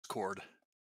Discord?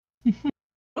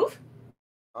 Both?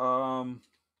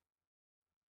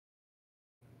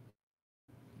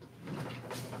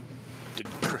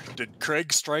 Did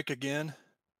Craig strike again?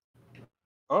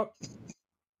 Oh,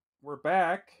 we're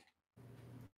back.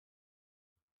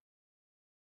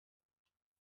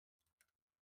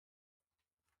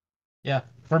 Yeah,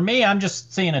 for me, I'm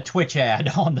just seeing a Twitch ad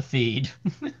on the feed.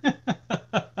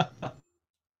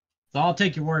 So I'll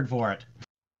take your word for it.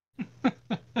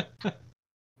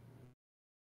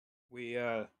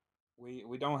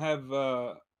 We don't have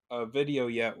a video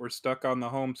yet. We're stuck on the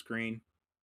home screen.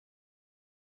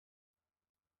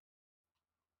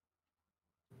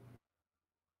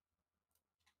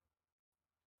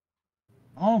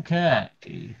 Okay.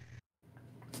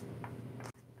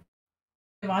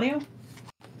 Audio?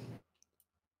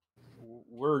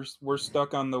 We're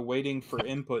stuck on the waiting for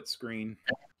input screen.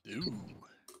 Ooh.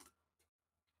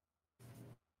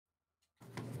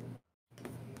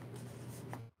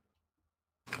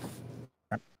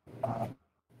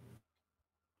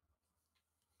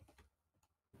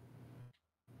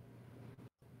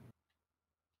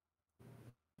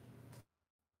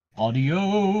 Audio.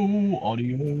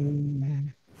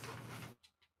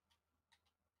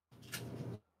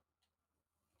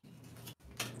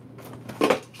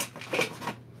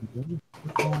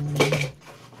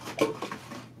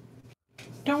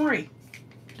 Don't worry.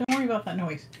 Don't worry about that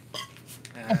noise.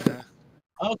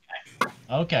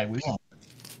 Okay, we won't.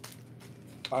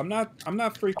 I'm not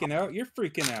freaking out. You're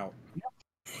freaking out.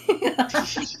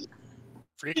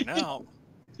 Freaking out?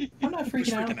 I'm not Who's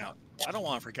freaking freaking out. out? I don't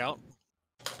want to freak out.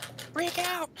 Freak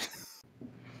out!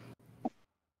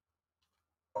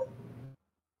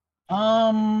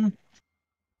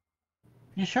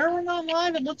 You sure we're not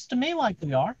live? It looks to me like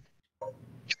we are.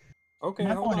 Okay, From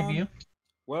my hold point on. of view.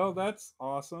 Well, that's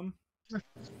awesome.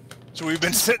 So we've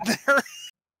been sitting there.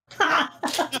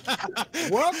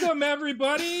 Welcome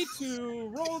everybody to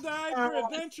Roll Die for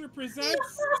Adventure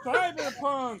presents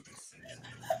Cyberpunk.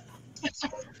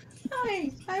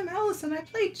 Hi, I'm Allison. I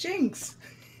play Jinx.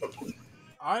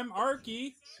 I'm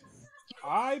Arky.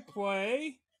 I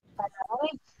play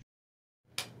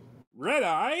Red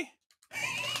Eye.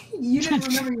 You didn't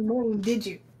remember your name, did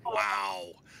you?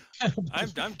 Wow.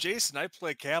 I'm Jason. I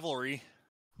play Cavalry.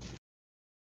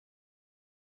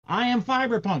 I am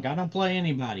Cyberpunk. I don't play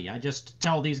anybody. I just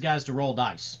tell these guys to roll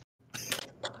dice.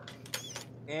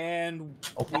 And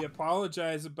we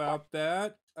apologize about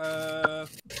that.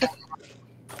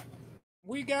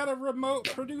 We got a remote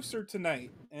producer tonight.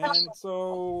 And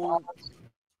so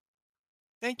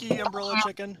Thank you, Umbrella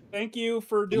Chicken. thank you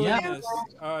for doing Yeah. this,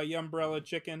 Umbrella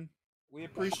Chicken. We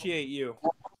appreciate you.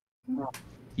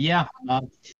 Yeah,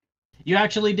 you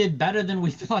actually did better than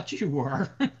we thought you were.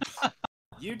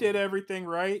 You did everything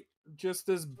right. Just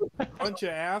this bunch of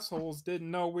assholes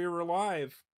didn't know we were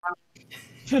live.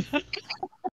 At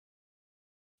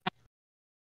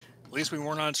least we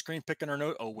weren't on screen picking our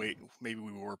nose. Oh, wait. Maybe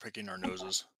we were picking our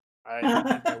noses. I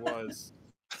think I was.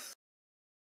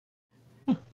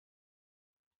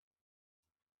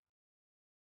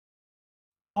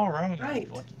 All right. Right.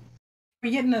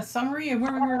 We're getting a summary of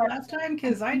where we were last time?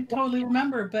 Because I totally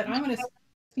remember, but I'm going to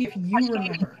see if you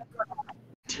remember.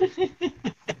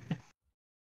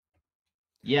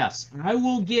 Yes, I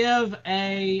will give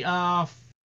a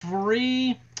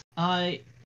free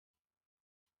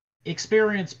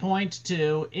experience point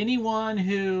to anyone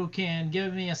who can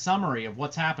give me a summary of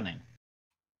what's happening.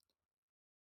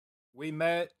 We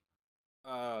met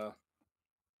the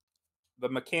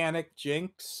mechanic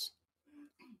Jinx.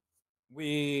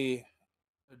 We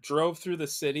drove through the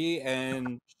city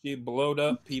and she blowed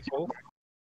up people.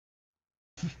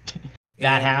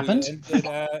 That happened. We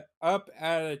ended up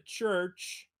at a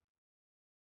church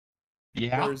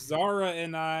Yeah. where Zara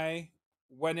and I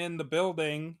went in the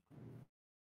building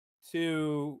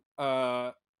to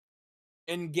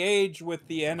engage with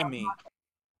the enemy.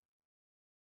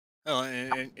 Oh,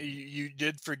 and you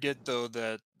did forget, though,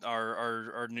 that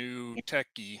our new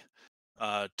techie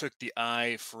took the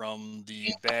eye from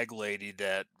the bag lady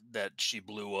that she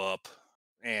blew up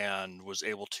and was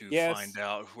able to Yes, find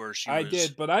out where she I was.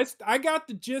 did, but I got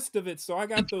the gist of it, so I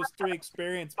got those 3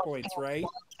 experience points, right?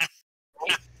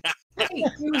 Hey,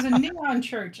 it was a neon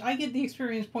church. I get the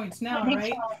experience points now,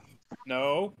 right?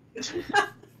 No,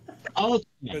 Okay.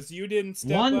 because you didn't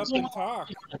step One up and talk.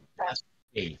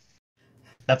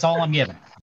 That's all I'm giving.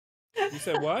 You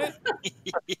said what?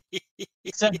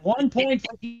 Said 1 point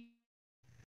for each.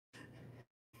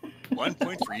 1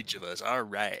 point for each of us. All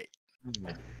right.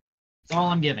 That's all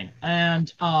I'm giving.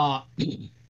 And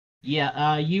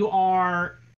yeah, you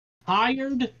are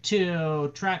hired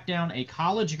to track down a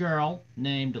college girl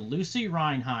named Lucy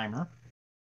Reinheimer,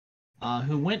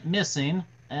 who went missing,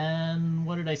 and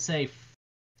what did I say,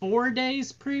 4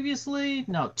 days previously?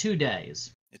 No, 2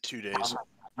 days. 2 days.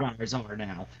 Runners are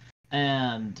now.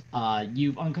 And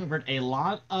you've uncovered a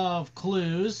lot of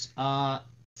clues.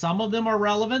 Some of them are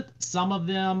relevant, some of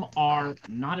them are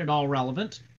not at all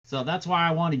relevant. So that's why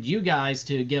I wanted you guys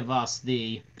to give us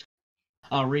the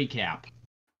recap.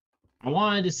 I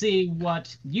wanted to see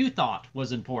what you thought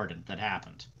was important that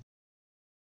happened.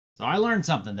 So I learned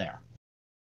something there.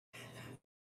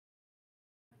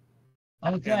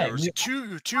 Okay. Yeah, there was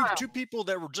two people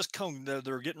that were just coming.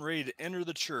 They were getting ready to enter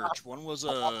the church. One was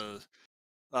a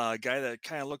guy that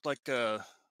kind of looked like a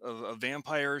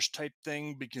vampire-ish type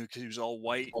thing because he was all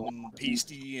white and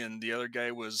pasty, and the other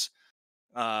guy was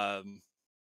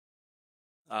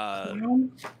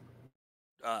Clown?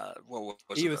 what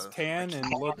was He it? was tan and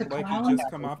looked The like clown? he'd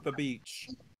just come off the beach.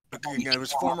 It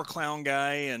was former clown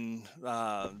guy, and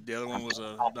the other one was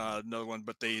another one,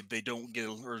 but they don't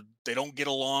get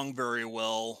along very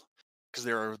well because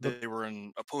they were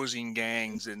in opposing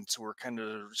gangs, and so we're kind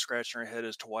of scratching our head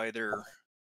as to why they're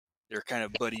kind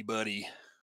of buddy.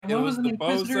 And It one was was an the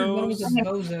inquisitor, and one was a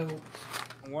bozo.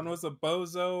 One was a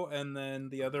bozo, and then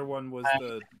the other one was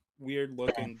the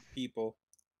weird-looking people.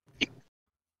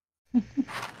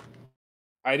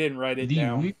 I didn't write it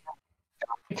down.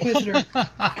 Inquisitor.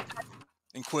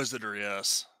 Inquisitor,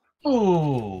 yes.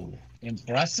 Oh,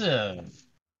 impressive.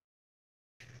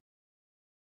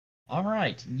 All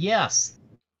right, yes.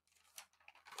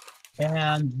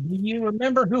 And do you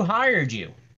remember who hired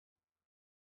you?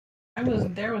 I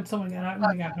wasn't there when someone when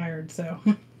I got hired, so.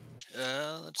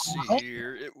 Let's see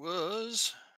here. It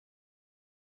was.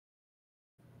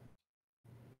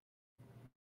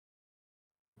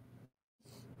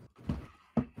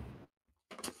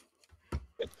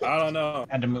 I don't know.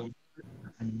 Had to move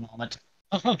in a moment.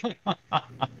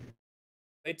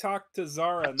 They talked to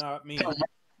Zara, not me.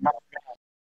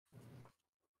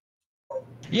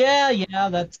 Yeah,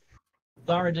 that's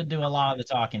Zara did do a lot of the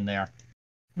talking there.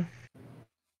 It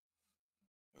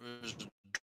was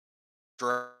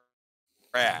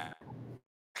Drag.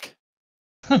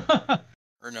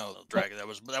 Or no, Drag. That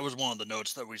was one of the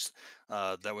notes that was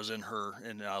in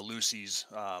Lucy's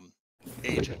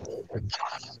agent.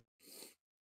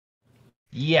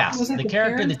 Yes, Was it the the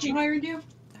character parents that who you hired you?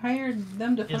 Hired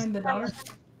them to find the daughter?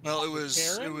 Well, it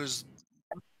was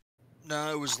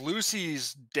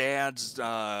Lucy's dad's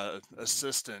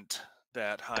assistant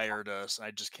that hired us.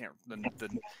 I just can't.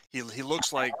 He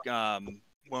looks like one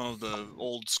of the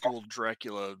old school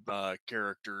Dracula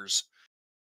characters.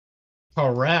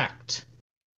 correct.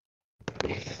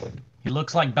 He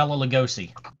looks like Bela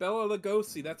Lugosi. Bela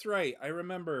Lugosi, that's right. I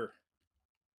remember.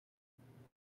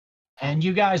 And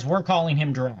you guys were calling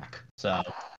him Drac, so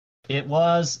it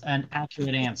was an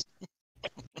accurate answer.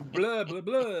 Blah, blah,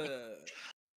 blah.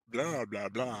 Blah blah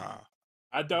blah.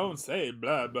 I don't say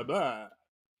blah, blah, blah.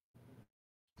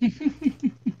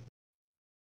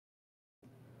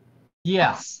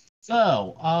 Yes.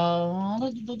 So,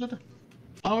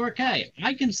 okay.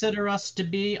 I consider us to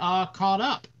be caught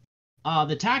up.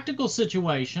 The tactical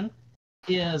situation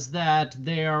is that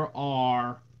there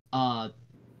are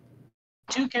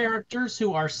 2 characters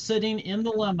who are sitting in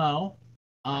the limo,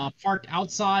 parked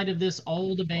outside of this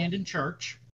old abandoned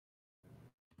church,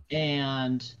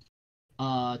 and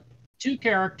 2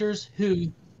 characters who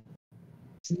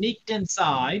sneaked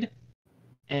inside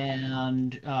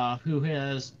and who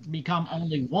has become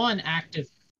only one active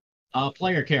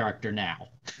player character now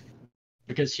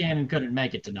because Shannon couldn't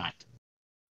make it tonight.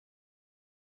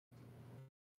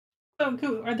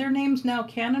 So, are their names now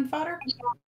cannon fodder?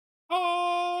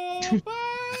 All by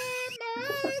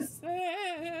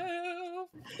myself.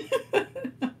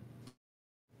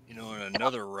 You know, in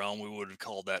another realm, we would have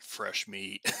called that fresh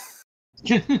meat.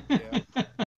 Yeah.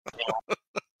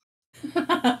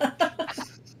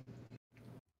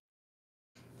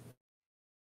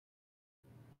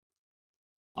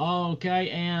 Okay,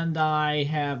 and I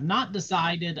have not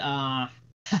decided how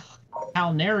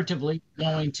narratively we're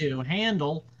going to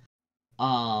handle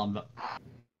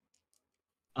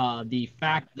the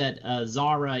fact that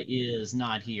Zara is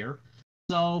not here.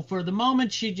 So for the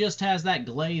moment, she just has that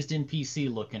glazed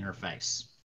NPC look in her face.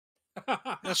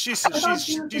 No, she's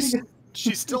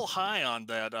still high on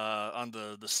that on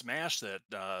the smash that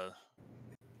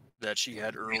she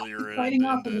had earlier Fighting in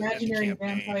off the imaginary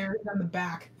campaign. vampires on the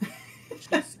back.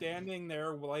 She's standing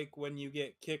there like when you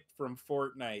get kicked from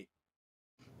Fortnite.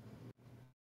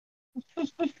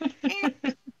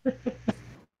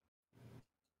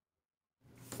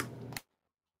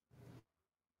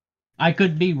 I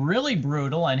could be really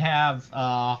brutal and have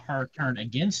her turn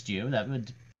against you.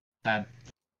 It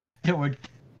would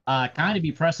kind of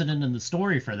be precedent in the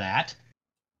story for that.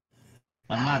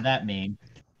 I'm not that mean.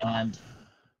 And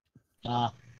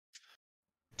to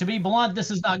be blunt, this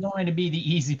is not going to be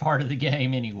the easy part of the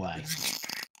game anyway.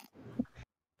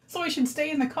 So we should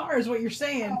stay in the car, is what you're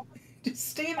saying. Just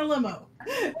stay in the limo.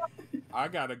 I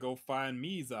gotta go find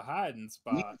me's a hiding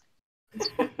spot.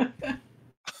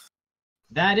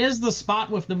 That is the spot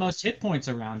with the most hit points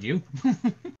around you.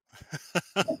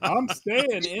 I'm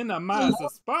staying in a Miza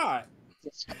spot.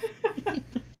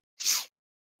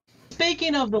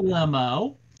 Speaking of the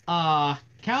limo,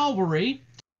 Calvary,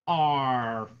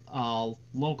 our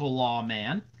local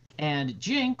lawman, and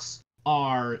Jinx,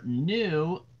 our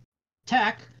new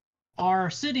tech, are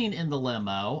sitting in the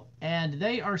limo, and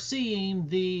they are seeing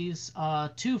these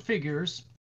two figures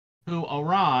who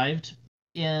arrived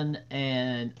in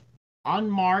an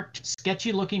unmarked,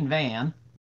 sketchy-looking van,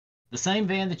 the same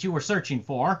van that you were searching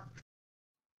for,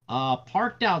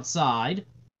 parked outside,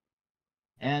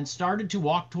 and started to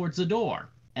walk towards the door.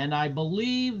 And I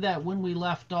believe that when we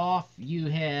left off, you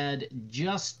had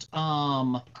just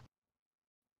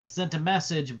sent a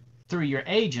message through your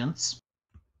agents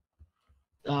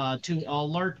to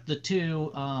alert the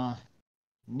two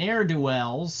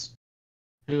ne'er-do-wells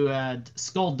who had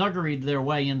skullduggery'd their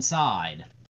way inside.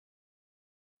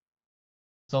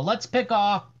 So let's pick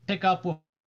up what's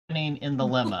happening in the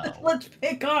limo. Let's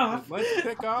pick off. Let's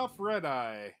pick off Red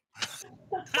Eye.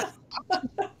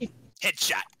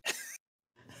 Headshot.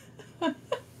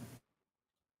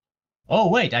 Oh,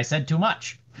 wait, I said too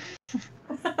much.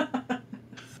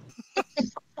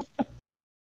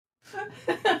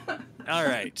 All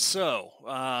right, so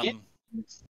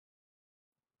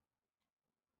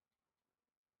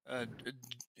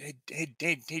hey,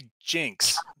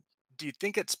 Jinx, do you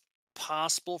think it's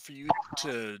possible for you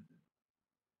to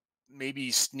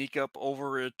maybe sneak up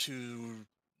over to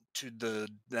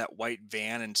that white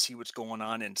van and see what's going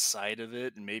on inside of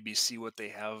it, and maybe see what they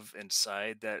have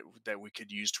inside that we could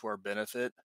use to our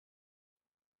benefit?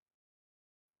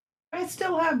 I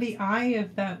still have the eye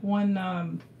of that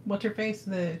one, what's her face?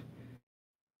 The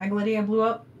bag lady I blew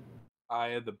up. Eye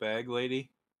of the bag lady.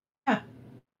 Yeah.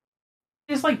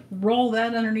 Just like roll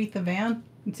that underneath the van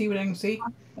and see what I can see.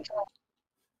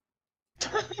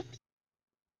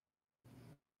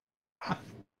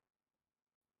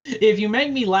 If you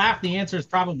make me laugh, the answer is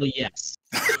probably yes.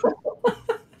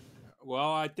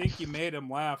 Well, I think you made him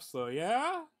laugh, so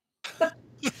yeah.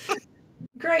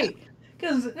 Great.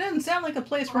 Because it doesn't sound like a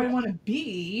place where I want to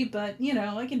be, but, you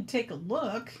know, I can take a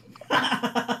look.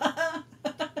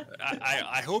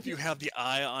 I hope you have the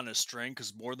eye on a string,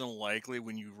 because more than likely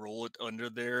when you roll it under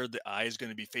there, the eye is going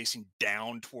to be facing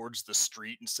down towards the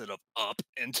street instead of up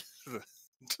into the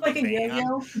Like a van.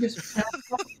 yo-yo. Just...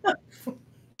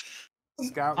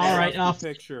 Scott, All right,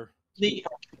 picture. The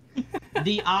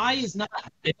eye is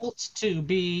not built to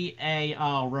be a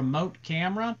remote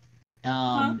camera.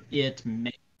 It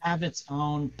may have its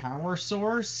own power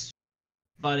source,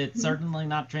 but it's certainly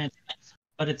not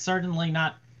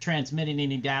transmitting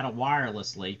any data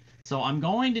wirelessly. So I'm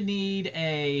going to need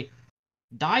a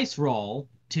dice roll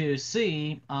to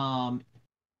see how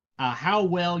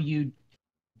well you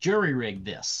jury rig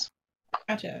this.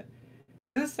 Gotcha.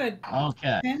 Is this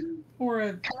Okay. 10 or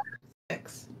a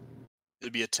 6?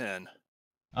 It'd be a 10.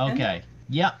 Okay.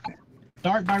 Yep.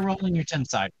 Start by rolling your 10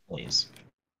 side, please.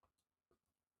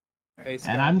 Hey,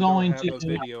 Scott, And I'm going don't have to a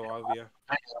video of you.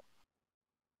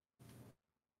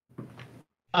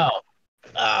 Oh.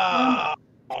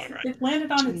 It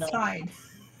landed on its side. I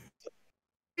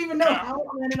don't even know how it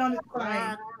landed on its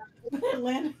side. It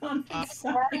landed on its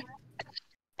side.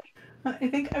 I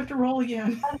think I have to roll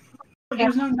again.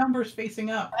 There's no numbers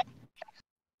facing up.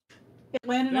 It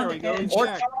landed on the edge.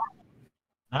 Jack.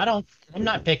 I'm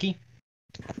not picky.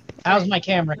 How's my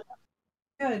camera?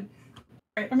 Good. All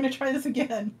right, I'm going to try this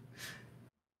again.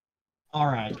 All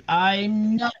right.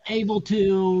 I'm not able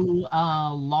to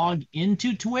log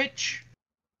into Twitch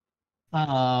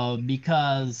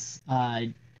because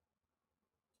of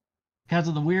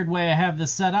the weird way I have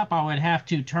this set up. I would have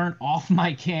to turn off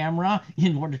my camera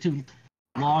in order to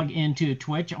log into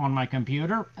Twitch on my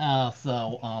computer.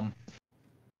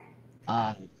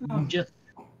 Just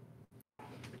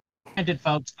granted,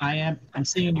 folks, I'm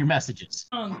seeing your messages.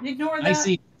 Ignore that. I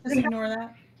see. Just ignore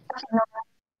that.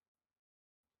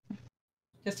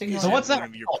 Just ignore So that. what's that? One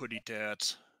of your putty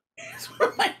tats. It's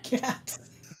for my cat.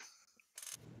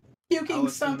 Puking Allison,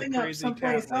 something the up crazy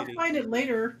someplace. cat I'll lady. find it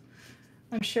later.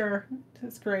 I'm sure.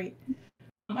 That's great.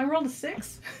 I rolled a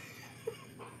 6.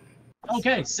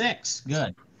 Okay, 6.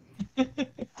 Good.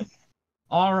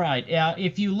 All right.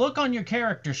 If you look on your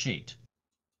character sheet,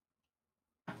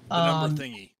 The number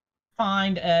thingy.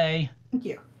 find a. Thank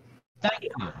you. Thank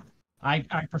you. I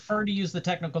prefer to use the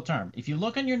technical term. If you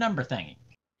look on your number thingy,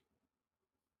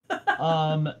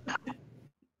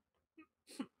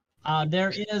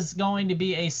 there is going to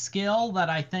be a skill that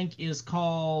I think is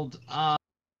called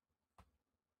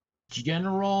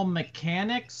general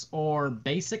mechanics or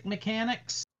basic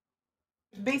mechanics.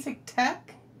 Basic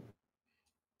tech.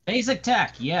 Basic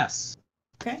tech, yes.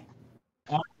 Okay.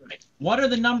 All right. What are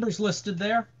the numbers listed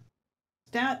there?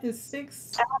 Stat is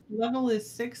 6, level is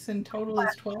 6, and total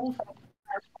is 12.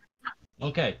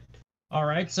 Okay. All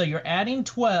right. So you're adding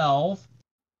 12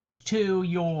 to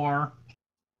your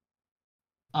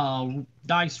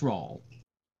dice roll.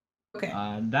 Okay.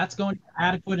 That's going to be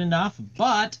adequate enough,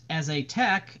 but as a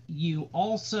tech, you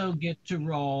also get to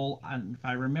roll, if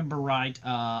I remember right,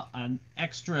 an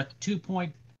extra 2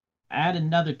 point, add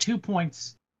another 2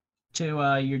 points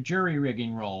to your jury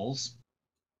rigging rolls.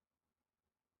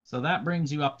 So that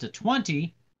brings you up to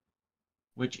 20,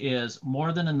 which is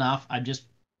more than enough. I'm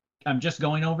just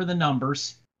going over the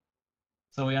numbers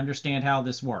so we understand how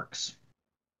this works.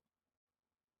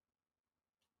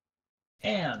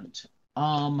 And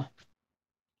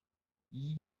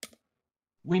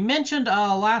we mentioned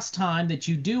last time that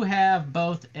you do have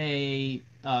both a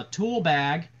tool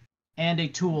bag and a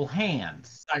tool hand,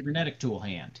 cybernetic tool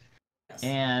hand. Yes.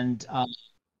 And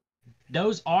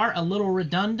those are a little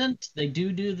redundant. They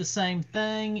do the same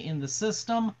thing in the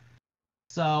system.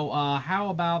 So how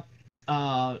about,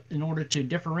 in order to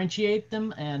differentiate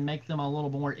them and make them a little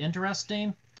more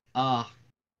interesting, how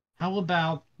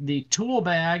about the tool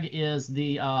bag is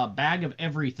the bag of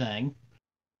everything.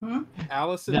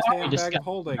 Allison's handbag of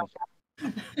holding.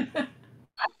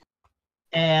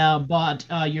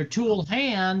 But your tool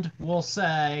hand will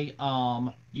say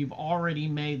you've already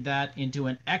made that into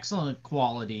an excellent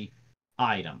quality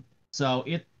item. So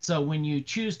when you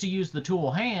choose to use the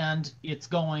tool hand, it's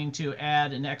going to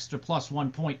add an extra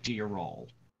 +1 point to your roll.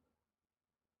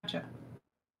 Gotcha.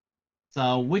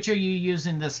 So which are you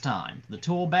using this time? The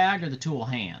tool bag or the tool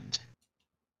hand?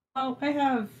 Well, I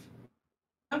have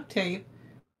duct tape.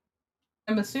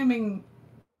 I'm assuming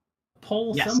a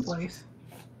pole someplace.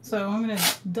 So I'm going to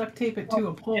duct tape it to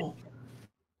a pole.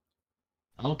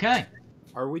 Okay.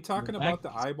 Are we talking about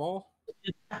the eyeball?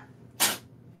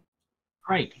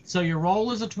 Great. So your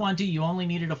roll is a 20. You only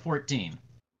needed a 14.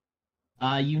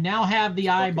 You now have the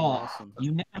eyeball. Awesome.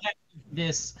 You now have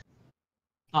this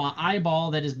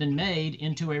eyeball that has been made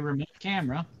into a remote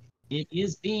camera. It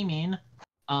is beaming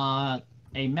a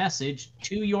message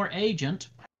to your agent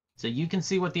so you can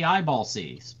see what the eyeball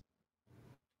sees.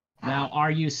 Now,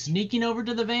 are you sneaking over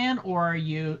to the van or are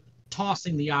you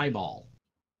tossing the eyeball?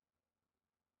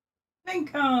 I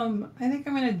think I'm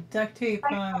gonna duct tape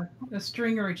a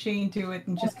string or a chain to it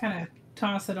and just kind of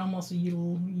toss it almost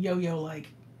yo-yo like.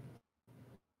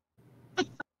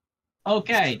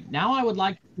 Okay, now I would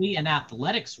like to see an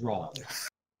athletics roll.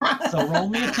 So roll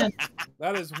me a 10.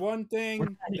 That is one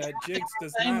thing that Jigs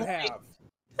does not have.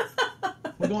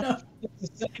 We're going to the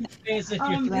same space if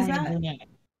you're throwing a brunette.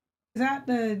 Is that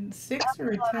the 6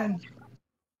 or a 10?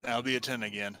 That'll be a 10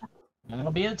 again.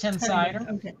 That'll be a 10-sider.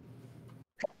 Okay.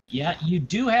 Yeah, you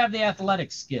do have the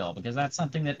athletics skill because that's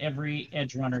something that every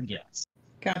edge runner gets.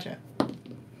 Gotcha.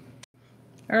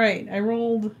 All right, I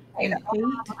rolled an 8,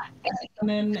 and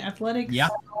then athletics,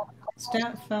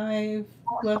 stat 5,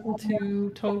 level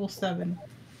 2, total 7.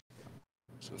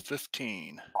 So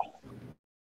 15.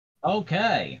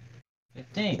 Okay,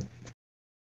 15.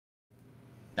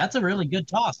 That's a really good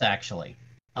toss, actually.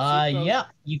 Yeah,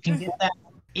 you can get that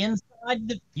inside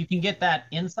the. You can get that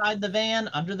inside the van,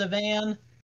 under the van.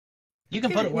 You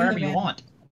can put it wherever you want.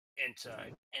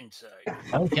 Inside.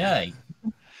 Okay.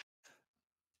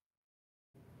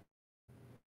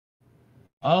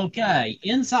 Okay,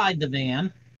 inside the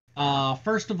van.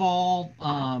 First of all,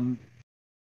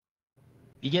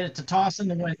 you get it to toss in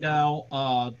the window,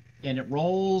 and it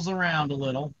rolls around a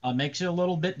little. Makes you a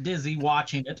little bit dizzy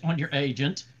watching it on your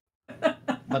agent,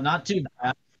 but not too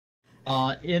bad.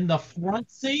 In the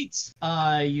front seats,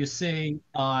 you see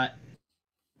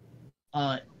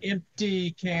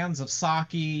empty cans of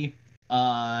sake.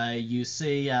 You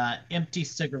see empty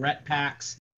cigarette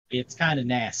packs. It's kind of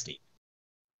nasty.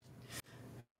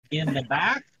 In the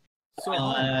back,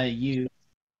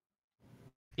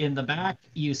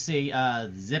 you see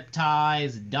zip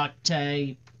ties, duct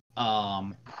tape,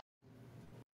 a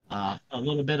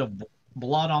little bit of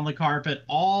blood on the carpet,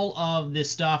 all of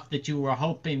this stuff that you were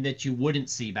hoping that you wouldn't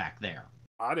see back there.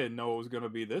 I didn't know it was going to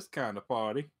be this kind of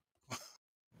party.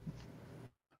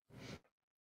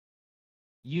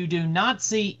 You do not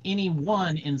see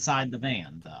anyone inside the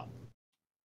van, though.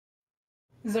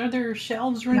 Are there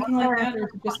shelves or anything like that, or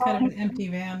is it just kind of an empty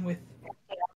van with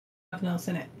nothing else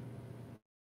in it?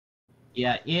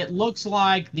 Yeah, it looks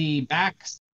like the back.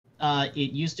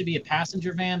 It used to be a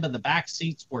passenger van, but the back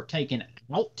seats were taken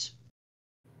out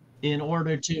in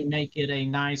order to make it a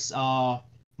nice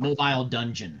mobile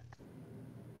dungeon.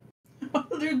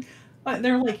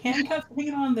 They're like handcuffs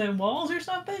hanging on the walls or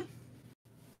something?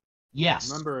 Yes.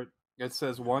 Remember, it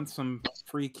says want some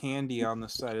free candy on the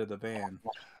side of the van.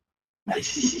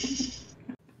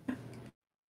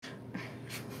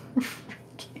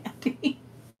 Candy.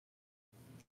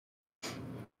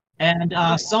 And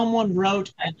someone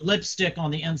wrote a lipstick on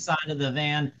the inside of the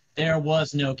van. There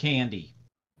was no candy.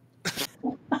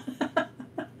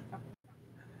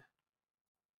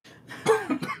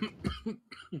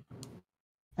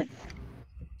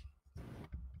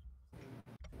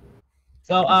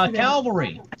 So,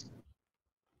 Cavalry.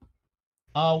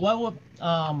 What would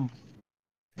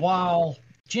while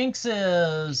Jinx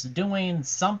is doing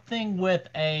something with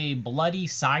a bloody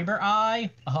cyber eye,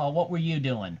 what were you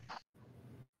doing?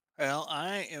 Well,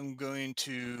 I am going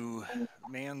to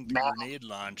man the grenade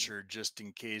launcher just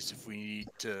in case if we need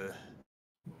to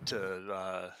Get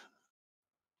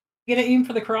an aim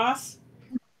for the cross?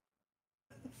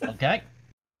 Okay.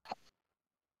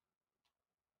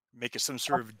 make it some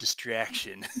sort of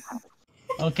distraction.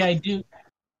 Okay,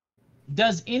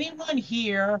 does anyone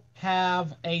here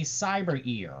have a cyber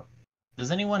ear?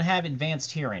 Does anyone have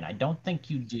advanced hearing? I don't think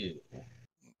you do.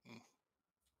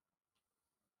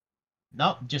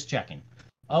 Nope, just checking.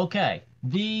 Okay,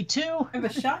 the two... I have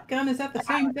a shotgun, is that the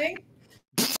same thing?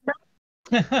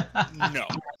 No.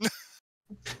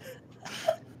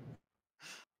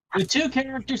 The two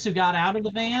characters who got out of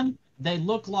the van, they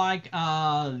look like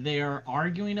they're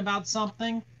arguing about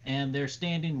something, and they're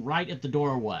standing right at the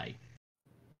doorway.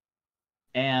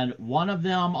 And one of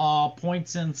them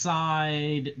points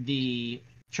inside the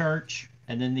church,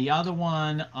 and then the other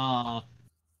one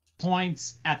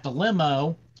points at the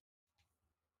limo,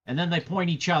 and then they point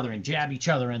each other and jab each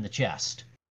other in the chest.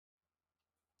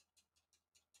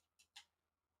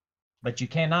 But you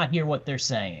cannot hear what they're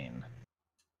saying.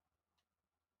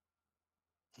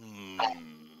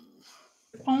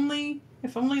 If only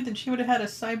that she would have had a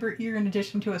cyber ear in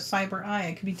addition to a cyber eye,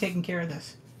 I could be taking care of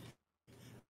this.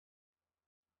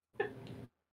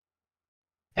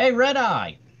 Hey, Red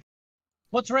Eye!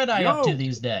 What's Red Eye up to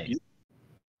these days?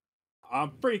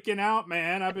 I'm freaking out,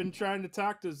 man. I've been trying to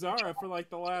talk to Zara for like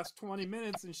the last 20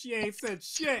 minutes and she ain't said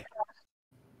shit.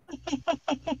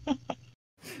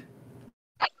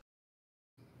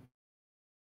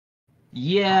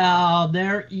 Yeah,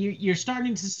 you're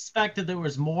starting to suspect that there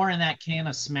was more in that can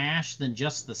of Smash than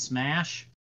just the Smash.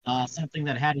 Something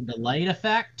that had a delayed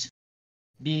effect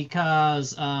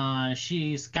because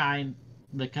she's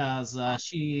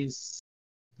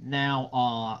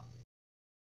now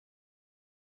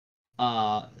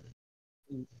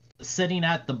sitting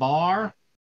at the bar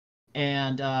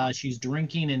and she's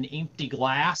drinking an empty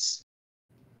glass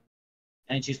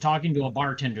and she's talking to a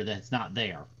bartender that's not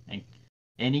there,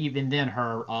 and even then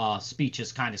her speech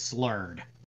is kind of slurred.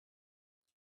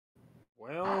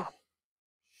 Well,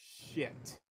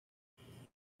 shit.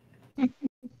 Red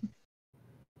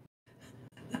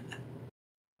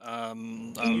Eye,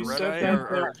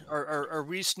 are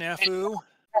we Snafu?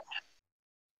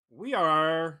 We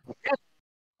are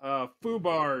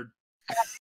Foobard.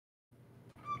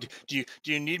 Do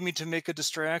you need me to make a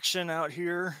distraction out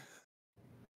here?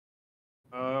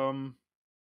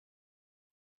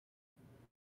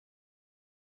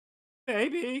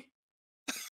 Maybe.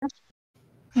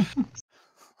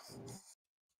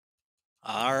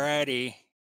 Alrighty.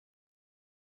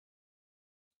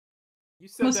 You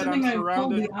said that I'm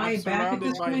surrounded by hit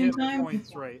time.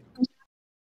 points, right?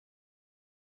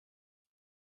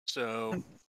 So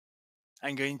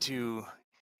I'm going to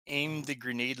aim the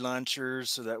grenade launcher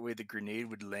so that way the grenade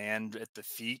would land at the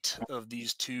feet of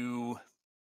these two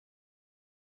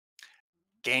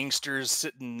gangsters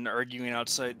sitting arguing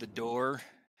outside the door,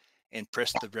 and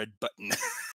press the red button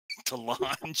to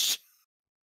launch.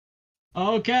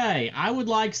 Okay, I would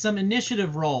like some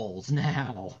initiative rolls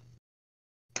now.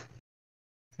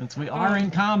 Since we are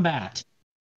in combat.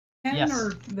 10 yes.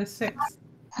 Or the 6?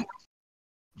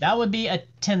 That would be a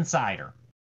 10-sider.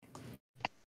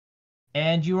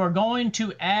 And you are going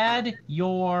to add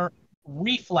your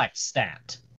reflex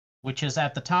stat, which is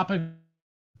at the top of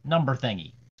number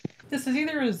thingy. This is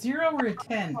either a 0 or a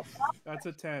 10. That's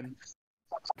a 10.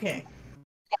 Okay.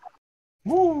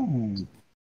 Woo!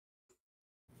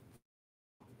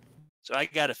 So I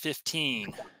got a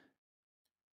 15.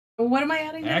 What am I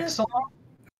adding to this? Excellent.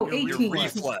 Oh, Your 18.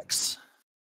 reflex.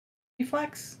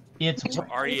 Reflex? It's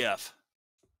REF.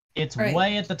 it's Right.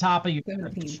 way at the top of your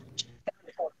 17.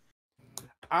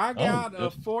 I got good.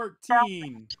 a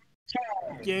 14.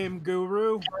 Game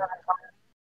guru.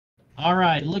 All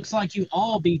right, looks like you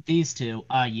all beat these two.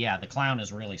 Yeah, the clown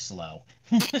is really slow.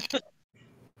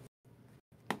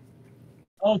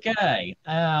 Okay,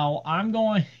 now I'm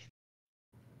going.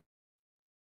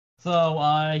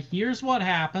 So here's what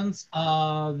happens.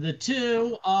 The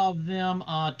two of them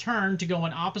turn to go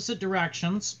in opposite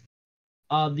directions.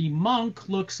 The monk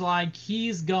looks like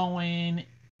he's going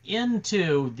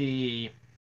into the.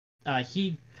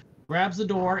 He grabs the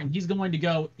door and he's going to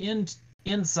go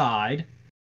inside,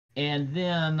 and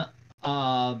then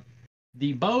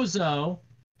the bozo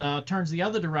turns the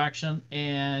other direction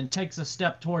and takes a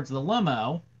step towards the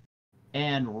limo,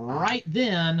 and right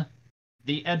then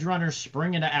the edge runners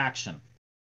spring into action.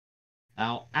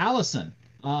 Now, Allison,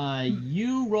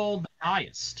 you rolled the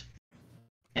highest,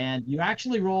 and you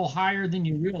actually roll higher than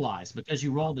you realize because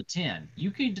you rolled a 10.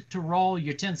 You need to roll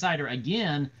your 10-sider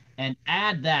again and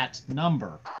add that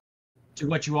number to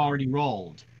what you already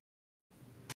rolled.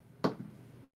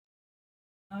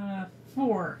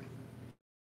 4.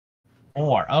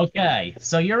 4. Okay,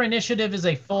 so your initiative is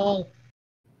a full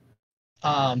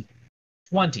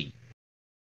 20.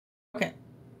 Okay.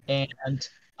 And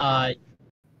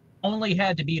only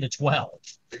had to beat a 12.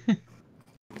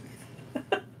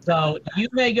 So you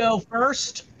may go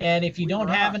first, and if you don't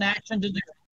have an action to do,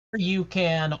 you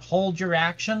can hold your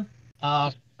action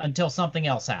until something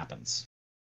else happens.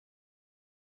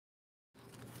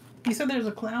 You said there's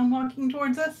a clown walking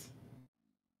towards us?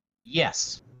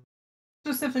 Yes.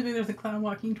 Specifically, there's a clown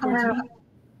walking towards me?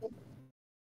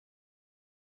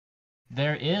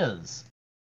 There is.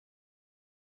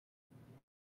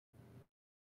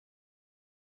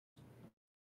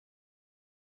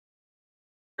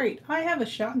 Great. I have a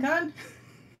shotgun.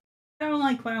 I don't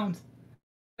like clowns.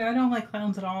 I don't like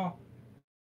clowns at all.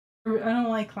 I don't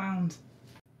like clowns.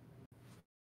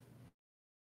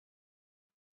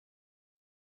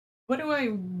 What do I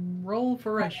roll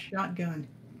for a shotgun?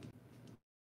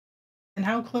 And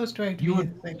how close do I have to be to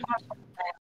the thing?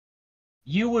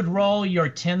 You would roll your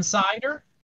 10-sider,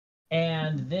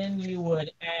 and then you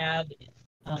would add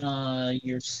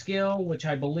your skill, which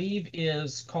I believe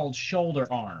is called shoulder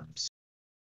arms.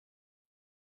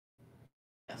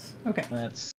 Yes. Okay.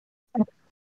 That's.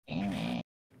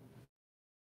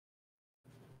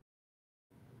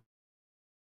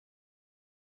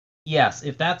 Yes,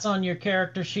 if that's on your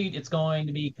character sheet, it's going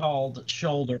to be called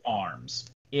shoulder arms.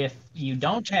 If you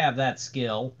don't have that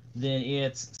skill, then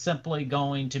it's simply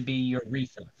going to be your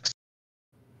reflex.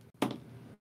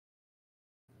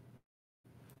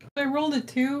 I rolled a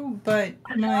 2, but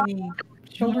my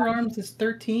shoulder arms is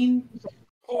 13.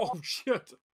 Oh,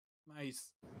 shit.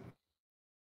 Nice.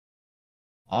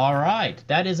 All right,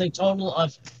 that is a total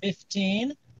of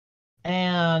 15.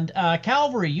 And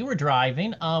Calvary, you were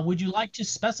driving. Would you like to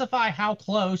specify how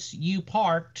close you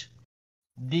parked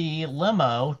the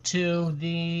limo to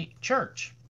the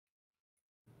church?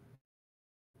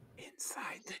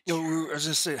 Inside the church. I was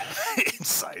just saying,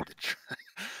 inside the church.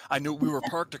 I knew we were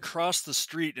parked across the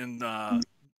street and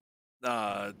kind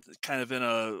of in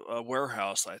a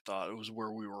warehouse. I thought it was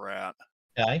where we were at.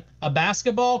 Okay, a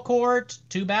basketball court,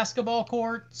 2 basketball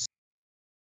courts.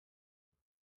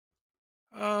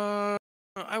 I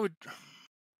would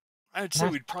say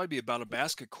we'd probably be about a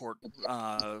basket court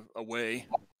away.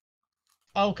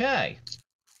 Okay.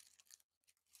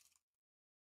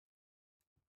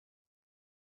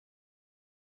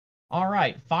 All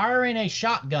right, firing a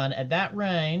shotgun at that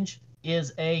range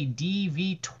is a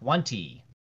DV20.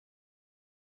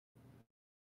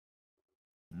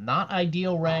 Not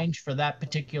ideal range for that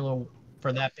particular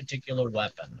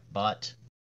weapon, but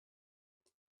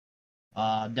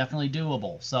definitely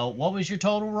doable. So, what was your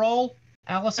total roll,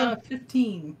 Allison?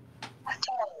 15.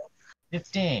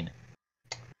 15.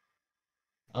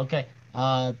 Okay.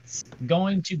 It's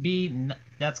going to be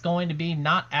that's going to be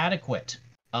not adequate.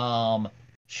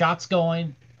 Shot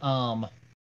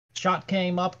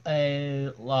came up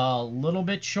a little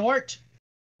bit short.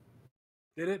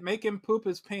 Did it make him poop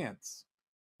his pants?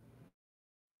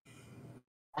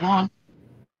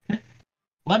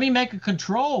 Let me make a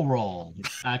control roll.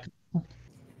 Let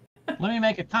me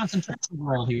make a concentration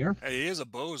roll here. Hey, he is a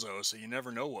bozo, so you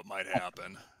never know what might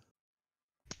happen.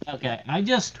 Okay, I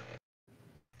just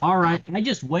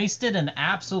wasted an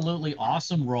absolutely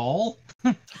awesome roll.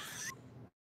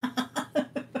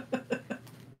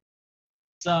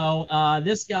 So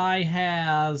this guy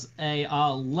has a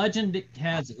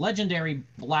legendary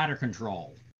bladder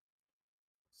control.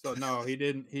 So no, he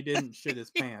didn't shit his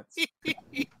pants.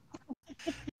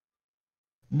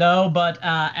 No, but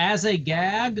as a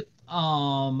gag,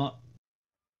 a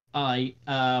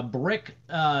brick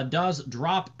does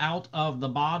drop out of the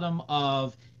bottom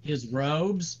of his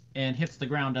robes and hits the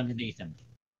ground underneath him.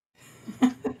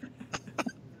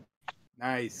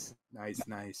 Nice.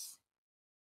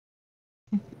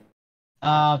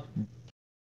 Uh,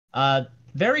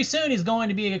 very soon he's going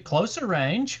to be at closer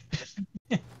range.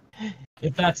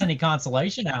 If that's any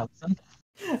consolation, Allison.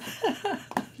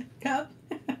 Cup.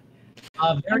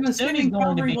 Very I'm soon he's assuming going to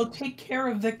Calvary be. will take care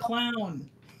of the clown.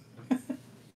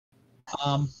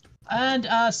 And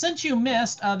since you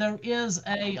missed, there is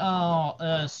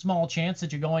a small chance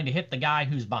that you're going to hit the guy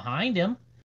who's behind him.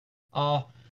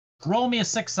 Roll me a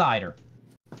 6-sider.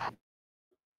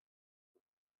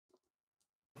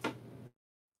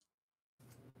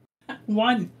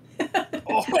 One.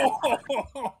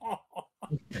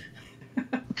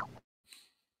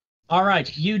 All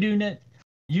right, you do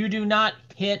not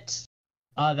hit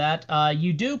that.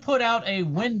 You do put out a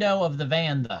window of the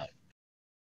van, though.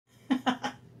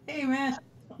 Hey man,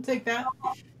 I'll take that.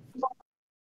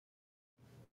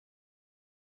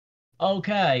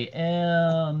 Okay,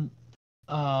 and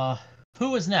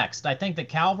who was next? I think the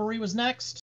cavalry was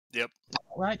next. Yep.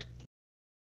 Right.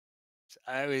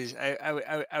 I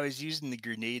was using the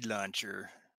grenade launcher.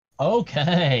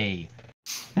 Okay.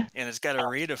 And it's got a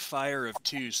rate of fire of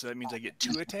 2, so that means I get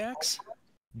 2 attacks.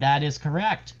 That is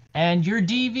correct. And your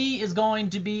DV is going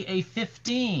to be a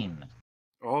 15.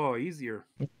 Oh, easier.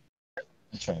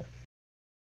 That's right.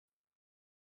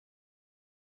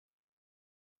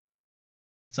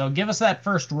 So give us that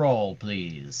first roll,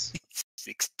 please.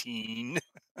 16.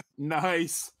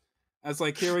 Nice. I was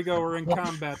like, here we go, we're in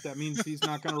combat. That means he's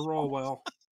not going to roll well.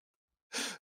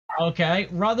 Okay,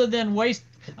 rather than waste,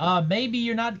 maybe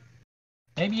you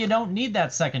don't need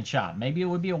that second shot. Maybe it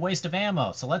would be a waste of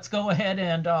ammo. So let's go ahead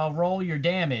and roll your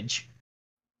damage.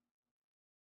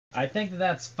 I think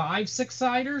that's 5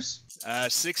 6-siders.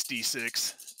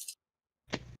 66.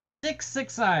 6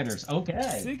 6-siders.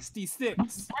 Okay.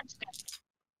 66.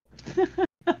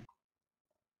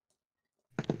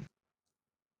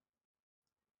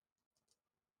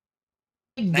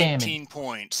 Big 19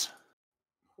 points.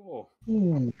 Cool.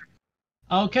 Ooh.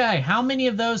 Okay, how many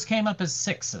of those came up as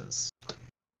 6s?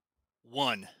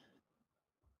 1.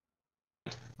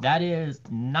 That is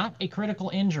not a critical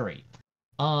injury.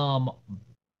 But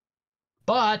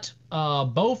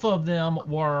both of them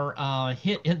were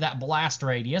hit in that blast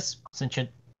radius, since you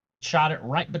shot it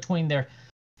right between their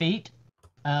feet.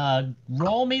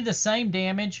 Roll me the same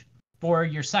damage for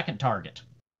your second target.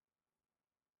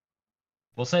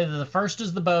 We'll say that the first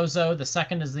is the Bozo, the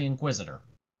second is the Inquisitor.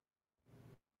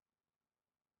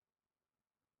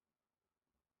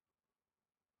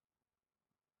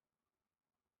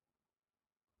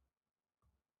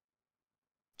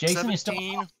 Jason, 17 you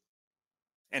still...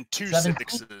 and 2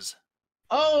 17? 6s.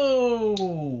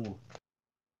 Oh!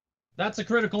 That's a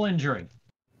critical injury.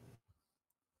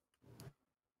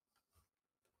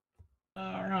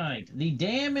 All right. The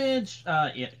damage,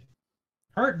 it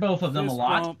hurt both of them a Fist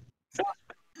lot, bump.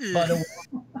 but it was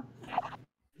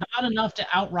not enough to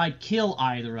outright kill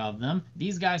either of them.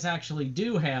 These guys actually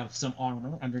do have some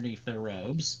armor underneath their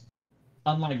robes,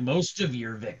 unlike most of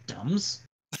your victims.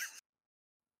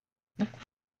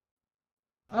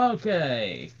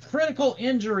 Okay, critical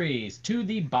injuries to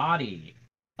the body.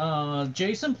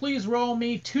 Jason, please roll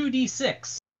me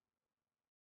 2d6.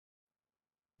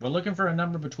 We're looking for a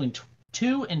number between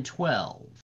 2 and 12.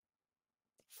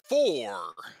 4.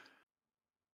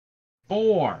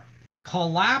 4.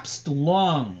 Collapsed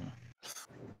lung.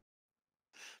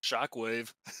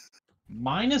 Shockwave.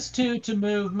 -2 to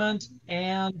movement,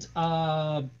 and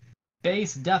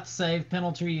base death save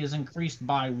penalty is increased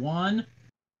by 1.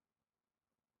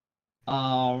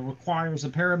 Requires a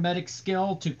paramedic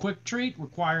skill to quick treat.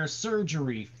 Requires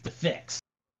surgery to fix.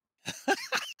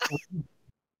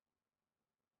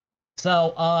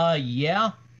 So,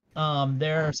 yeah.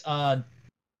 There's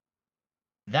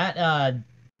that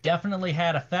definitely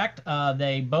had effect.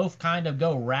 They both kind of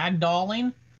go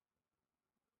ragdolling.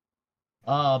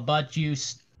 But you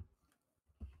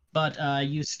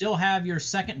still have your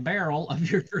second barrel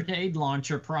of your grenade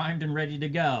launcher primed and ready to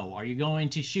go. Are you going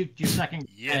to shoot your second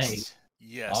grenade? Yes.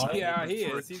 Yes. All right. Yeah, he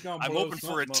is. He's gonna I'm blow open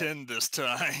for a something up. 10 this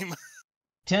time.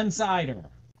 10-sider.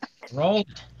 Roll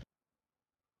it.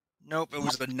 Nope, it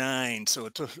was a 9, so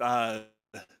it took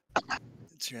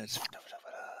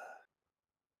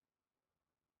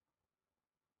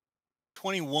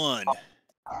 21.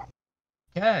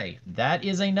 Okay, that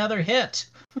is another hit.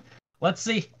 Let's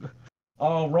see.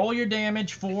 roll your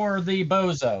damage for the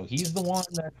bozo. He's the one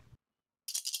that's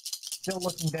still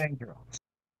looking dangerous.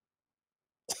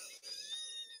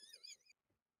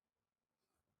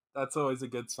 That's always a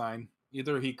good sign.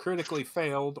 Either he critically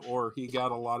failed or he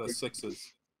got a lot of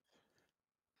 6s.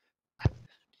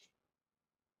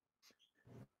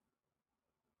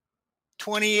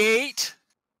 28.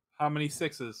 How many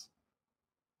 6s?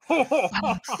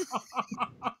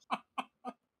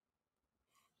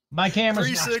 My camera's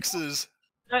 3 not- 6s.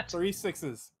 3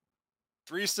 6s.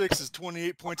 3 6s,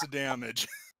 28 points of damage.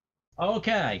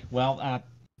 Okay, well,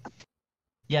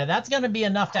 yeah, that's going to be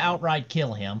enough to outright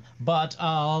kill him. But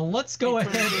let's go He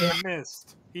ahead turns and... into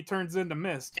mist. He turns into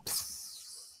mist.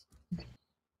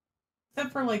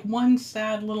 Except for like one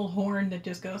sad little horn that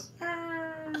just goes.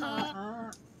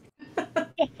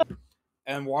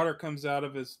 And water comes out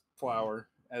of his flower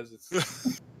as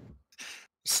it's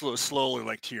Slowly,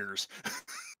 like tears.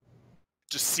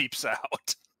 Just seeps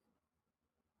out.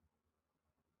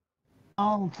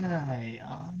 Okay,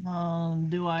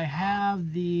 do I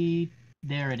have the...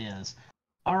 There it is.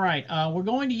 All right, we're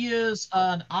going to use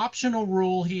an optional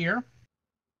rule here.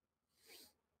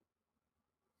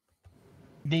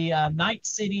 The Night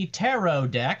City Tarot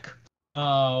deck,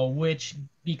 which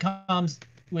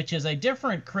is a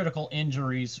different critical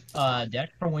injuries deck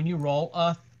for when you roll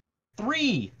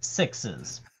 3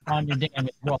 6s on your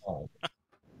damage roll.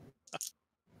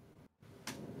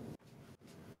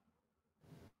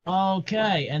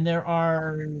 Okay, and there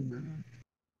are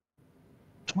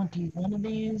 21 of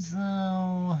these.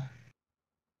 Oh,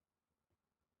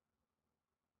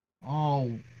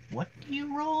 what do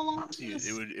you roll on this?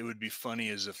 It would be funny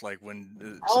as if like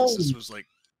when Oh. since this was like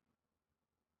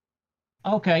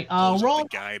Okay, blows up roll. the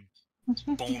guy,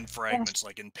 bone fragments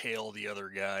like impale the other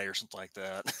guy or something like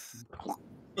that.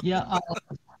 Yeah,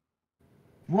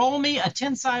 roll me a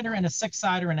 10-sider and a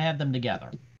 6-sider and add them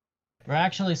together. We're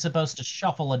actually supposed to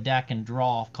shuffle a deck and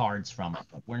draw cards from it,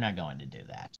 but we're not going to do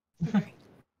that. Okay.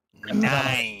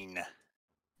 9.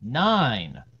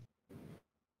 9.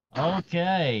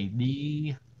 Okay,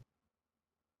 the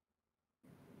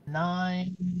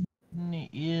 9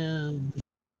 is...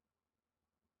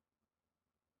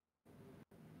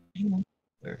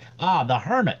 the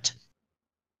Hermit.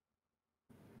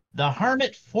 The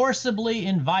Hermit forcibly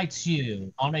invites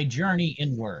you on a journey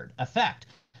inward. Effect: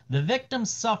 the victim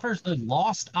suffers the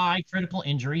lost eye critical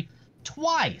injury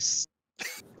twice.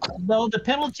 Though the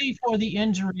penalty for the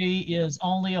injury is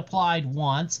only applied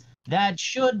once, that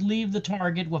should leave the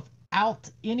target without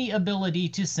any ability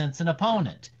to sense an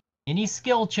opponent. Any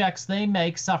skill checks they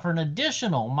make suffer an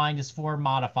additional -4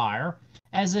 modifier,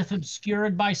 as if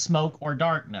obscured by smoke or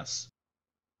darkness.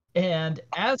 And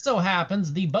as so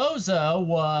happens, the bozo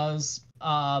was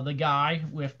the guy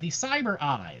with the cyber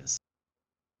eyes.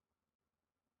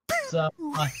 So,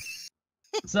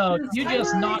 you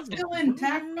just knocked it. Still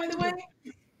intact, by the way.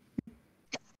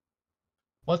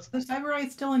 What's The cyber eye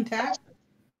still intact?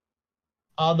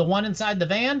 the one inside the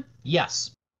van?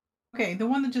 Yes. Okay, the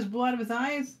one that just blew out of his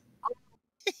eyes.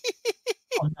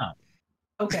 Oh, no.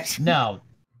 Okay. No.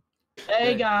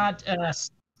 They Okay.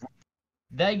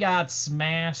 They got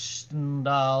smashed and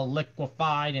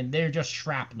liquefied, and they're just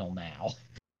shrapnel now.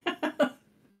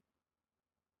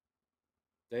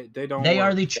 They don't. They work.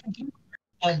 are the chunky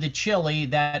of the chili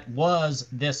that was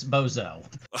this bozo.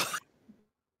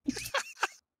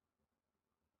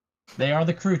 They are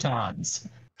the croutons.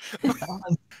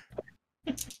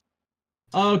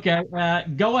 Okay,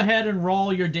 go ahead and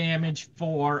roll your damage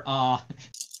for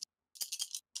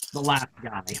the last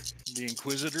guy. The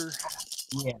Inquisitor.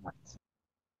 Yeah.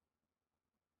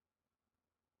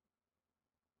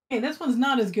 Okay, this one's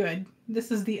not as good.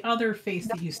 This is the other face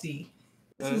that you see.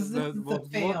 This is the Look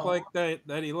fail. like that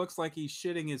he looks like he's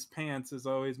shitting his pants is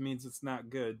always means it's not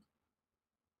good.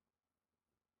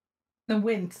 The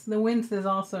wince. The wince is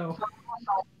also.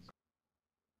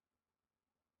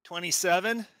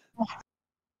 27.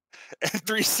 And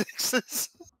 3 6s.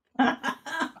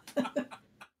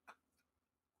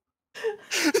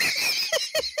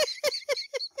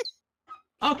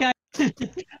 Okay.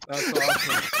 That's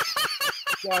awesome.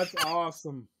 That's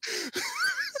awesome.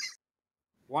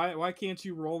 Why can't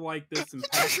you roll like this in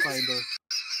Pathfinder?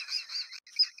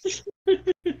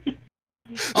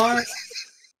 All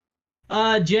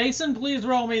right. Jason, please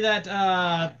roll me that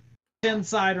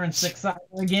 10-sider and 6-sider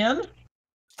again.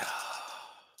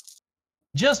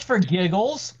 Just for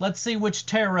giggles. Let's see which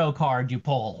tarot card you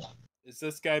pull. Is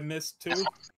this guy missed too?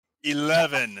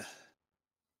 11.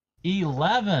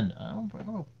 11.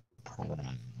 Oh,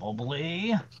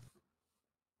 probably.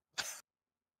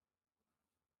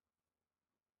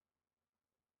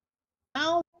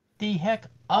 How the heck?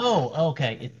 Oh,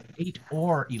 okay. It's 8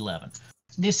 or 11.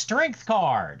 The strength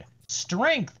card.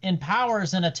 Strength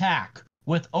empowers an attack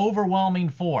with overwhelming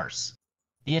force.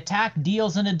 The attack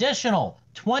deals an additional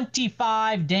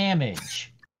 25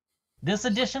 damage. This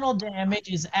additional damage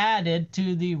is added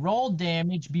to the rolled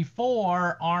damage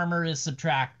before armor is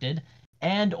subtracted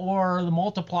and or the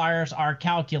multipliers are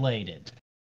calculated.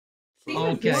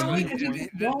 Okay.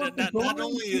 Not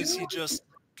only is he just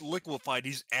liquefied,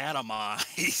 he's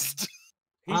atomized.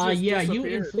 Yeah, you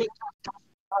inflict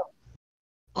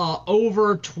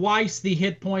over twice the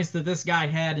hit points that this guy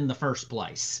had in the first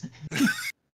place.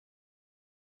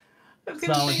 I was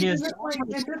gonna say, does it, like, at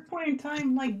this point in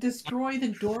time, like, destroy the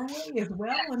doorway as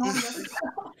well and all the other stuff?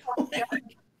 Like,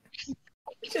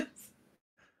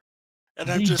 And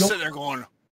I'm just sitting there going...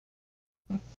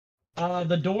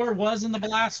 The door was in the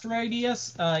blast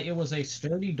radius. It was a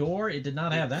sturdy door. It did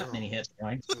not have that many hit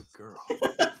points. Good girl.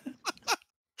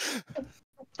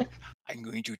 I'm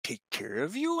going to take care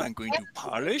of you. I'm going to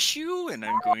polish you, and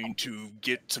I'm going to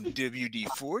get some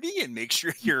WD-40 and make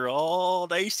sure you're all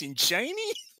nice and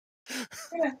shiny.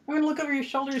 yeah, I'm gonna look over your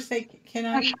shoulder and say, "Can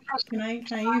I use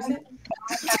it?"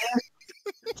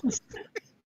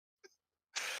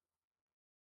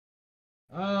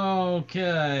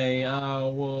 Okay.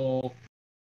 We'll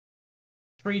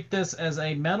treat this as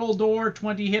a metal door.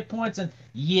 20 hit points, and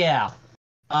yeah.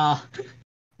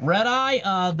 Red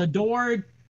Eye. The door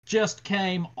just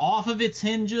came off of its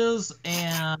hinges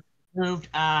and moved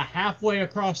halfway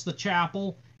across the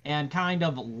chapel and kind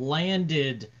of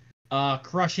landed,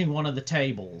 crushing one of the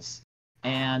tables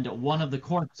and one of the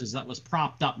corpses that was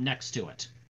propped up next to it.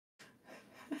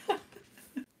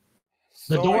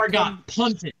 The door got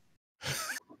punted.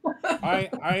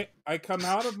 I come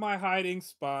out of my hiding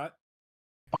spot.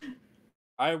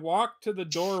 I walk to the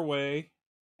doorway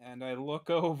and I look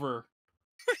over.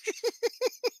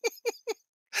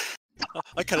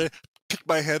 I kind of pick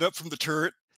my head up from the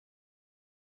turret.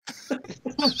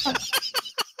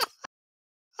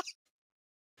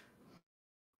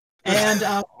 And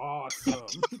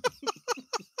awesome.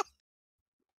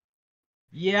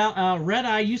 Yeah, Red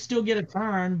Eye, you still get a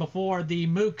turn before the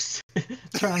Mook's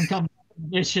turn comes to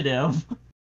initiative.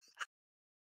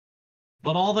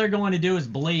 But all they're going to do is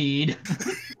bleed.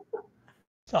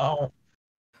 So,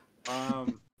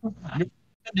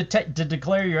 to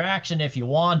declare your action if you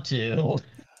want to.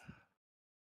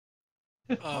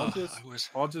 I'll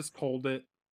just hold it.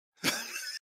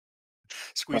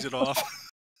 Squeeze it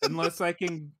off. Unless I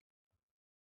can,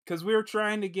 because we were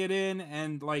trying to get in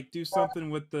and like do something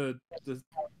with the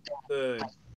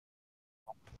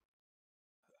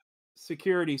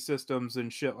security systems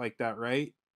and shit like that,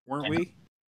 right? Weren't we?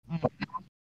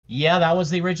 Yeah, that was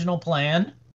the original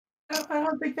plan. I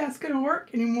don't think that's gonna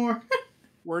work anymore.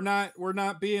 We're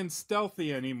not being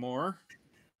stealthy anymore.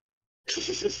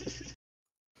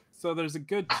 So there's a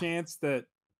good chance that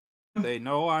they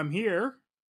know I'm here.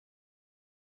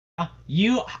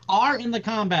 You are in the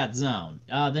combat zone.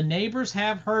 The neighbors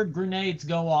have heard grenades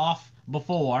go off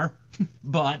before,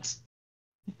 but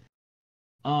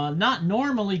not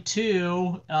normally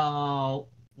two,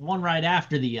 one right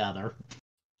after the other.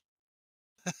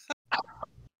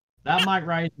 That might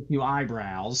raise a few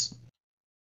eyebrows.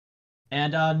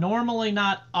 And normally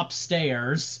not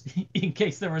upstairs, in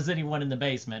case there was anyone in the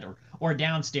basement, or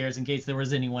downstairs in case there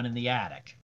was anyone in the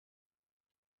attic.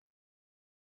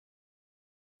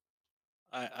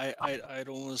 I'd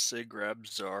almost say grab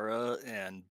Zara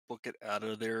and book it out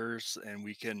of theirs, and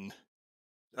we can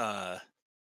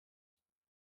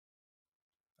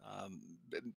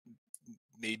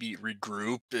maybe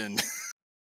regroup and.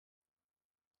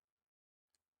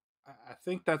 I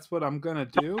think that's what I'm gonna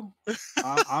do.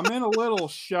 I'm in a little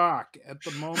shock at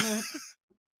the moment.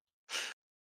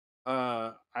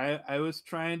 I was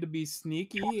trying to be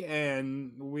sneaky,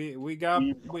 and we got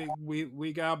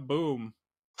boom.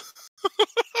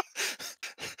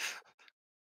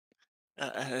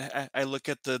 I look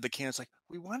at the cans like,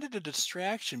 we wanted a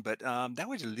distraction, but that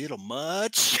was a little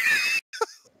much.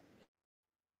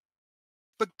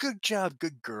 But good job,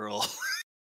 good girl.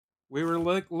 We were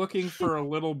looking for a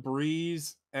little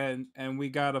breeze, and we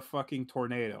got a fucking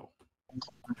tornado.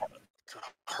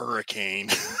 Hurricane.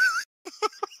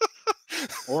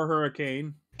 Or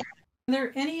hurricane. Are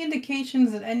there any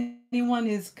indications that anyone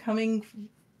is coming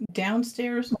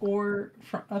downstairs or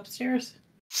from upstairs?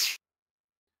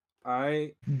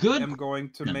 I am going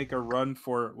to make a run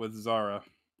for it with Zara.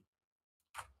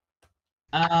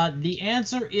 The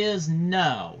answer is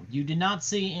no. You did not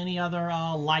see any other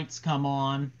lights come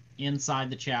on inside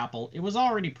the chapel. It was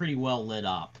already pretty well lit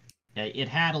up. It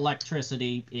had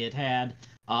electricity. It had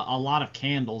a lot of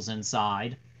candles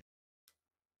inside.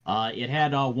 It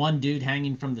had one dude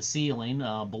hanging from the ceiling,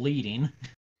 bleeding.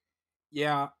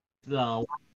 Yeah. So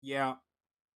Yeah.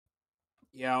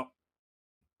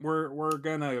 We're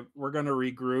gonna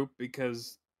regroup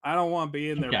because I don't want to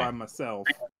be in there by myself.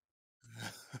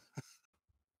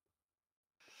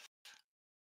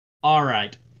 All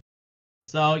right.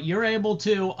 So you're able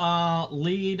to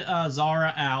lead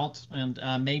Zara out and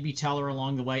maybe tell her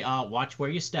along the way, watch where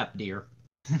you step, dear.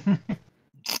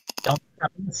 Don't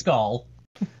step in the skull.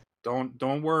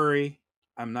 Don't worry.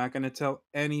 I'm not gonna tell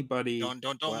anybody.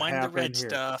 Don't what mind the red happened here.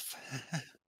 stuff.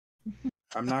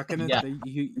 I'm not gonna. Yeah.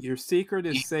 Your secret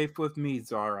is safe with me,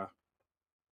 Zara.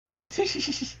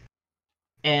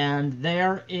 And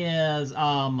there is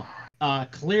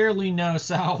clearly no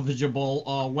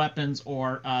salvageable weapons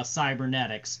or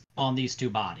cybernetics on these two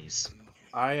bodies.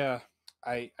 I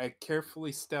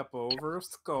carefully step over a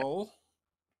skull.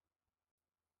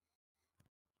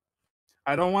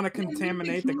 I don't want to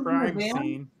contaminate the crime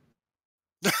scene.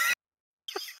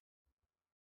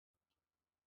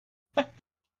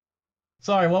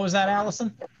 Sorry, what was that,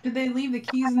 Allison? Did they leave the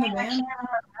keys in the van?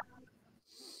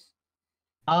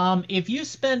 If you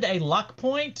spend a luck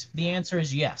point, the answer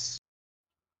is yes.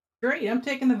 Great, I'm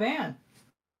taking the van.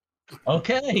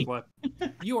 Okay.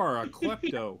 You are a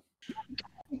klepto.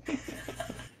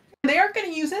 They aren't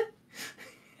going to use it.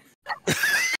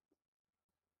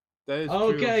 That is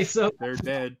okay, true. So they're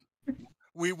dead.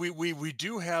 We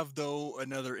do have though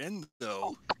another end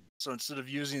though. So instead of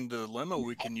using the limo,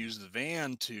 we can use the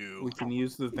van to. We can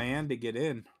use the van to get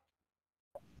in.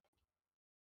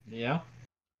 Yeah.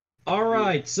 All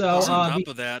right. So on top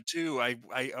of that too,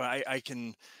 I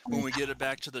can, when we get it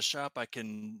back to the shop, I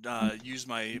can use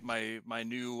my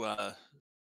new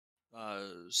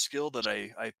skill that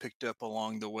I picked up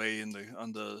along the way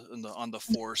on the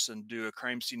force and do a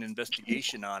crime scene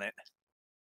investigation on it.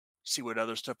 See what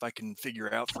other stuff I can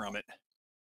figure out from it.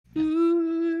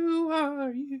 Who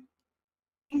are you?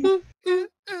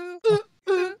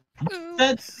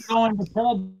 That's going to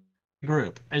tell the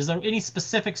group. Is there any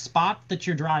specific spot that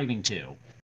you're driving to?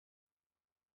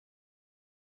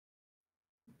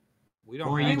 We don't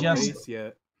Or have you a just base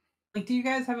yet. Like, do you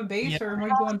guys have a base, or am I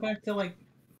going back to like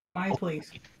my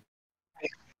place?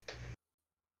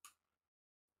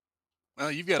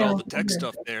 Well, you've got all the tech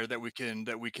stuff there that we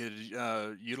could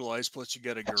utilize. Plus, you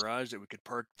got a garage that we could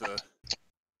park the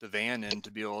van in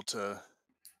to be able to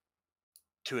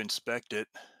inspect it.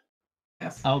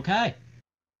 Yes. Okay.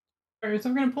 All right, so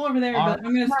I'm gonna pull over there, but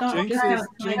I'm gonna stop.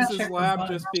 Jinx's lab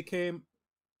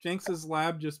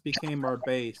just became our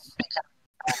base.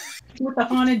 With the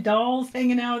haunted dolls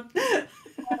hanging out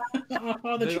off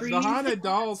all the trees. The haunted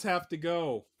dolls have to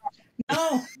go.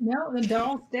 No, the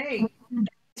dolls stay.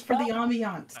 It's for the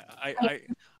ambiance. I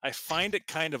find it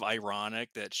kind of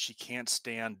ironic that she can't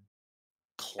stand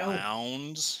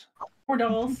clowns. Or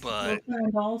dolls. But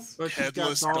dolls.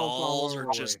 headless dolls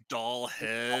or just doll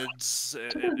heads.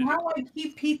 This is how I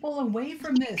keep people away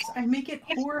from this. I make it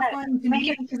horrifying to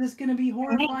me because it's going to be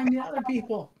horrifying to other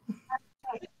people.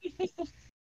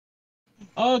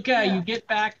 Okay, you get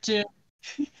back to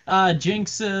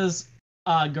Jinx's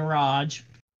garage,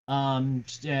 and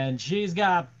she's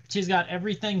got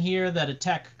everything here that a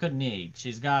tech could need.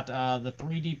 She's got the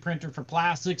 3D printer for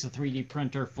plastics, a 3D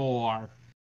printer for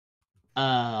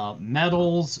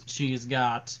metals. She's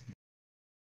got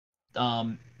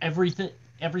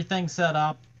everything set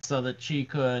up so that she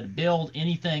could build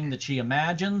anything that she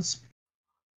imagines.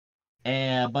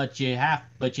 But you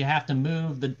have to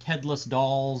move the headless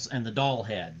dolls and the doll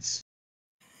heads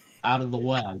out of the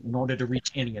way in order to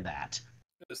reach any of that.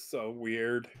 It's so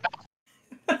weird.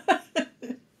 It's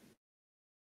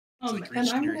like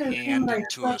reaching your hand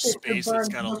into a space that's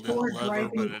got a little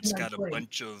lever, but it's got a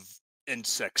bunch of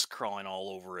insects crawling all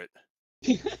over it.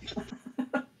 I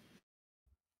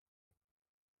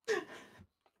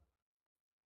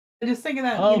just think of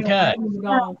that. Okay.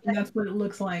 Doll, and that's what it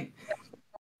looks like.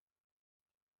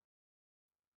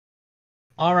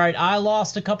 All right, I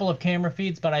lost a couple of camera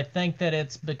feeds, but I think that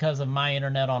it's because of my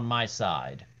internet on my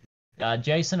side.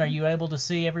 Jason, are you able to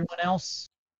see everyone else?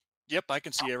 Yep, I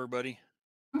can see everybody.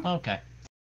 Okay.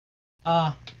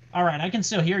 All right, I can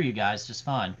still hear you guys just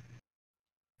fine.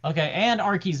 Okay, and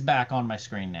Arky's back on my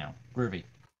screen now. Groovy.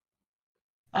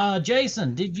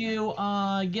 Jason, did you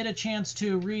get a chance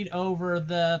to read over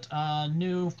that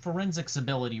new forensics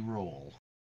ability rule?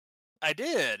 I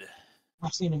did.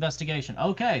 Scene investigation.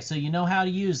 Okay, so you know how to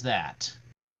use that.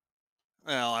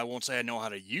 Well, I won't say I know how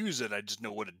to use it. I just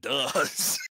know what it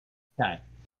does. Okay.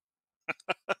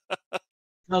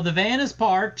 So the van is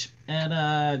parked,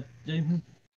 and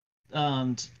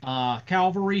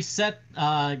cavalry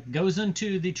goes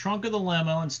into the trunk of the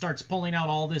limo and starts pulling out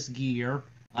all this gear.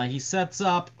 He sets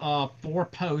up 4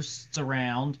 posts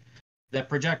around that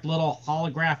project little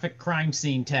holographic crime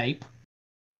scene tape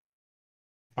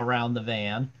around the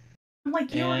van. I'm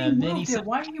like, you already moved it.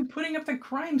 Why are you putting up the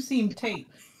crime scene tape?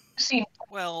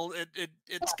 Well,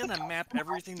 it's gonna map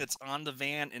everything that's on the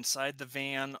van, inside the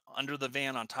van, under the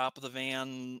van, on top of the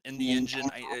van, in the engine.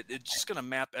 It's just gonna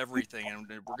map everything, and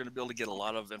we're gonna be able to get a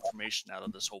lot of information out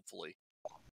of this, hopefully.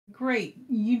 Great.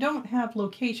 You don't have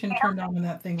location turned on in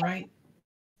that thing, right?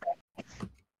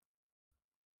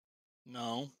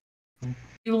 No.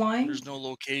 You lying? There's no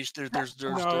location. There's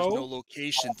no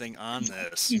location thing on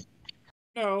this.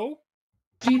 No.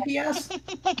 GPS?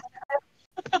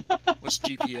 What's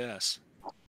GPS?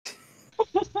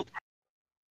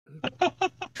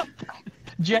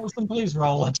 Jason, please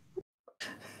roll it.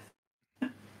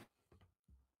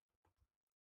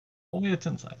 Only a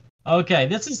 10 second. Okay,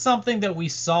 this is something that we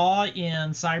saw in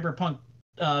Cyberpunk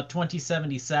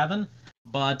 2077,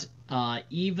 but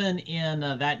even in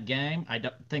that game, I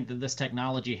don't think that this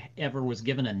technology ever was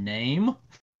given a name.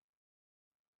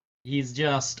 He's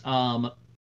just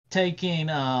taking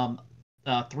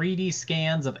 3D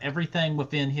scans of everything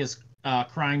within his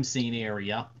crime scene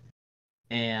area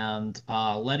and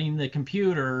letting the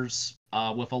computers,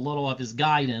 with a little of his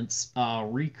guidance,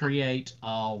 recreate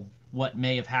what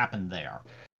may have happened there.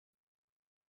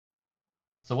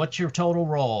 So what's your total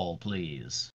roll,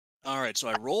 please? All right, so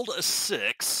I rolled a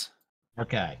 6.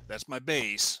 Okay. That's my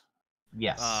base.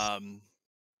 Yes.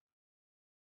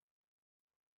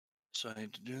 So I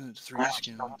need to do 3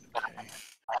 skin. Okay.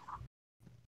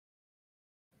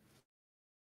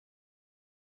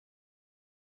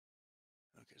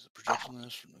 Okay, so projection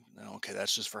list. No, okay,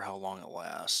 that's just for how long it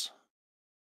lasts.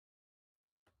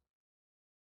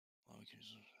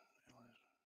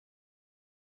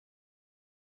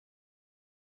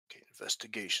 Okay,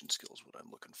 investigation skills, what I'm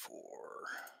looking for.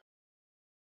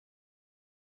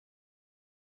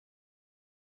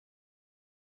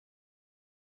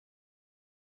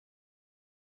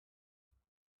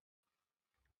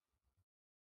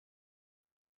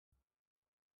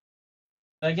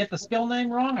 Did I get the skill name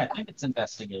wrong? I think it's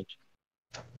investigation.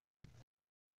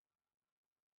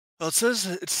 Well,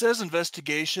 it says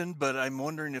investigation, but I'm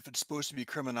wondering if it's supposed to be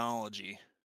criminology.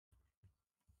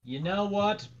 You know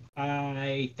what?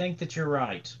 I think that you're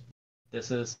right. This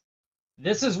is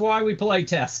why we play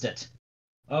test it.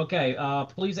 Okay,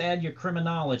 please add your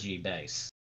criminology base.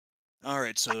 All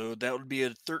right, so that would be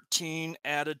a 13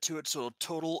 added to it, so a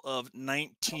total of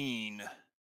 19.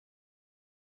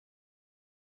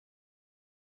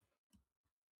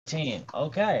 15.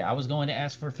 Okay, I was going to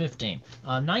ask for 15.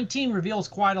 19 reveals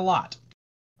quite a lot.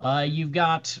 You've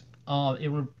got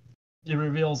it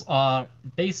reveals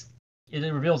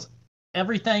it reveals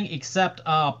everything except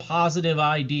a positive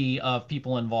ID of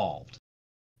people involved.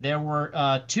 There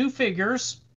were 2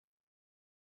 figures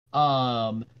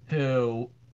who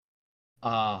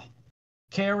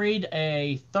carried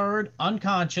a third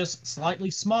unconscious,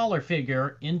 slightly smaller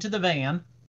figure into the van,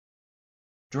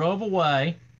 drove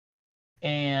away,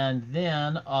 and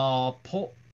then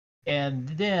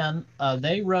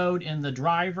they rode in the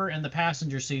driver and the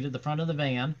passenger seat at the front of the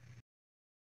van.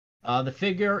 The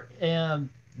figure and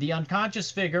the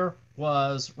unconscious figure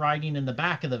was riding in the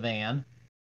back of the van.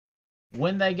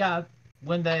 When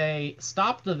they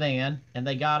stopped the van and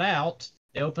they got out,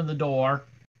 they opened the door,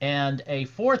 and a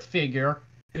 4th figure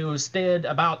who stood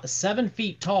about 7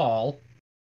 feet tall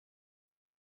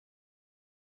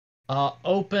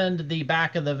opened the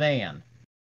back of the van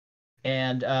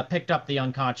and picked up the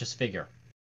unconscious figure.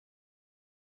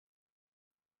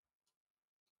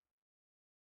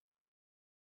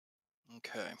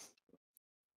 Okay.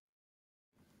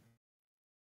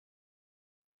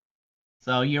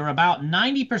 So you're about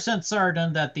 90%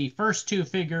 certain that the first 2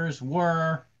 figures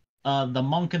were the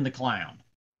monk and the clown.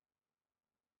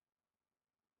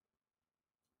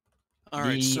 All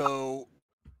right, so...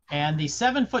 And the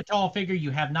 7-foot tall figure,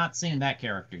 you have not seen that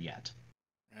character yet.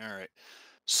 All right.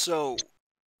 So,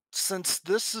 since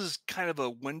this is kind of a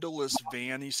windowless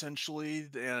van, essentially,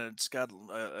 and it's got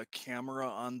a camera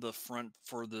on the front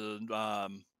for the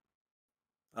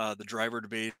driver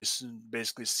to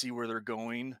basically see where they're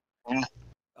going.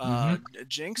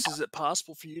 Jinx, is it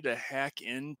possible for you to hack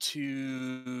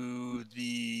into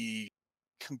the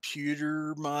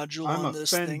computer module on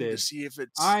this thing to see if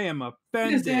it's... I am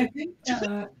offended. I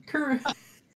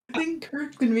think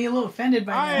Kurt's gonna be a little offended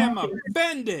by that. I am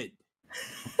offended.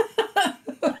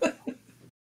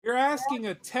 You're asking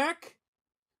a tech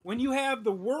when you have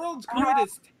the world's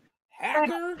greatest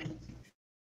hacker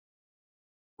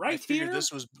Right here.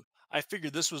 I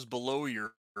figured this was below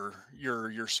your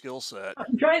skill set.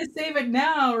 I'm trying to save it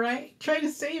now, right? Trying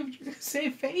to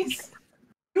save face.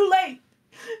 Too late.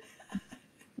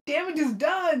 Damage is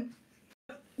done.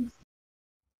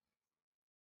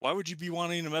 Why would you be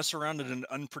wanting to mess around in an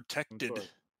unprotected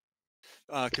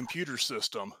computer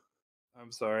system?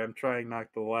 I'm sorry. I'm trying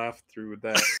not to laugh through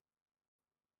that.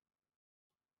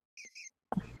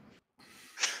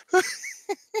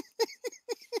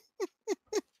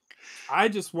 I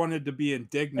just wanted to be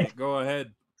indignant. Go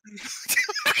ahead.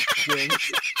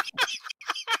 Jinx.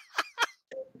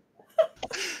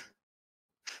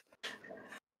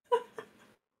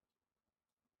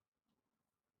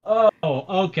 Oh,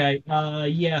 okay.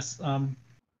 Yes.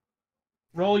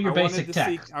 Roll your basic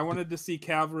tech. I wanted to see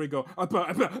Cavalry go.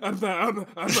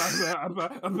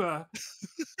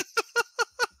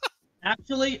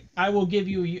 Actually, I will give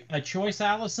you a choice,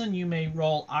 Allison. You may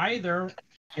roll either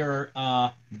your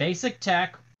basic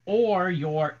tech or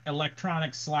your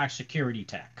electronics/security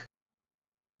tech.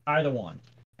 Either one.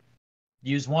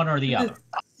 Use one or the other.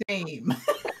 Same.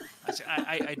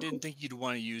 I didn't think you'd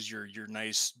want to use your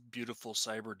nice, beautiful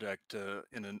cyber deck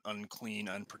in an unclean,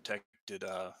 unprotected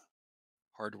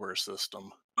hardware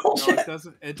system. No, it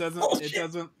doesn't.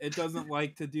 It doesn't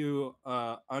like to do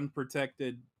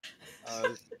unprotected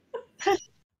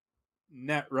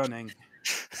net running.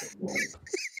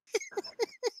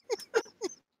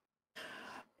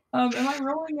 Am I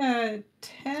rolling a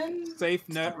 10? Safe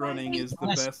net running is the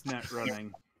best net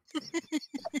running.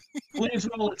 Please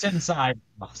roll it inside.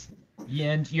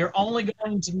 And you're only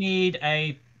going to need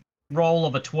a roll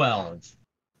of a 12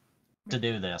 to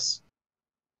do this.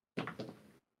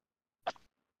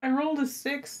 I rolled a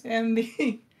 6, and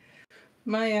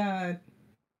my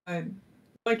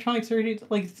electronic security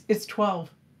it's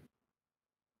 12.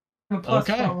 I'm a plus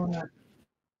 12 on that.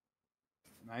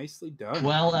 Nicely done.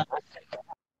 Well,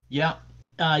 yeah,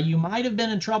 you might have been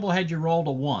in trouble had you rolled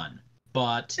a 1,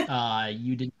 but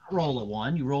you did not roll a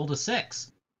 1. You rolled a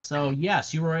 6. So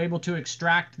yes, you were able to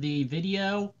extract the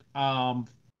video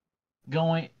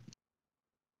going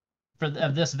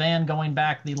of this van going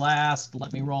back the last.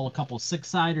 Let me roll a couple of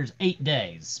 6-siders. 8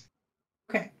 days.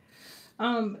 Okay.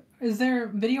 Is there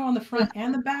video on the front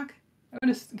and the back?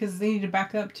 Because they need to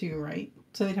back up too, right?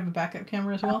 So they'd have a backup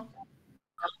camera as well?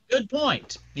 Good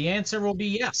point. The answer will be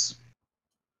yes.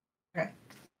 Okay.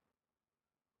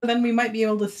 So then we might be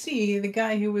able to see the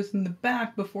guy who was in the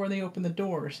back before they opened the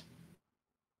doors.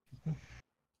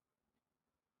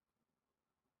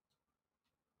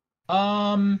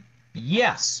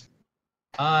 Yes.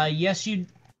 Yes,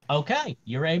 okay,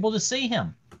 you're able to see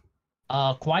him.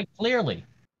 Quite clearly.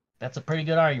 That's a pretty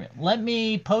good argument. Let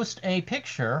me post a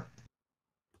picture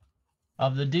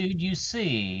of the dude you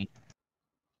see.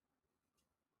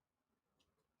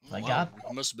 Wow,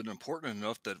 it must have been important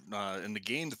enough that in the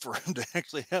game for him to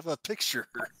actually have a picture.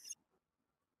 At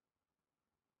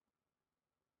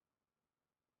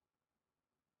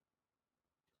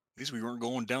least we weren't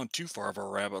going down too far of a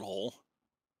rabbit hole.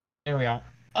 There we are.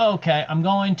 Okay, I'm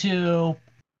going to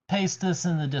paste this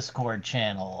in the Discord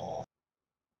channel.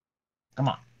 Come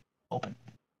on. Open.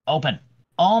 Open.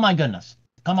 Oh my goodness.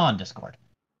 Come on, Discord.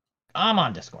 I'm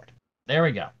on Discord. There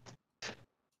we go.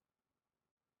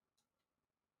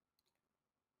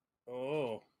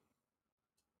 Oh.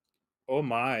 Oh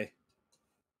my.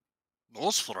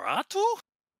 Nosferatu?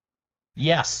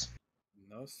 Yes.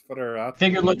 Nosferatu.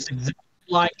 Figure looks exactly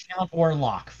like Count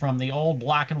Orlok from the old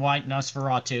black and white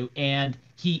Nosferatu, and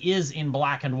he is in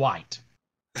black and white.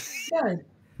 Good.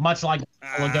 Much like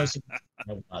Lugosi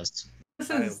was.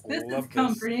 This is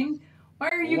comforting. Why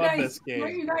are you guys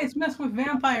messing with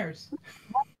vampires?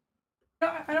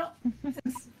 I don't.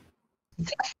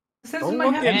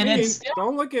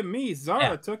 Don't look at me.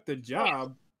 Zara took the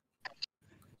job.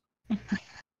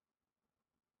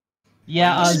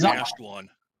 Yeah, smashed one.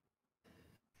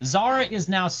 Zara is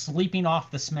now sleeping off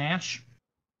the smash.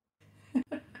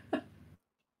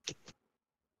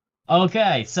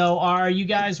 Okay, so are you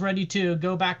guys ready to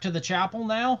go back to the chapel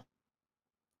now?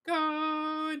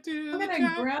 Going to the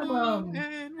chapel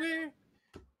and we're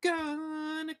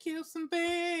gonna kill some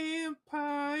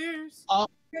vampires.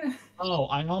 Oh,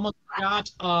 I almost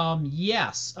forgot.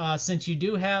 Yes, since you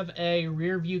do have a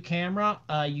rear view camera,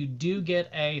 you do get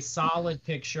a solid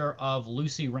picture of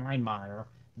Lucy Reinmeyer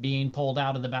being pulled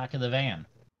out of the back of the van.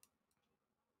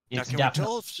 Now, can we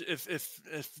tell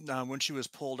if when she was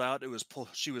pulled out,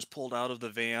 she was pulled out of the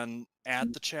van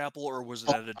at the chapel, or was it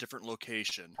at a different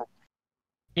location?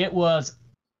 It was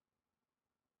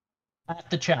at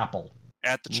the chapel.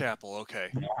 At the chapel, okay.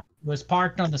 It was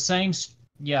parked on the same.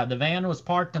 Yeah, the van was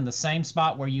parked in the same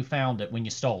spot where you found it when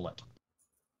you stole it.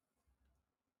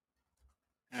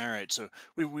 All right, so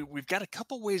we've got a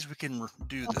couple ways we can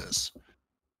do this.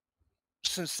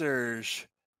 Since there's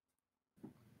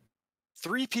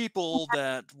 3 people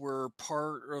that were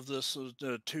part of this,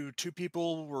 two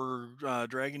people were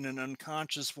dragging an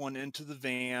unconscious one into the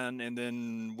van, and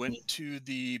then went to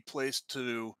the place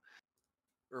to,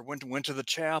 or went to the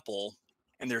chapel.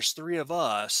 And there's 3 of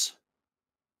us.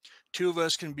 2 of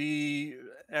us can be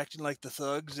acting like the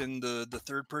thugs, and the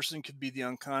third person could be the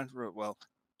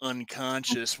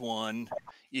unconscious one,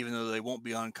 even though they won't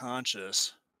be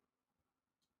unconscious.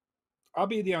 I'll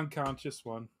be the unconscious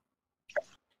one.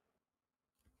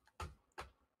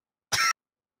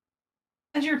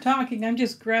 As you're talking, I'm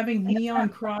just grabbing neon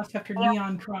cross after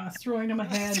neon cross, throwing them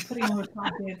ahead, putting them in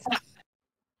pockets.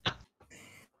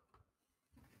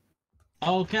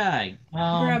 Okay.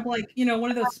 Grab like, one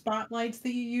of those spotlights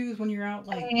that you use when you're out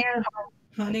like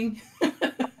hunting. I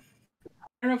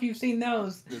don't know if you've seen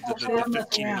those. The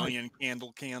 15 million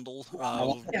candle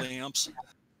lamps.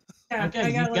 Yeah, Okay,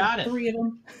 I got you like got it. 3 of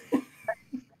them.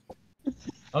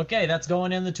 Okay, that's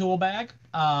going in the tool bag.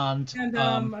 And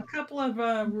a couple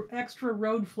of extra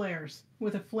road flares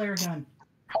with a flare gun.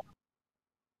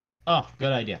 Oh,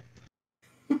 good idea.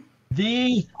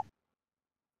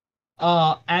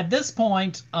 At this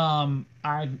point,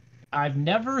 I've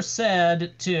never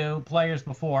said to players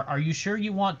before, "Are you sure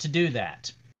you want to do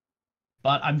that?"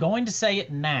 But I'm going to say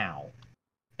it now,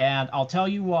 and I'll tell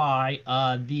you why.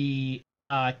 The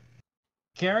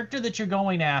character that you're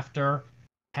going after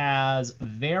has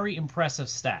very impressive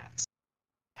stats.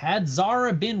 Had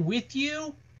Zara been with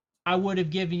you, I would have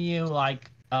given you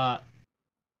like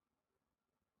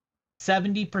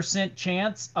 70%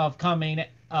 chance of coming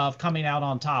out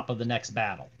on top of the next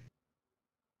battle.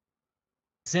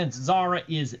 Since Zara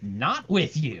is not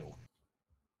with you,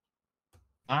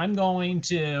 I'm going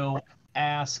to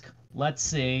ask, let's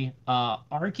see,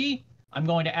 Arky, I'm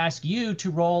going to ask you to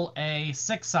roll a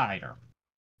 6-sider,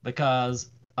 because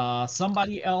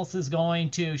somebody else is going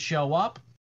to show up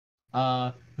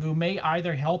who may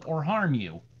either help or harm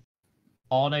you.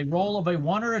 On a roll of a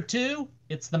 1 or a 2,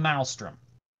 it's the Maelstrom.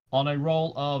 On a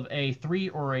roll of a 3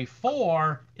 or a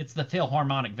 4, it's the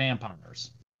Philharmonic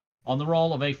Vampires. On the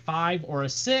roll of a 5 or a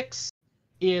 6,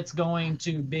 it's going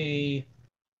to be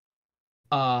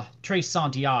Trace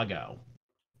Santiago,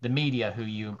 the media who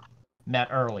you met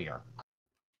earlier.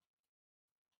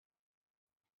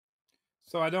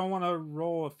 So I don't want to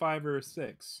roll a 5 or a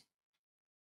 6.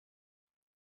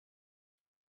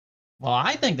 Well,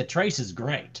 I think the Trace is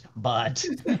great, but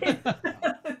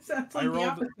It sounds like the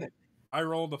opposite. I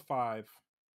rolled a 5.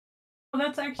 Well,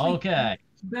 that's actually okay.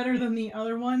 better than the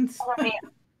other ones.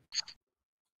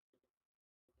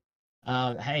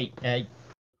 Hey,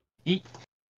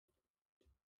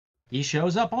 he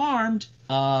shows up armed,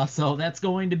 so that's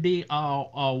going to be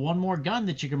one more gun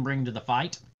that you can bring to the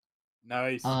fight.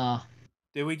 Nice.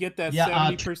 Did we get that yeah,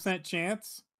 70%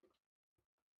 chance?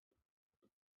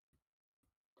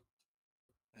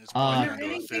 It's probably gonna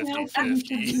go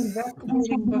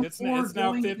 50-50. It's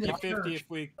now 50-50 if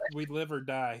we live or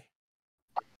die.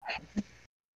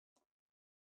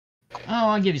 Oh,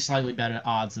 I'll give you slightly better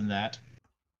odds than that.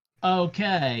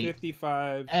 Okay.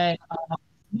 55. A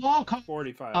small car,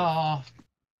 45.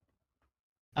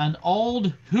 An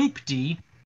old hoopty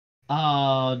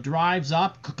drives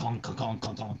up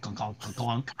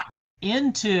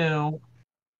into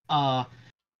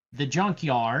the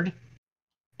junkyard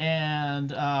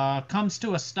and comes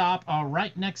to a stop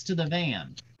right next to the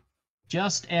van,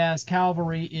 just as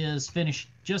cavalry is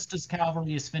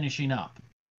finishing up.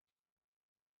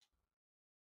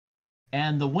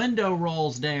 And the window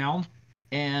rolls down,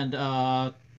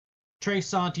 and Trace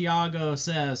Santiago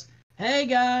says, "Hey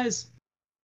guys."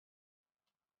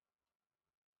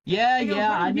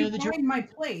 Yeah, I knew that you're in my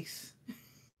place.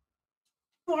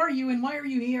 Who are you and why are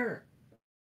you here?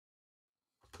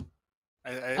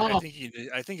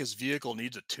 I think his vehicle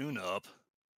needs a tune-up.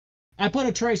 I put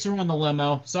a tracer on the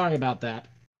limo. Sorry about that.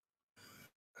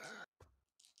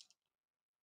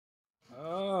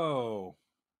 Oh.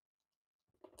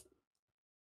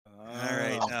 All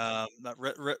right.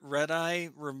 Red Eye.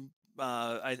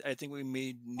 I think we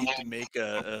may need to make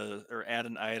or add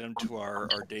an item to our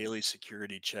daily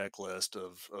security checklist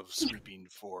of sweeping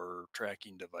for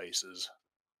tracking devices.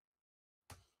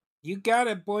 You got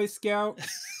it, Boy Scout.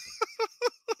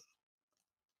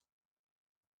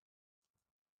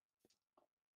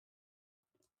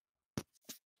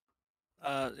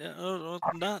 Not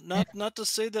to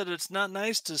say that it's not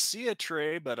nice to see a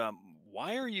Trey, but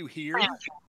why are you here?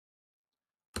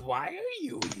 Why are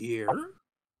you here?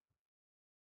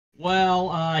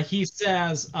 Well, he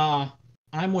says,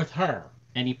 I'm with her.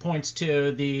 and he points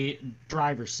to the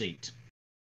driver's seat.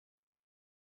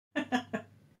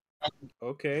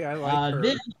 Okay, I like her.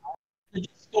 Then the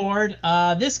Discord,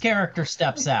 this character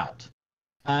steps out.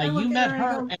 I You look at met her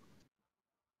and her. go,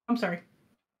 I'm sorry.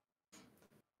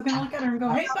 I'm gonna look at her and go,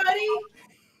 "Hey, buddy,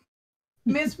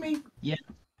 miss me?"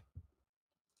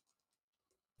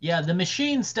 Yeah, the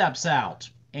machine steps out,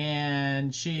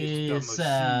 and she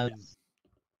says,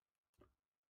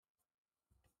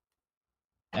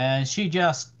 and she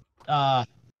just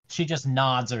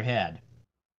nods her head.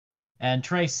 And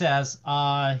Trey says,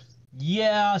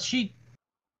 yeah, she's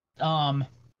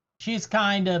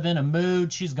kind of in a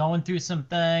mood. She's going through some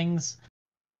things,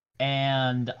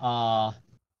 and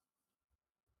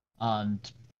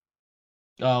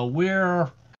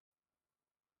we're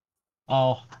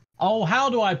how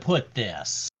do I put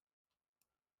this?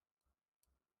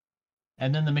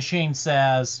 And then the machine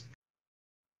says,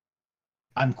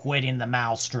 I'm quitting the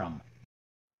Maelstrom.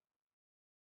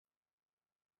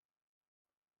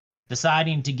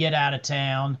 Deciding to get out of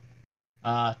town,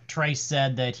 Trace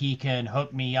said that he can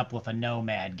hook me up with a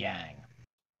nomad gang.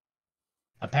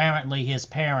 Apparently his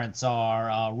parents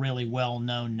are really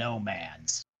well-known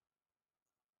nomads.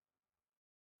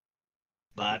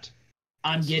 But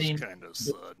I'm getting kind of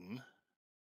sudden.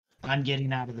 I'm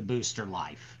getting out of the booster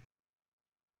life.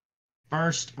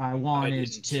 First, I I wanted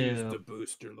didn't to choose the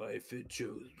booster life, it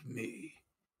chose me.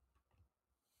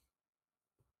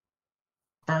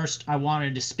 First, I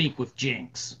wanted to speak with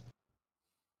Jinx.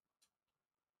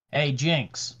 Hey,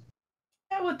 Jinx.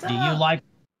 Yeah, what's Do up?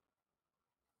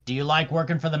 you like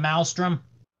working for the Maelstrom?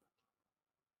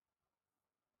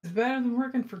 It's better than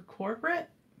working for corporate.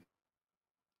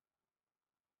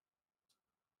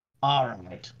 All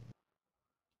right.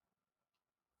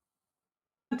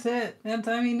 That's it.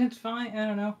 I mean, it's fine. I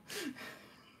don't know.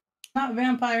 It's not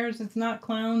vampires, it's not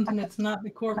clowns, and it's not the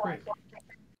corporate.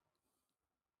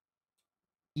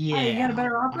 Yeah. Hey, you got a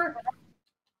better offer?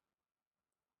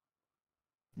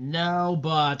 No,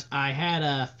 but I had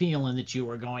a feeling that you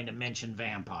were going to mention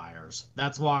vampires.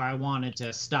 That's why I wanted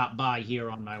to stop by here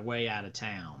on my way out of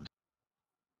town.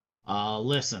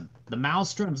 Listen, the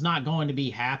Maelstrom's not going to be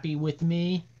happy with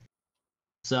me.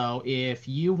 So if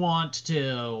you want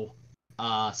to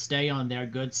stay on their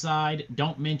good side,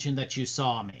 don't mention that you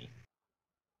saw me.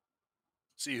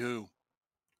 See who?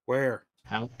 Where?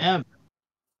 However,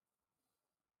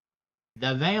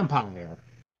 the vampire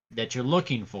that you're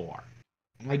looking for,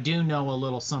 I do know a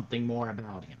little something more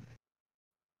about him.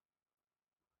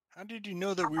 How did you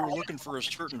know that we were looking for a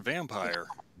certain vampire?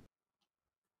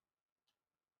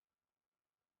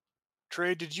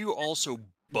 Trey, did you also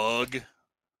bug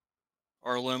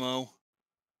our limo?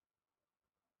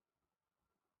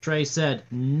 Trey said,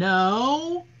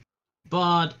 no,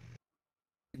 but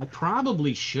I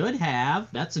probably should have.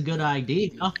 That's a good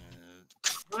idea.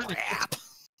 Crap.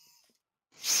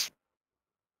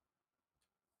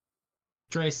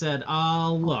 Trey said,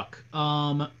 look,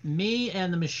 me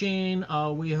and the machine,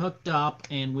 we hooked up,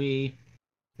 and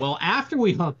after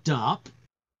we hooked up,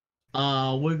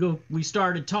 we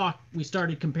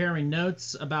started comparing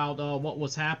notes about what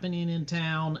was happening in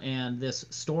town and this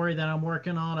story that I'm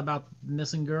working on about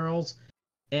missing girls,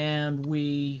 and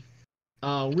we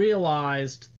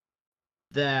realized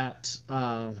that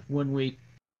when we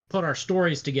put our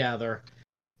stories together,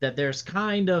 that there's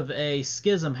kind of a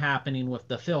schism happening with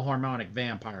the Philharmonic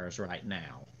vampires right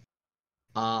now.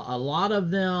 A lot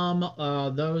of them,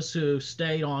 those who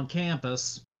stayed on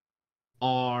campus,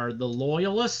 are the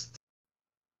loyalists,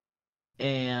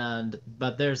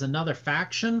 but there's another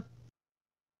faction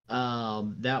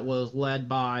that was led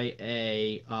by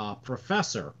a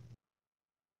professor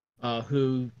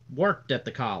who worked at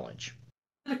the college.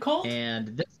 The cult?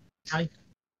 And this guy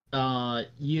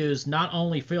used not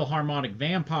only Philharmonic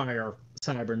vampire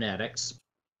cybernetics,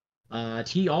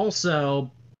 he also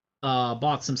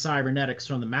bought some cybernetics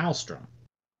from the Maelstrom.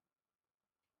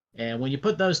 And when you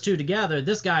put those two together,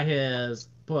 this guy has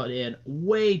put in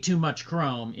way too much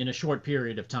chrome in a short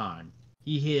period of time.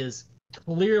 He has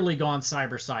clearly gone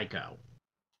cyber psycho.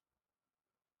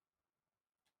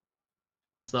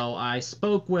 So I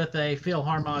spoke with a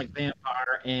Philharmonic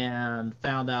vampire and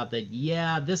found out that,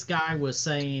 yeah, this guy was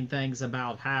saying things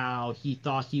about how he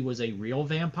thought he was a real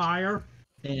vampire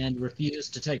and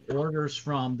refused to take orders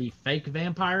from the fake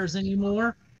vampires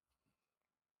anymore.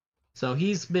 So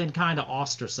he's been kind of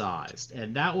ostracized.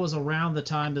 And that was around the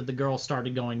time that the girl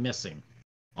started going missing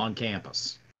on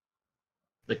campus.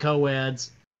 The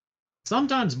co-eds,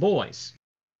 sometimes boys,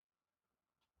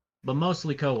 but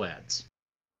mostly co-eds.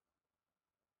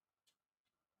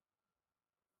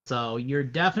 So you're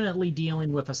definitely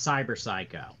dealing with a cyber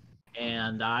psycho.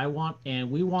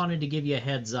 and we wanted to give you a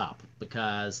heads up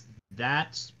because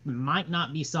that might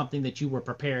not be something that you were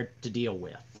prepared to deal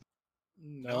with.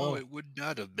 No, it would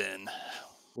not have been.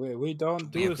 We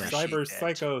don't We do appreciate cyber that.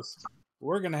 psychos.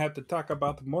 We're gonna have to talk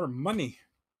about more money.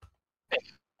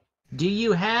 Do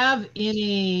you have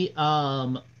any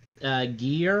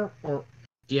gear, or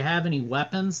do you have any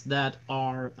weapons that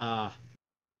are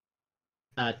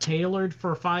tailored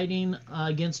for fighting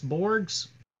against Borgs?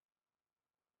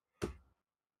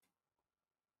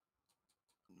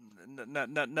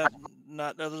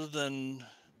 Not other than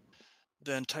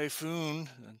Typhoon,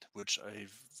 which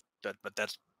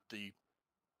that's the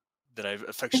that I've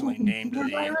affectionately named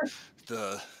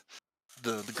the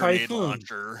grenade Typhoon.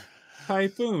 launcher.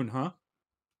 Typhoon, huh?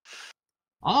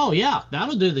 Oh yeah,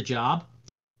 that'll do the job.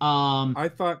 I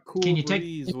thought Can Cool you take?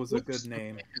 Breeze was a good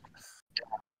name.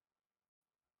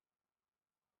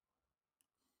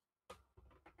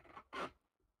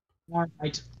 All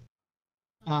right.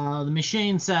 The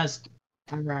machine says,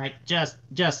 "All right, just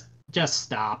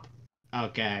stop.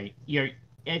 Okay,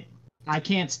 I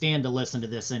can't stand to listen to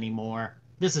this anymore.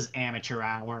 This is amateur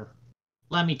hour.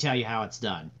 Let me tell you how it's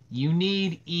done. You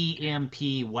need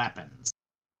EMP weapons.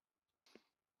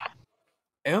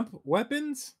 Imp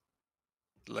weapons?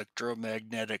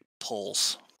 Electromagnetic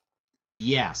pulse.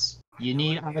 Yes, you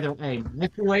need either a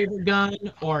microwave gun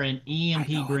or an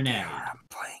EMP grenade. I'm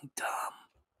playing dumb.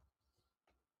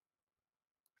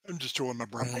 I'm just showing my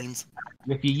brains.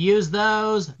 If you use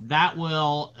those, that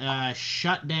will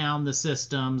shut down the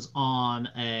systems on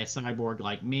a cyborg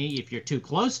like me. If you're too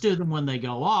close to them when they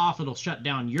go off, it'll shut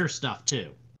down your stuff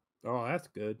too. Oh, that's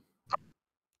good.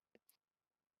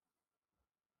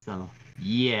 So,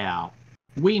 yeah.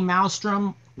 We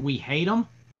Maelstrom, we hate them,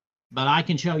 but I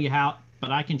can show you how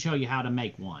to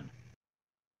make one.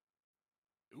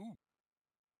 Ooh.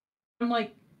 I'm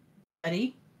like,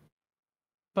 buddy.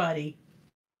 Buddy.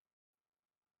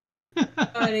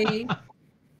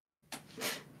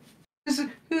 Who's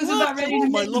about ready to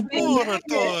my make the big magnet?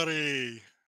 laboratory?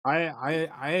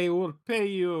 I will pay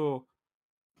you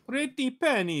pretty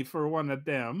penny for one of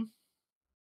them.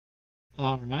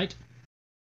 All right.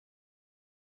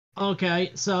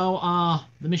 Okay, so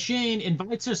the machine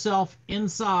invites herself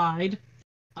inside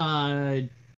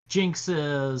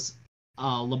Jinx's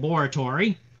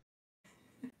laboratory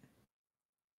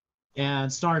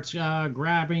and starts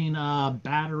grabbing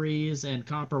batteries and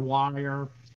copper wire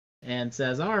and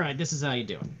says, "All right, this is how you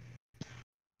do it."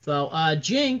 So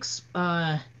Jinx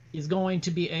is going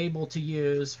to be able to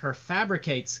use her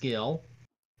fabricate skill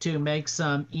to make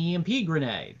some EMP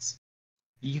grenades.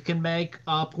 You can make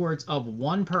upwards of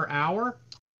 1 per hour,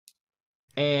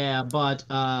 but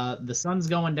the sun's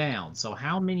going down. So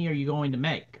how many are you going to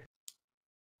make?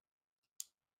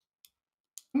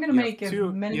 I'm gonna make as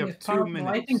many you as have 2 possible.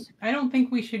 minutes. I don't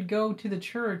think we should go to the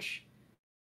church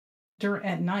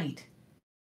at night.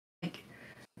 Like,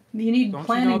 you need Don't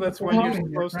planning. you know that's before when you're going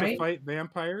there, supposed to right? fight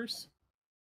vampires?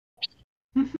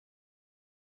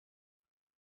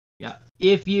 Yeah.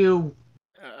 If you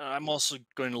I'm also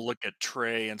going to look at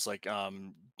Trey and it's like,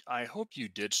 I hope you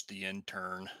ditched the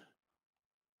intern.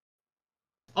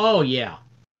 Oh yeah.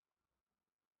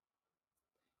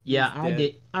 Yeah, He's I dead.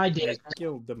 did. I I did.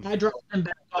 killed him. I dropped him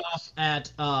back off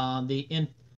at the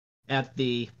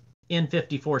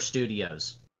N54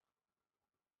 studios.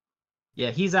 Yeah,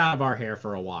 he's out of our hair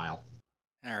for a while.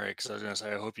 All right, because I was gonna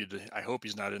say, I hope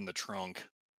he's not in the trunk.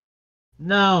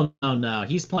 No.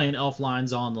 He's playing Elf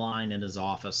Lines Online in his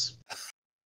office,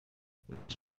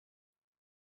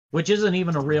 which isn't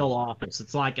even a real office.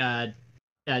 It's like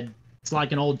it's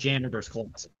like an old janitor's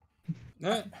closet.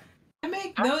 I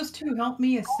make those two help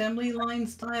me assembly line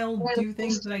style do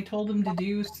things that I told them to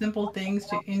do, simple things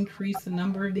to increase the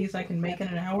number of these I can make in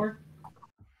an hour.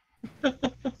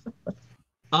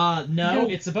 No,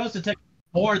 it's supposed to take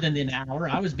more than an hour.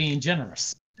 I was being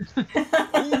generous.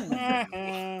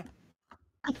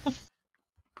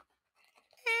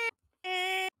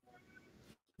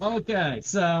 Okay,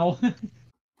 so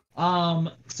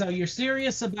so you're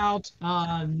serious about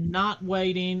not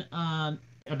waiting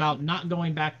about not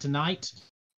going back tonight,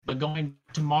 but going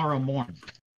tomorrow morning.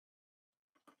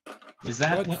 Is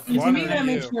that What To fun me, are that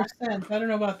makes you? more sense. I don't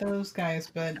know about those guys,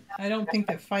 but I don't think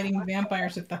that fighting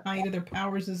vampires at the height of their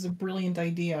powers is a brilliant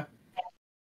idea.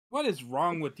 What is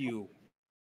wrong with you?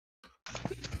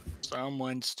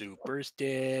 Someone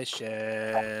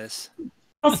superstitious.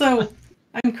 Also,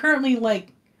 I'm currently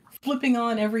like flipping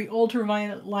on every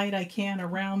ultraviolet light I can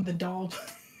around the doll.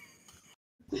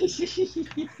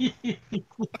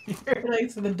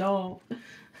 Paradise of the doll.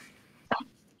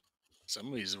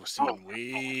 Somebody's seen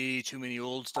way too many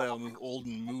olden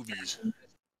movies.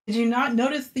 Did you not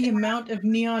notice the amount of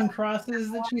neon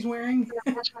crosses that she's wearing?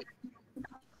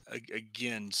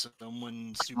 Again,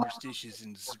 someone superstitious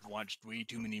and watched way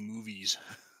too many movies.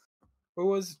 Who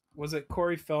was it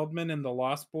Corey Feldman in The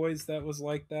Lost Boys that was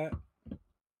like that?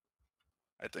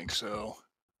 I think so.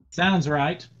 Sounds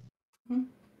right. Hmm.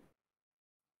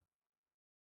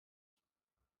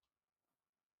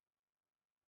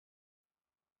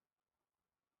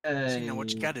 See, now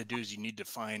what you got to do is you need to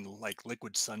find like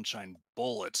liquid sunshine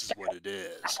bullets, is what it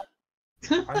is.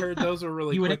 I heard those are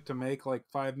really You would- quick to make, like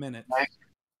 5 minutes.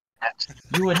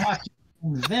 You would have to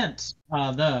invent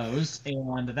those,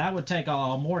 and that would take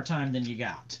more time than you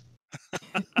got.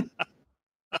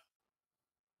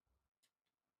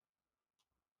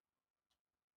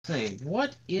 See,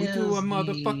 what is We do a the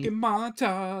motherfucking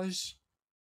montage.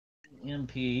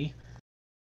 MP?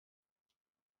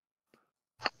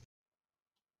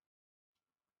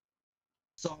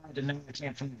 Sorry, I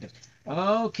can't find it.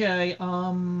 Okay,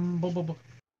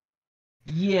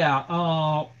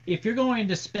 yeah, if you're going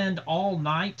to spend all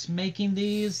night making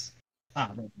these,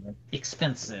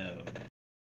 expensive.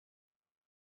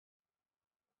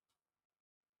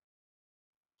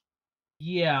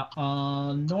 Yeah,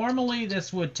 normally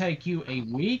this would take you a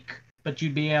week, but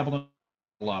you'd be able to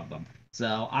love them.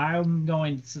 So I'm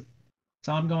going to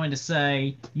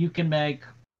say you can make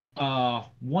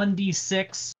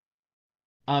 1d6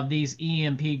 of these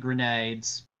EMP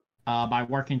grenades by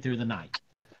working through the night.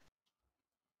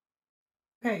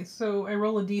 Okay, so I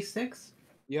roll a d6.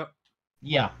 Yep.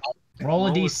 Yeah. Roll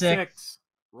a d6. 6.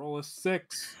 Roll a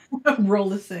 6.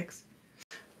 Roll a 6.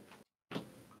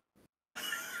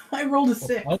 I rolled a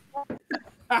 6. Oh,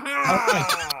 I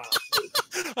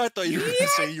thought you were going to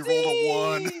say you rolled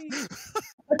a 1.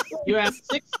 you have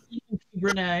 6 EMP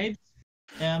grenades,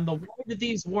 and the way that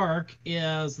these work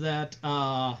is that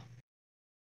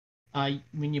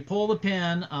when you pull the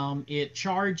pin, it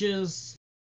charges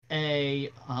a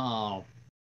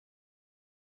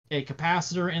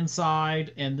capacitor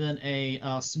inside, and then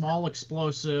a small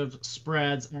explosive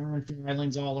spreads iron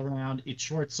filings all around. It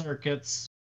short circuits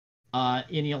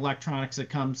any electronics it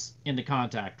comes into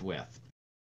contact with.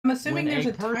 I'm assuming When there's a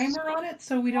a timer on it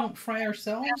so we don't fry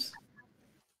ourselves?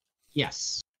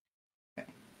 Yes. Okay.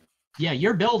 Yeah,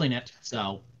 you're building it,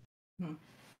 so. Hmm.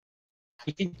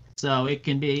 So it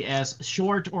can be as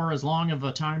short or as long of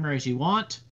a timer as you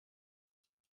want.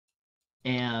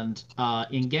 And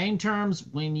in game terms,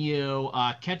 when you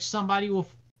catch somebody with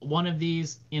one of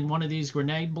these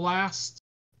grenade blasts,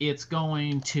 it's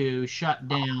going to shut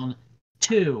down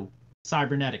 2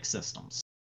 cybernetic systems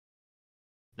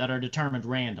that are determined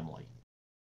randomly.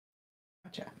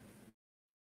 Gotcha.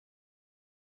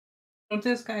 If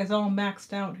this guy's all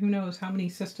maxed out, who knows how many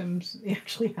systems he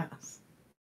actually has.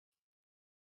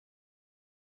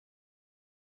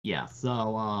 Yeah,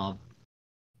 so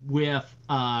with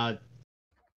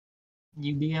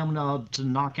you being able to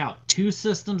knock out 2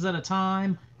 systems at a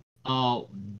time,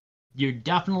 you're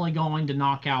definitely going to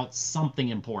knock out something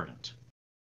important,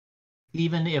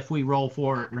 even if we roll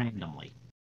for it randomly.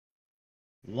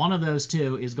 One of those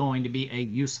 2 is going to be a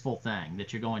useful thing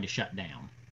that you're going to shut down.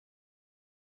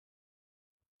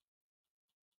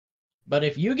 But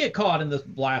if you get caught in the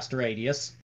blast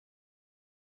radius,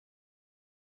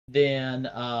 then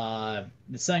the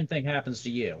same thing happens to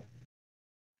you.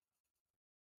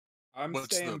 I'm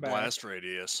What's staying the back. blast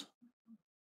radius?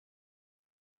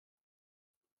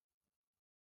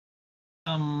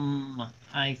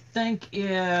 I think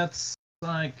it's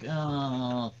like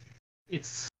I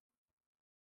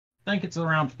think it's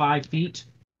around 5 feet.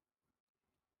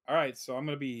 All right, so I'm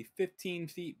going to be 15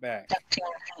 feet back.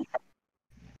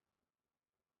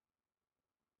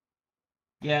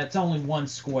 Yeah, it's only 1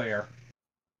 square.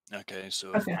 Okay,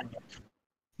 so Okay.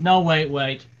 No,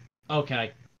 wait.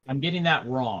 Okay, I'm getting that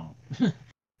wrong.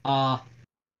 The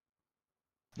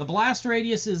blast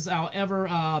radius is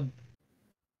however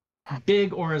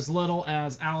big or as little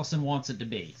as Allison wants it to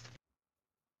be.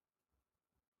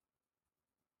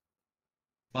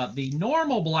 But the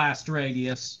normal blast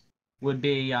radius would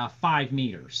be 5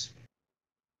 meters.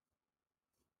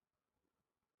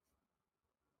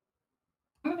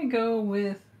 I'm going to go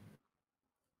with...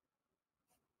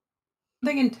 I'm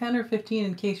thinking 10 or 15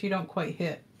 in case you don't quite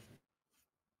hit.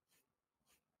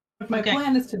 But my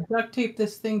plan is to duct tape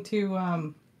this thing to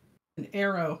an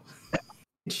arrow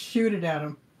and shoot it at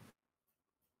him.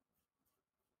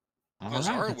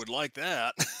 Zara would like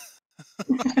that.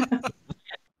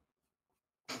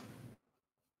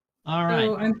 All right.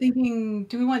 So I'm thinking,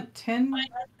 do we want 10?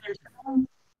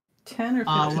 10 or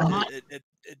 15?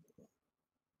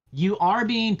 You are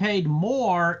being paid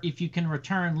more if you can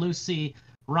return Lucy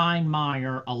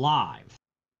Reinmeyer alive.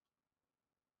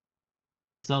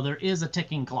 So there is a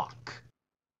ticking clock.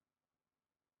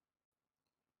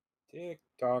 Tick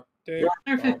tock, tick.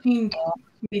 115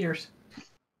 meters.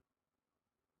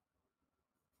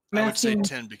 I would say Asking-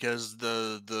 10 because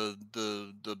the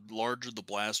larger the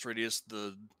blast radius,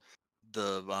 the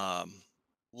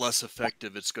less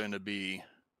effective it's going to be.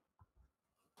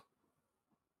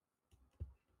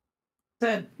 Is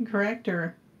that correct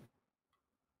or?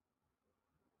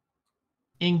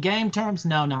 In game terms,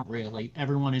 no, not really.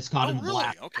 Everyone who's caught Oh, in the really?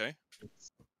 blast Okay.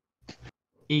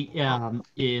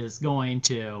 is going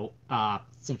to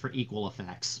suffer equal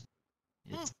effects.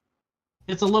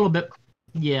 It's a little bit,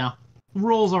 yeah.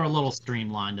 Rules are a little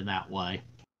streamlined in that way.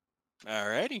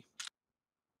 Alrighty.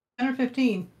 10 or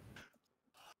 15?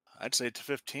 I'd say to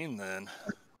 15 then.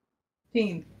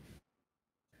 15.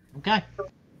 Okay.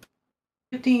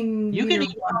 15 You meter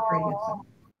can blast radius.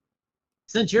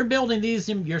 Since you're building these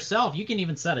yourself, you can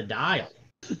even set a dial.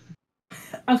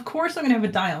 Of course, I'm gonna have a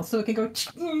dial so it can go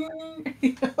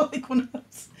like one of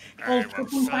those All old right, well,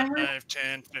 flipping timers. 5,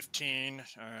 10, 15,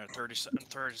 30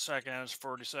 seconds,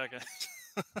 40 seconds.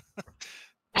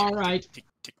 All right. Tick,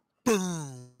 tick,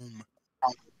 boom.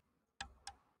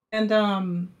 And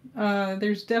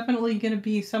there's definitely gonna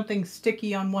be something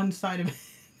sticky on one side of it.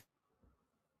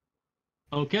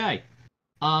 Okay.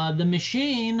 The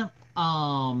machine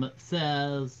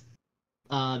says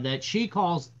that she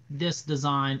calls this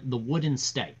design the wooden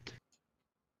stake.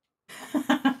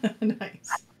 Nice.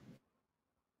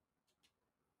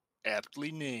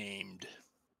 Aptly named.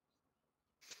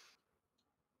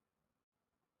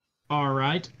 All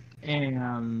right.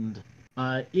 And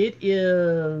it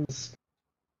is.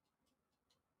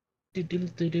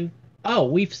 Oh,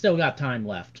 we've still got time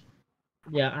left.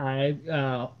 Yeah,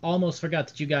 I almost forgot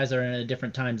that you guys are in a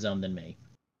different time zone than me.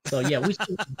 So yeah, we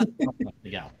still have time left to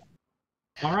go.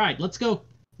 All right, let's go.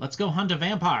 Let's go hunt a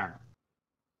vampire.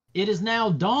 It is now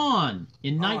dawn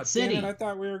in Night City. Damn it, I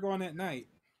thought we were going at night.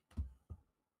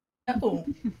 Oh,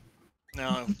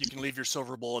 Now you can leave your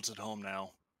silver bullets at home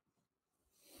now.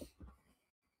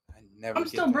 I never I'm get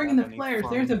still to bringing have the any flares.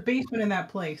 fun. There's a basement in that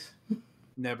place.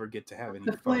 Never get to have any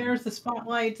The fun. flares, the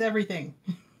spotlights, everything.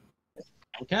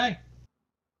 Okay.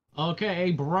 Okay,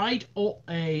 a bright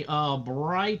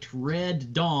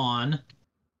red dawn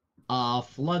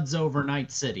floods over Night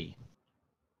City.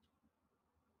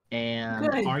 And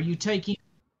Good. are you taking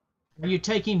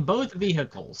both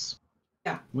vehicles?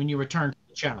 Yeah. When you return to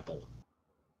the chapel.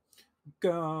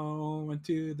 Going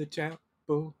to the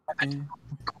chapel. And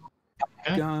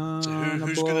Okay. So gonna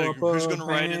who's blow gonna up a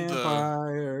ride in the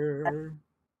vampire.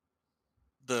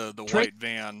 white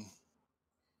van?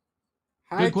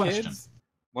 Hi, Good question. kids.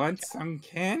 Want some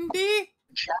candy?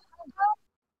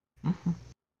 So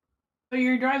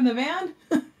you're driving the van?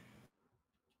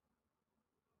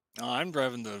 No, I'm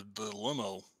driving the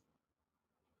limo.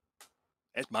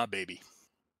 That's my baby.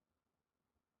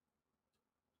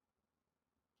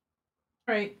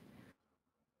 Right.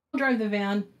 I'll drive the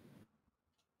van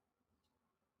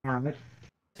All right. as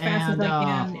fast as And, I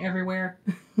can everywhere.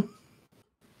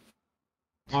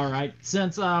 All right.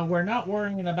 Since we're not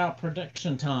worrying about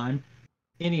production time,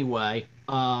 anyway,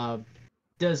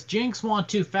 does Jinx want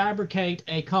to fabricate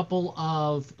a couple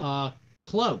of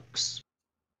cloaks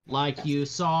like you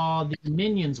saw the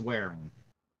minions wearing?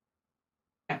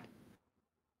 Yeah.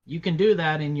 You can do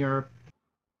that in your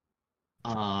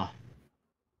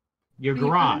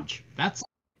garage. That's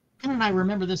how did I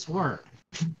remember this word?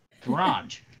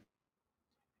 Garage.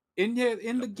 In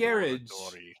the garage.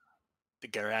 Laboratory. The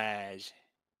garage.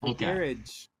 The Okay.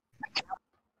 garage.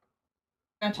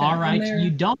 Gotcha. All And right.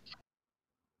 there-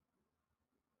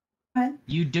 What?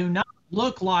 You do not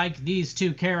look like these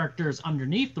two characters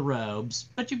underneath the robes,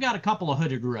 but you've got a couple of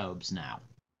hooded robes now.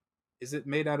 Is it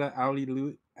made out of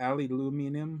aluminum?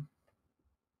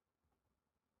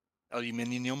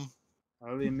 Aluminium.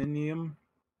 Aluminium?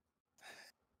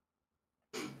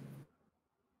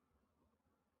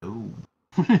 Ooh.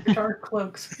 Dark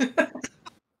cloaks.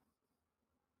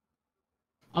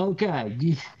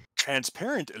 Okay.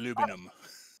 Transparent aluminum.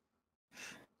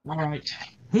 All right.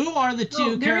 Who are the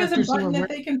two There is a characters who button are that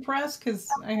they can press because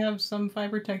I have some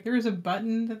fiber tech. There is a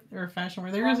button or fashion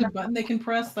where there is a button they can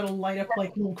press that'll light up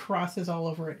like little crosses all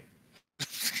over it.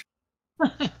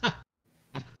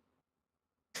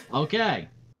 Okay.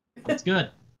 That's good.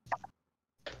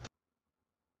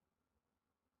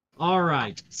 All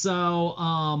right.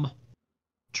 So,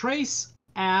 Trace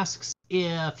asks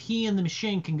if he and the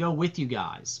machine can go with you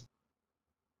guys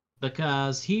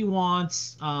because he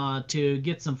wants to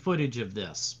get some footage of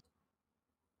this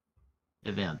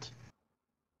event.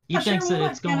 He thinks we'll that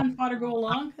let it's going cannon fodder go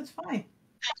along. It's fine.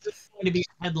 to be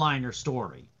a headliner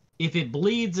story. If it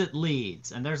bleeds, it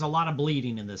leads, and there's a lot of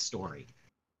bleeding in this story.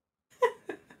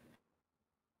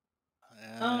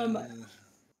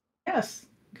 Yes,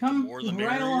 come more the right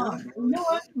merrier. along. You know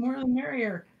what? More the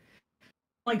merrier.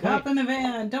 Like, hop in the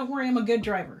van. Don't worry, I'm a good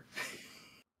driver.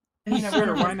 And,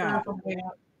 Sure, why not?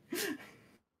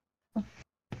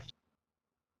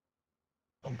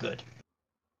 Oh, good.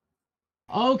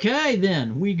 Okay,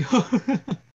 then we go.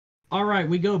 All right,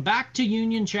 we go back to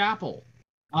Union Chapel,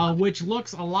 which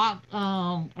looks a lot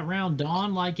around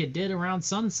dawn like it did around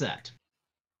sunset.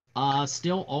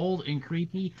 Still old and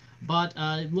creepy, but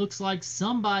it looks like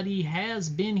somebody has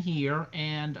been here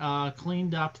and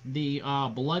cleaned up the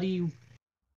bloody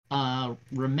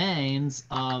remains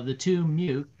of the two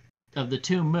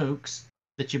mooks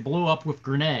that you blew up with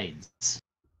grenades.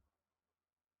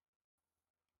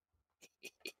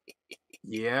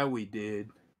 Yeah, we did.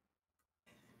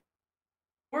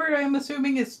 Word, I'm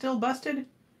assuming, is still busted.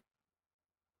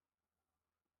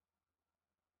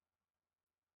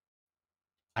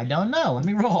 I don't know. Let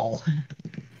me roll.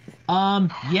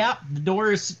 Yep, the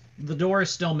door is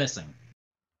still missing.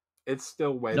 It's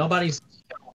still wedged. Nobody's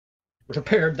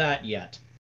repaired that yet.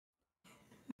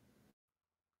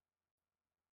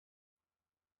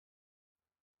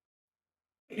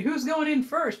 Who's going in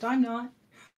first? I'm not.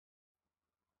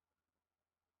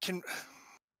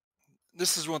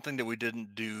 This is one thing that we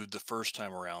didn't do the first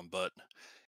time around, but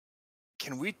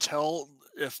can we tell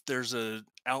if there's a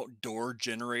outdoor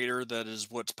generator that is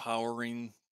what's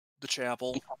powering the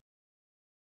chapel?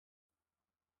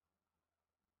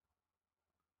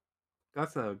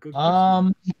 That's a good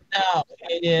question.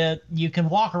 No, you can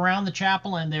walk around the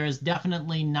chapel, and there is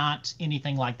definitely not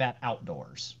anything like that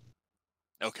outdoors.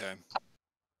 Okay.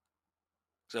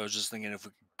 So I was just thinking if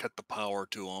we could cut the power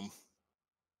to them.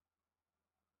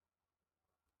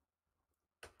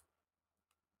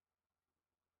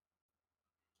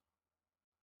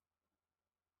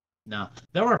 No,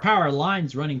 there were power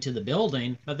lines running to the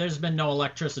building, but there's been no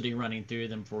electricity running through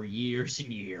them for years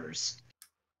and years.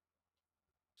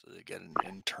 So they get an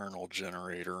internal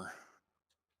generator.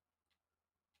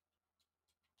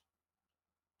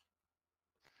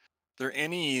 There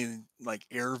any like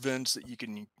air vents that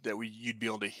you'd be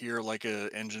able to hear like a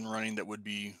engine running that would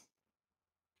be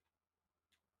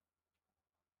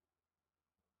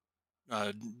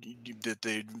that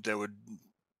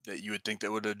you would think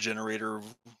that would a generator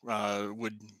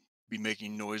would be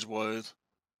making noise with?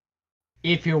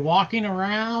 If you're walking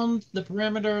around the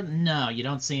perimeter, no, you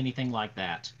don't see anything like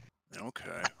that.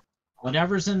 Okay.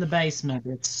 Whatever's in the basement,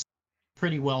 it's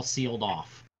pretty well sealed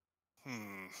off.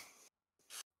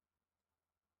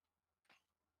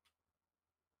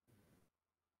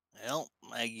 Well,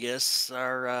 I guess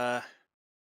our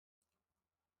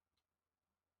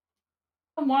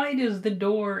How wide is the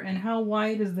door, and how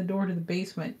wide is the door to the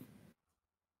basement?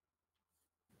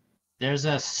 There's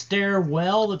a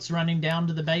stairwell that's running down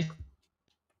to the basement,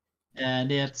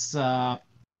 and it's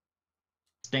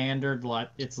standard.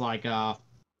 It's like 5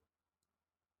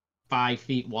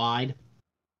 feet wide.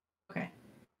 Okay.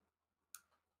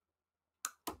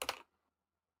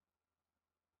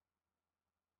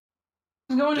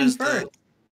 Who's going in first?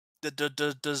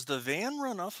 Does the van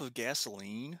run off of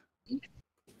gasoline?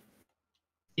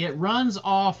 It runs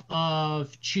off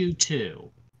of Chew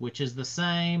 2, which is the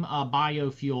same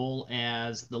biofuel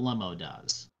as the limo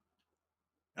does.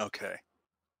 Okay.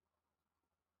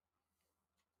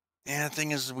 And the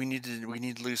thing is, we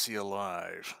need Lucy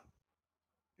alive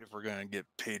if we're gonna get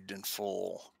paid in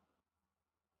full.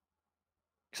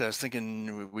 Because I was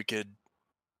thinking we could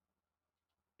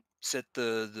set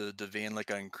the van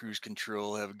like on cruise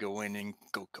control, have it go in and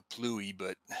go kaplooey,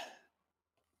 but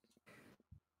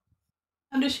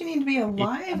Does she need to be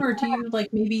alive, or do you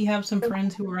like maybe have some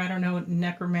friends who are, I don't know,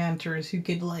 necromancers who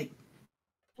could like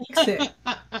fix it?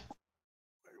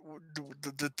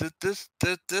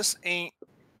 this ain't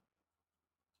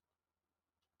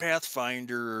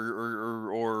Pathfinder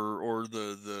or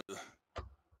the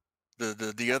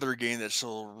other game that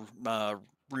shall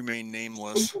remain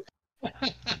nameless.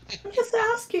 I'm just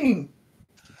asking.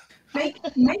 Make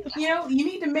you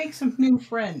need to make some new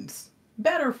friends.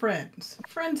 Better friends.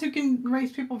 Friends who can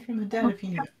raise people from the dead if you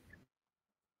need it.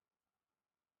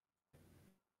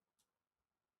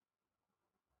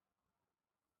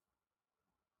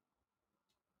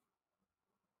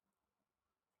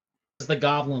 It's the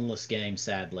goblinless game,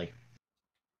 sadly.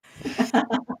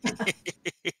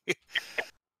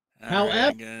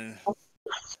 However,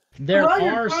 there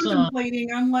are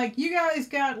contemplating. I'm like, you guys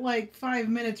got like 5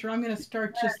 minutes, or I'm going to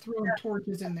start just throwing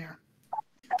torches in there.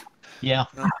 Yeah.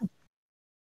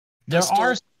 There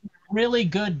are some really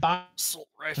good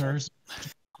bikers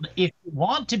If you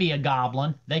want to be a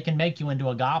goblin, they can make you into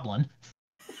a goblin.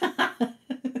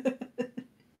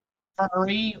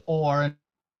 Furry or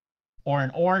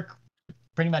an orc,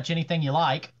 pretty much anything you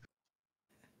like.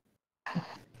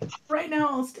 Right now,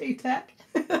 I'll stay tech.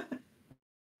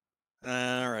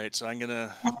 All right, so I'm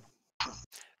gonna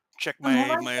check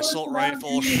Well, my I assault parceled out rifle.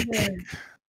 any of the-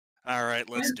 All right,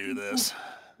 let's do this.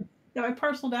 Yeah, I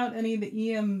parceled out any of the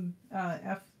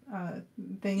EMF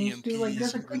things. Does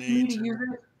EMPs, it take me to grenades. use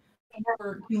it?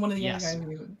 Or can one of the Yes. other guys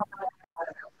use it?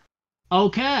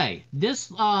 Okay,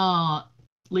 this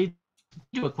leads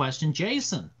to a question.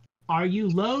 Jason, are you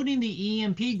loading the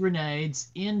EMP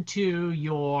grenades into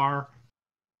your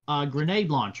grenade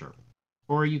launcher?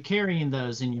 Or are you carrying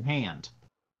those in your hand?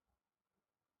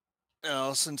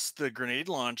 Since the grenade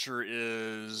launcher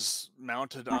is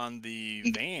mounted on the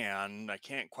van, I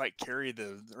can't quite carry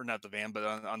or not the van, but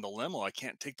on the limo, I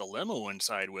can't take the limo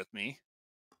inside with me.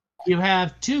 You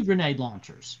have two grenade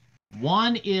launchers.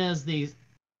 One is the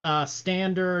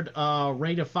standard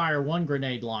rate of fire 1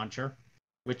 grenade launcher,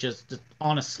 which is just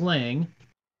on a sling.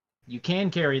 You can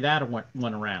carry that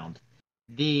one around.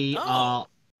 The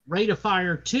rate of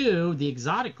fire 2, the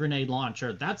exotic grenade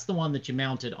launcher, that's the one that you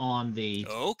mounted on the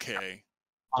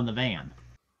van.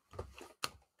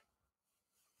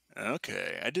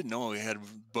 Okay, I didn't know we had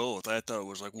both. I thought it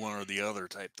was like one or the other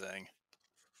type thing.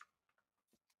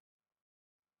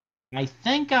 I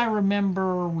think I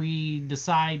remember we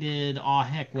decided, oh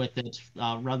heck with it,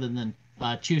 rather than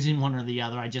choosing one or the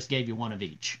other, I just gave you one of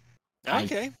each.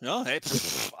 Okay, no, hey,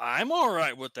 I'm all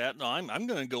right with that. No, I'm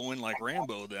gonna go in like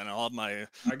Rambo. Then I'll have my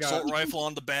assault rifle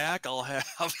on the back. I'll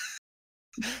have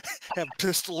have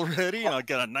pistol ready, and I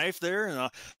got a knife there. And all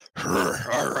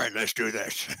right, let's do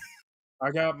this.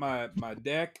 I got my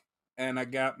deck, and I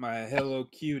got my Hello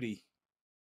Cutie.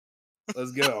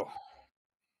 Let's go.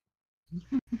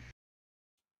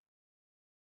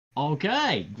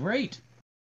 Okay, great.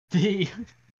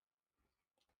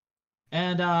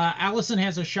 And Allison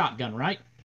has a shotgun, right?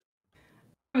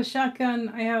 I have a shotgun.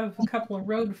 I have a couple of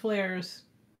road flares.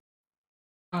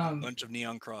 A bunch of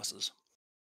neon crosses.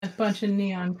 A bunch of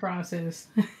neon crosses.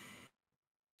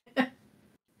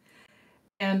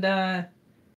 And yeah,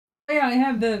 I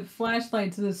have the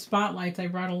flashlights, the spotlights I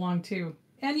brought along too.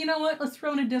 And you know what? Let's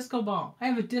throw in a disco ball. I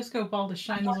have a disco ball to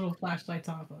shine those little flashlights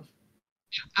off of.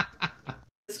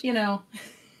 Just, you know.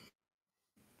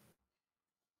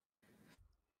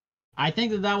 I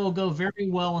think that will go very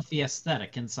well with the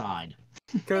aesthetic inside.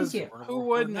 Because who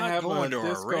wouldn't have a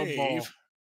disco ball?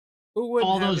 Who wouldn't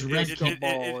all have those a red disco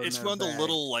ball? It's one of the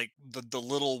little the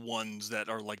little ones that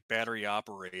are like battery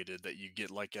operated that you get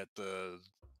like at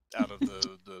out of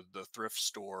the thrift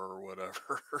store or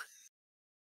whatever.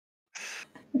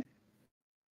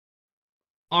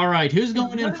 All right, who's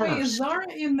going in first? Is Zara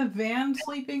in the van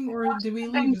sleeping, or do we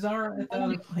leave Zara at the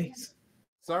other place?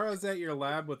 Zara's at your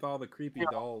lab with all the creepy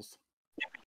dolls.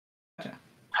 Gotcha.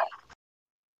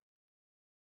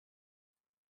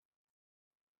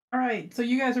 All right, so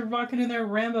you guys are walking in there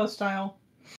Rambo style.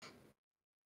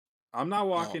 I'm not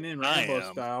walking in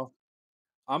Rambo style.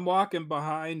 I'm walking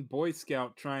behind Boy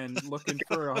Scout looking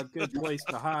for a good place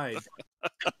to hide.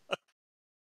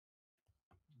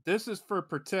 This is for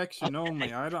protection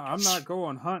only. I'm not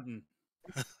going hunting.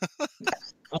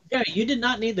 Okay, you did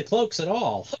not need the cloaks at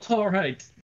all. All right.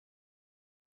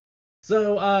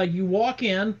 So you walk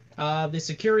in. The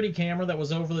security camera that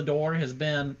was over the door has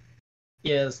been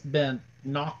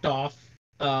knocked off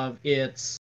of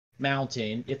its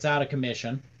mounting. It's out of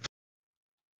commission.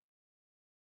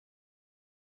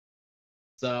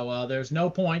 So there's no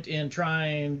point in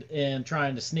trying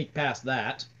to sneak past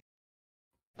that.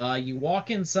 You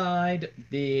walk inside.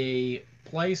 The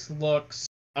place looks,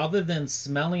 other than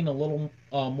smelling a little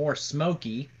more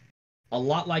smoky, a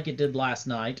lot like it did last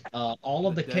night. All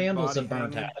of the candles have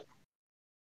burnt out.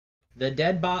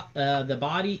 The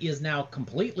body is now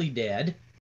completely dead.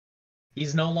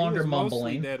 He's no longer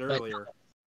mumbling. He was mostly dead earlier.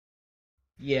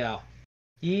 Yeah.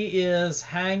 He is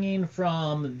hanging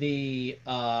from the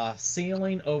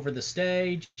ceiling over the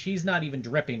stage. He's not even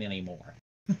dripping anymore.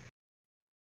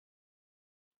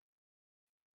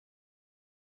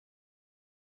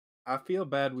 I feel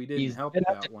bad we didn't help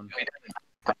that one.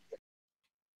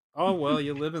 Oh, well,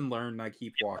 you live and learn, and I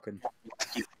keep walking.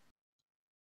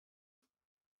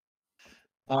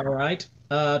 All right.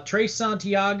 Trace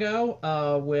Santiago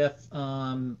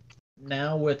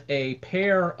now with a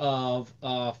pair of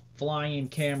flying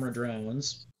camera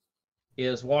drones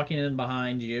is walking in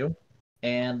behind you,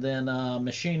 and then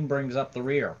Machine brings up the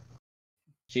rear.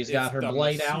 She's got her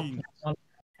blade out.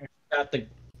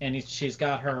 She's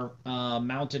got her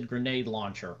mounted grenade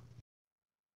launcher.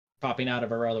 popping out of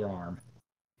her other arm.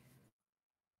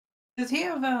 Does he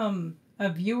have a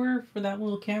viewer for that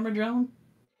little camera drone?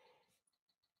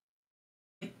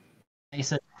 He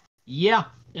said, "Yeah,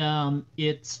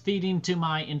 it's feeding to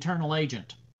my internal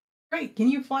agent." Great. Can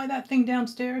you fly that thing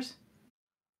downstairs?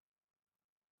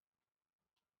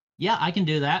 Yeah, I can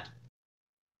do that.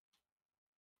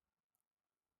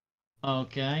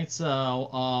 Okay, so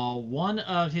one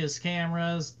of his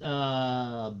cameras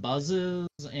buzzes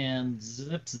and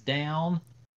zips down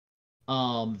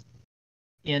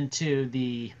into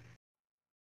the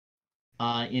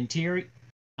interior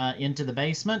into the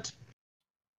basement,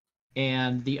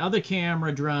 and the other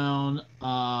camera drone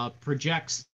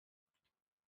projects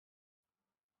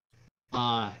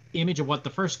image of what the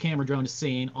first camera drone is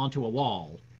seeing onto a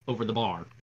wall over the bar.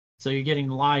 So you're getting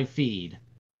live feed.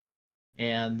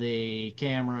 And the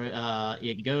camera,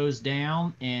 it goes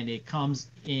down and it comes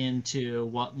into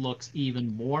what looks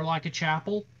even more like a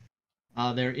chapel.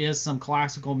 There is some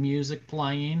classical music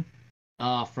playing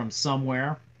from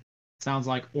somewhere. Sounds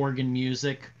like organ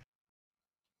music.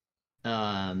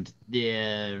 And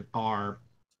there are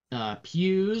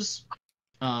pews,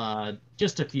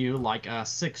 just a few, like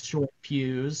 6 short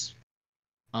pews.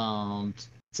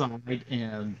 Side,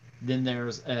 and then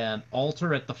there's an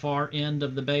altar at the far end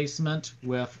of the basement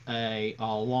with a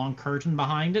long curtain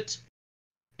behind it,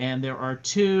 and there are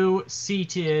 2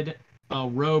 seated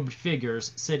robed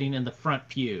figures sitting in the front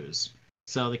pews,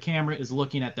 so the camera is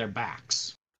looking at their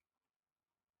backs,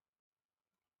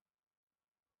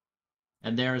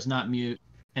 and there is not mute,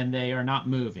 and they are not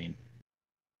moving,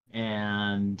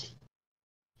 and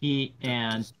he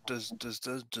and does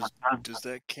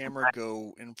that camera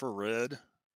go infrared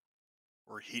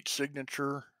or heat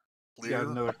signature? Clear? Got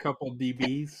another couple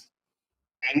dBs.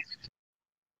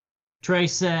 Trey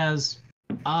says,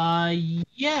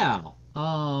 yeah.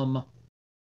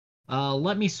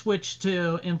 Let me switch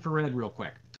to infrared real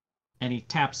quick." And he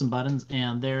taps some buttons,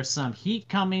 and there's some heat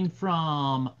coming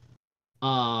from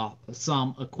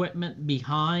some equipment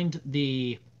behind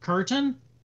the curtain,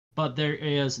 but there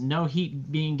is no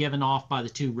heat being given off by the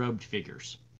 2 robed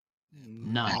figures.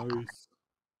 None. Nice.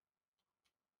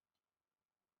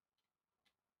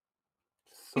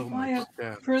 You So fly much up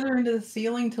depth. further into the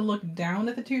ceiling to look down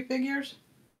at the 2 figures?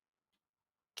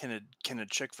 Can it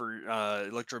check for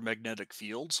electromagnetic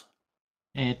fields?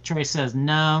 And Trey says,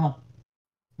 "No,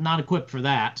 not equipped for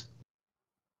that."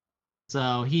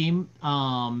 So he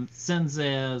sends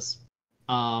his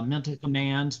mental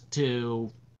command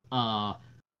to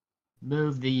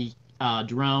move the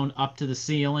drone up to the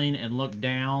ceiling and look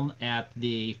down at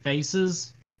the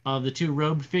faces of the 2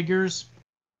 robed figures.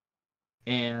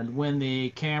 And when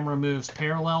the camera moves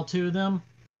parallel to them,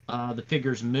 the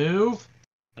figures move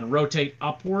and rotate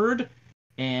upward.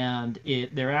 And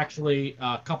they're actually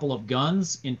a couple of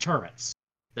guns in turrets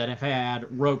that have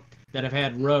had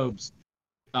robes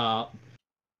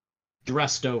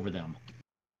dressed over them.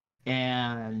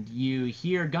 And you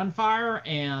hear gunfire,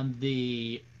 and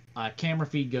the camera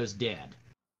feed goes dead.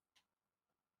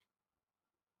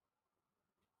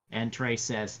 And Trey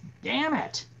says, "Damn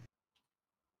it!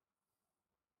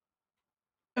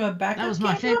 A backup That was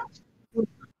my camera? favorite.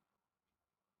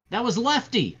 That was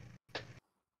Lefty."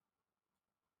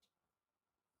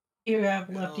 You have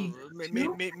Lefty.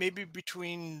 Maybe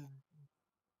between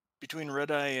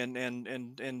Red Eye and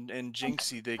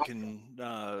Jinxie, they can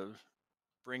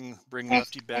bring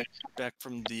Lefty back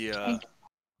from the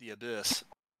abyss.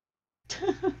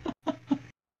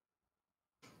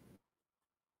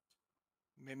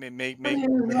 Make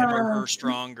her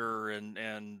stronger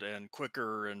and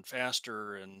quicker and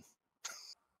faster, and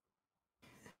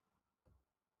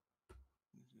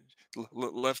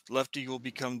Lefty will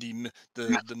become the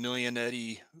Million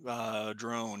Eddie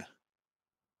drone.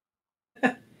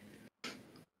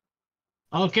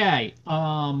 Okay.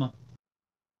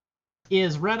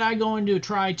 Is Red Eye going to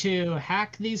try to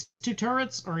hack these 2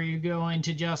 turrets, or are you going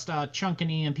to just chunk an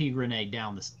EMP grenade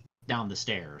down the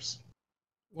stairs?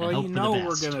 Well, you know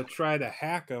we're gonna try to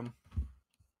hack them.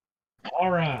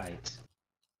 All right.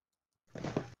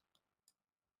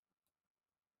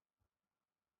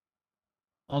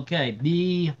 Okay,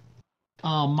 the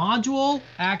module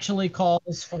actually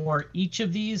calls for each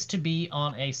of these to be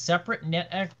on a separate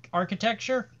net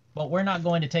architecture, but we're not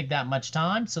going to take that much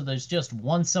time, so there's just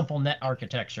one simple net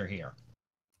architecture here.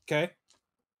 Okay.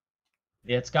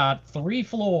 It's got 3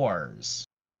 floors,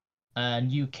 and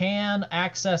you can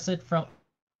access it from...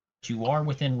 You are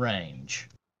within range.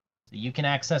 So you can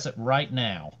access it right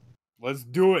now. Let's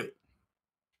do it.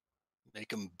 Make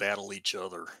them battle each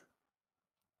other.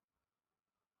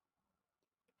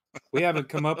 We haven't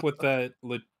come up with that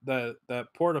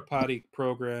porta potty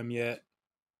program yet,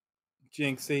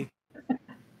 Jinxie.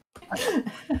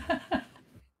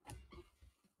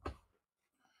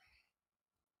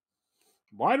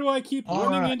 Why do I keep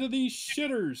running into these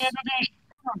shitters?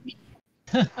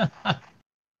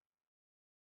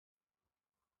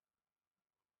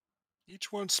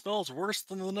 Each one smells worse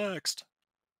than the next.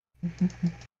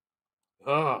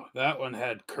 Oh, that one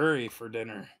had curry for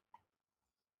dinner.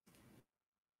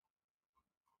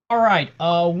 All right.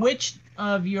 Which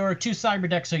of your 2 cyber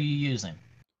decks are you using?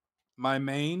 My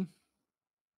main.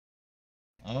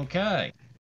 Okay.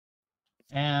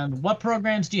 And what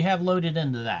programs do you have loaded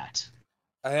into that?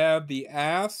 I have the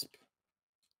Asp,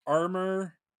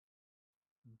 Armor,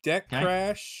 Deck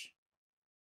Crash,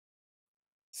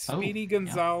 Speedy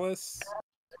Gonzalez,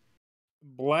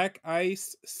 Black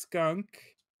Ice Skunk,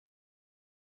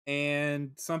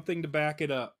 and something to back it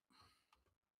up.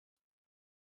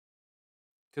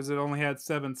 Because it only had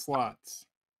 7 slots.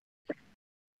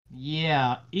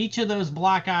 Yeah, each of those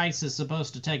black ice is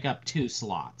supposed to take up 2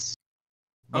 slots.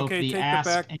 Both Okay,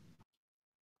 the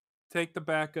take the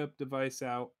backup device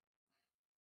out.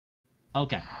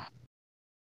 Okay.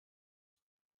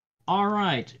 All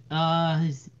right.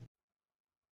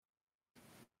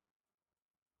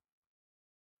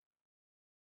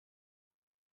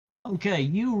 Okay,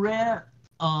 you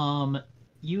log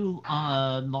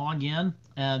in.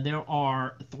 There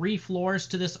are 3 floors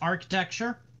to this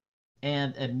architecture.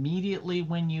 And immediately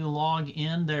when you log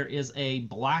in, there is a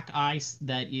black ice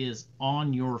that is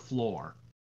on your floor.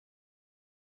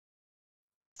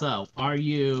 So, are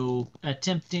you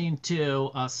attempting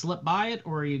to slip by it,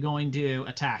 or are you going to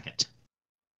attack it?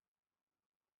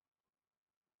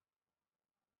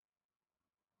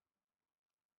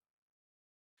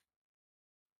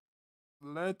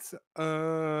 Let's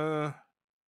go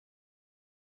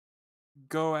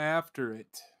after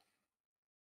it.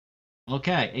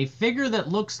 Okay, a figure that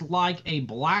looks like a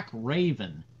black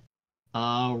raven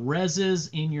reses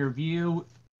in your view,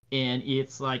 and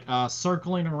it's like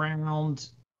circling around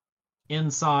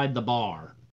inside the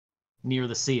bar near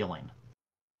the ceiling.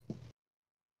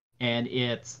 And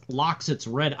it locks its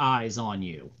red eyes on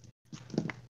you.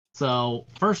 So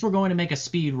first we're going to make a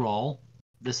speed roll.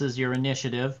 This is your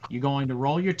initiative. You're going to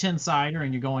roll your 10-sider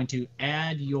and you're going to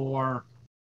add your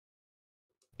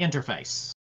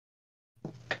interface.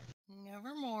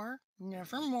 Nevermore.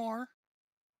 Nevermore.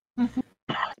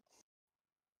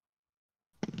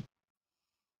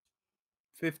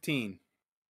 15.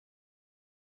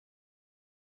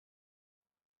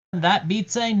 That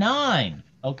beats a 9.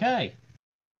 Okay.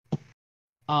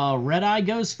 Red Eye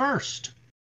goes first.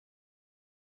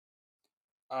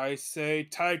 I say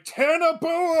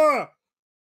Titanoboa!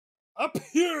 Up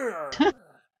here!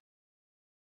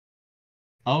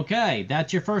 Okay,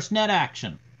 that's your first net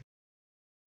action.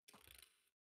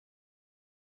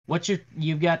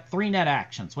 You've got 3 net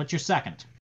actions. What's your second?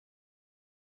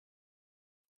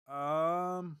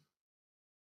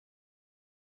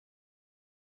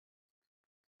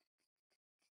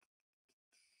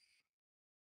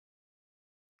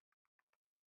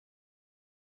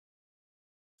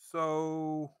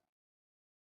 So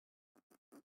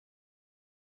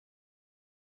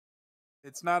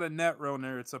it's not a net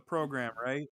runner, it's a program,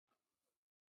 right?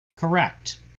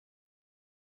 Correct.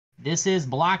 This is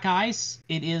Black Ice.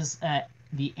 It is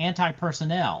the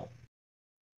anti-personnel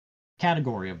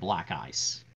category of Black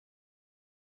Ice.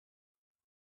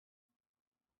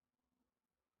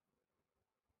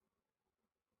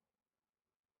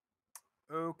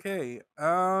 Okay.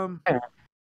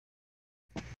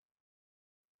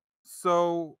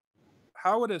 So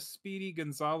how would a Speedy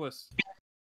Gonzalez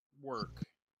work?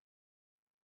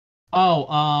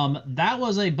 Oh, that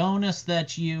was a bonus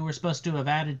that you were supposed to have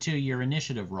added to your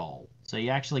initiative roll. So you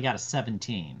actually got a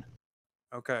 17.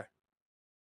 Okay.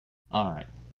 All right.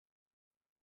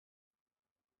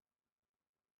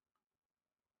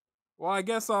 Well, I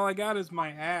guess all I got is my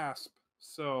Asp,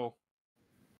 so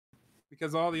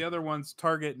because all the other ones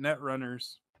target net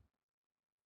runners.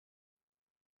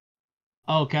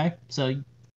 Okay, so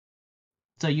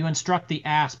you instruct the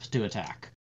asps to attack.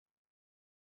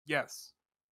 Yes.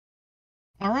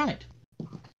 All right.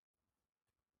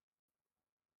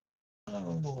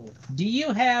 Do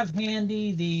you have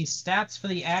handy the stats for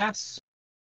the asp?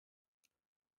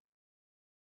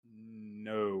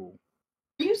 No.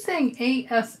 Are you saying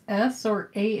ASS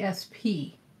or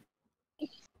ASP?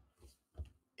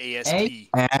 ASP.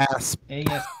 Asp.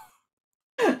 AS.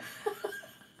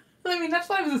 I mean, that's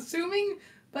what I was assuming,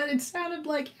 but it sounded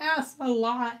like ass a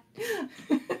lot.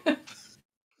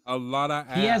 A lot of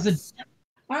ass. He has a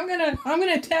I'm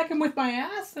gonna attack him with my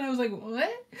ass, and I was like,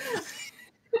 what?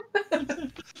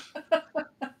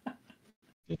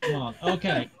 Come on.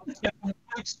 Okay.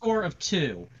 Attack score of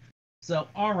 2. So,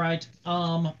 all right.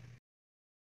 Roll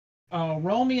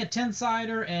me a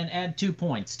 10-sider and add 2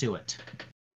 points to it.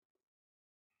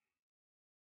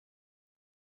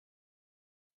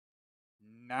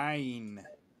 Nine.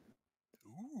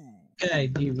 Ooh. Okay,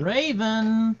 the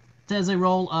Raven says a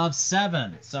roll of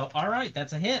 7. So, all right,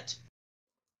 that's a hit.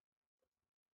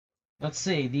 Let's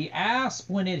see. The Asp,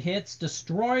 when it hits,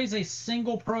 destroys a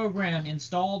single program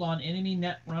installed on enemy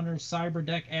Netrunner's cyber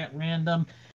deck at random.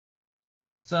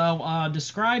 So,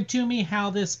 describe to me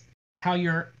how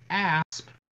your Asp,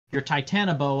 your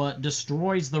Titanoboa,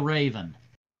 destroys the Raven.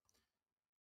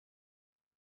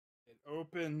 It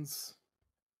opens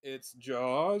its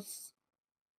jaws,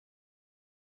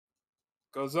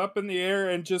 goes up in the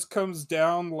air, and just comes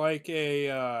down like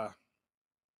a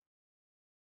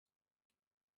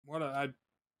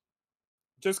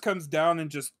just comes down and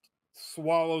just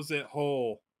swallows it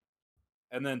whole,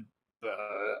 and then.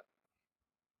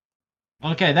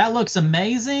 Okay, that looks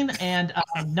amazing, and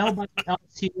nobody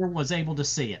else here was able to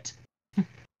see it.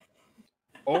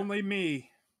 Only me.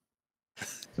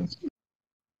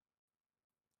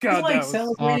 God, like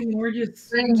celebrating. We're just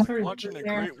sort of Watching a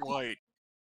there. great white.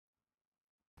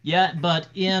 Yeah, but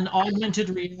in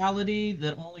augmented reality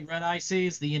that only Red Eye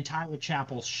sees, the entire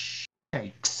chapel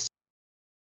shakes.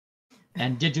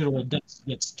 And digital dust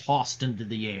gets tossed into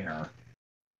the air.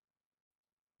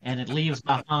 And it leaves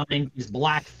behind these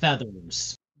black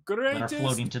feathers that are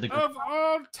floating Greatest to the of ground.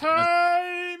 all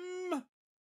time.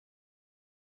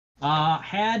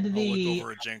 Had I'll the look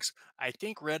over at Jinx. I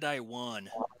think Red Eye won.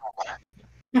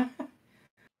 I've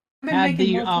been Had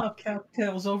making the, Molotov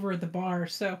cocktails over at the bar,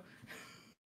 so.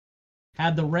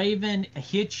 had the Raven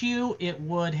hit you, it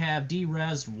would have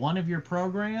de-resed one of your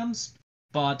programs,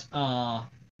 but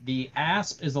the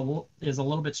Asp is a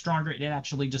little bit stronger. It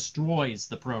actually destroys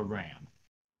the program.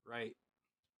 Right.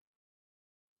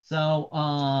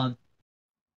 So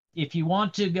if you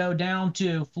want to go down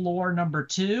to floor number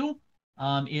 2,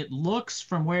 it looks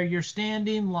from where you're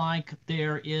standing like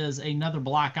there is another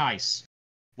black ice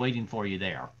waiting for you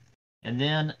there. And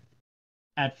then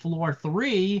at floor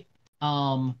 3,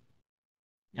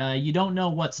 you don't know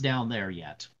what's down there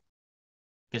yet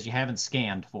because you haven't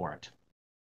scanned for it.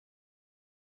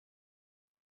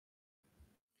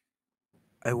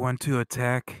 I want to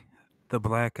attack the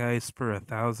black ice for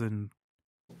 1,000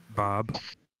 Bob.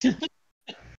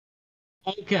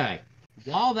 Okay.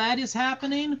 While that is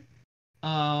happening,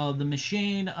 the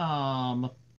machine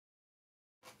kind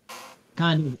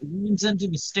of leans into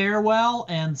the stairwell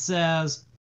and says,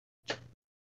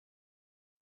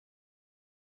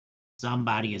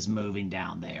 "Somebody is moving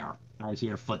down there. I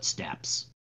hear footsteps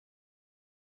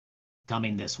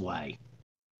coming this way."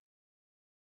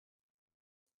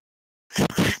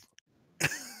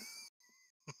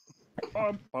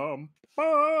 Bum, bum,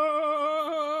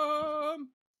 bum.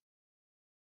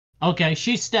 Okay,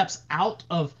 she steps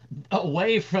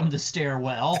away from the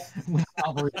stairwell.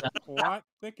 Plot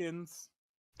thickens.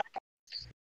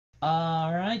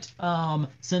 All right.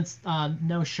 Since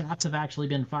no shots have actually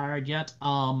been fired yet,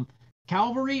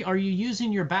 Calvary, are you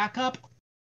using your backup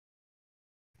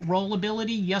roll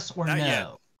ability? Yes or Not no? yet.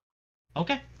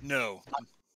 Okay. No.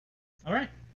 All right.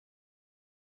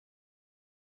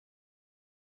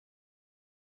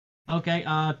 Okay.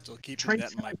 So keeping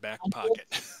that in my back pocket.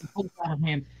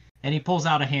 He pulls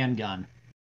out a handgun.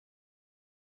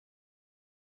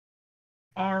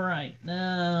 All right.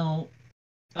 Now,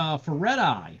 for Red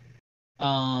Eye,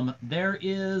 there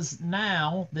is,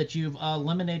 now that you've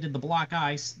eliminated the block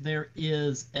ice, there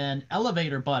is an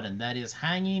elevator button that is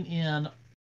hanging in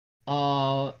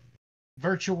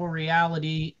virtual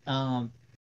reality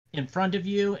in front of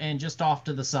you and just off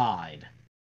to the side.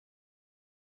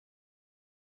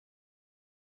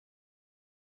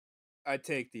 I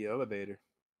take the elevator.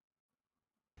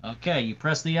 Okay, you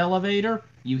press the elevator,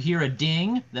 you hear a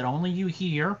ding that only you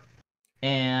hear,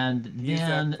 and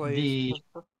then the...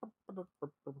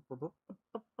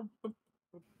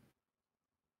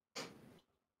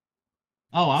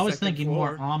 Oh, I was thinking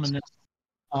more ominous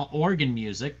organ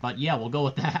music, but yeah, we'll go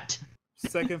with that.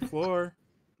 Second floor,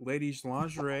 ladies'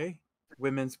 lingerie,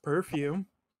 women's perfume.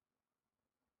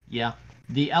 Yeah,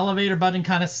 the elevator button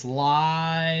kind of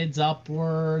slides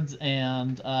upwards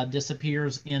and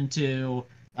disappears into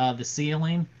the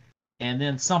ceiling, and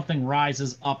then something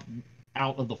rises up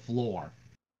out of the floor.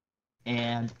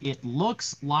 And it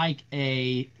looks like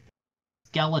a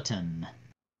skeleton.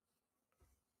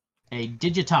 A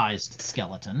digitized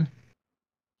skeleton.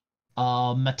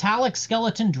 A metallic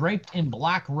skeleton draped in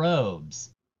black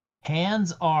robes.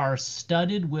 Hands are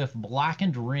studded with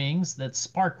blackened rings that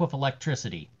spark with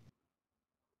electricity.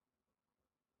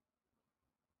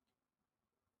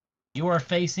 You are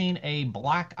facing a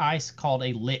black ice called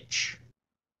a lich.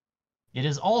 It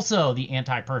is also the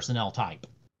anti-personnel type.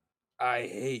 I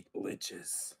hate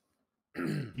liches.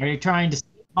 Are you trying to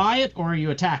skip by it, or are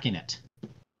you attacking it?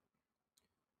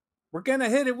 We're gonna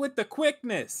hit it with the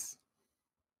quickness.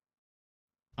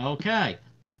 Okay.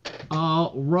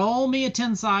 Roll me a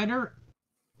 10-sider,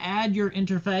 add your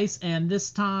interface, and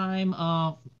this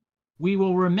time we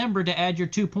will remember to add your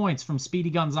 2 points from Speedy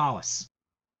Gonzalez.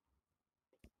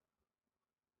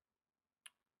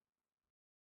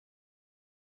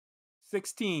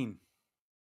 $16.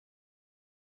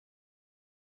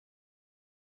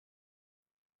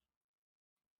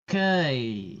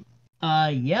 Okay.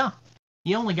 Yeah.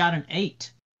 You only got an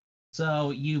 8.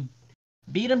 So you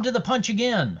beat him to the punch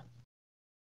again.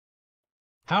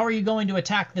 How are you going to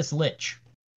attack this lich?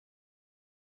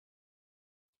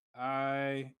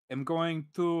 I am going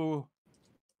to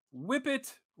whip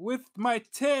it with my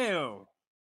tail.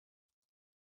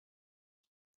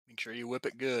 Make sure you whip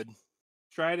it good.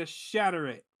 Try to shatter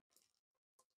it.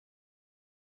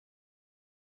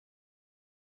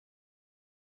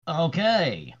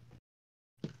 Okay.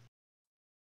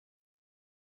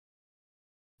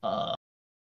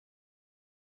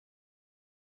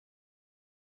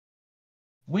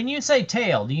 When you say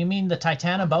tail, do you mean the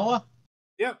Titanoboa?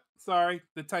 Yep, sorry,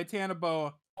 the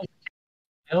Titanoboa.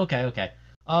 Okay.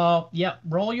 Yeah,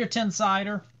 roll your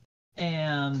 10-sider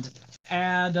and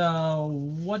add,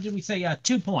 what did we say?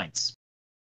 2 points.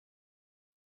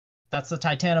 That's the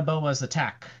Titanoboa's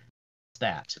attack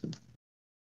stat.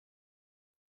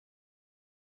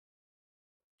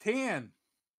 10.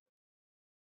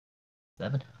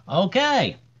 7.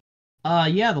 Okay.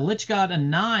 Yeah, the Lich got a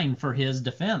 9 for his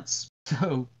defense.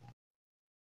 So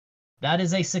that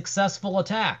is a successful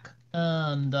attack.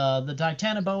 And the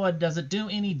Titanoboa, does it do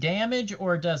any damage,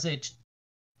 or does it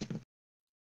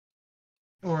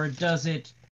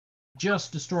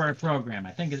just destroy a program?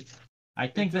 I think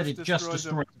that it just destroys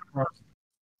the program.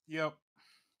 Yep.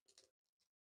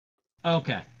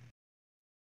 Okay.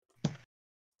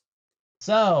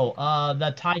 So,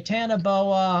 the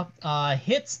Titanoboa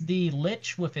hits the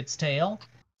Lich with its tail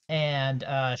and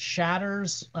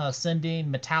shatters, sending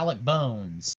metallic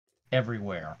bones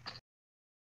everywhere.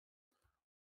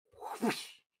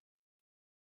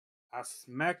 I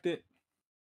smacked it.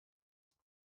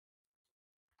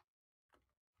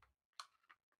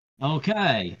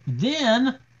 Okay.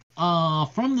 Then,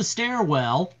 from the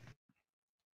stairwell,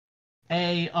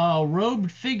 a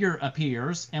robed figure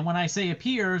appears, and when I say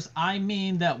appears, I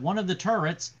mean that one of the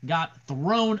turrets got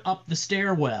thrown up the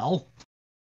stairwell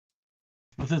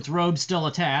with its robe still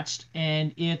attached,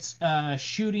 and it's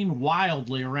shooting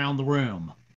wildly around the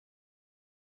room.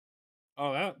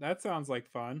 Oh, that sounds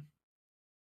like fun.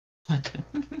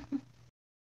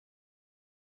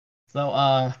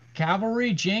 So,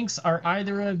 Cavalry, Jinx, are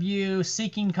either of you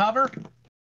seeking cover?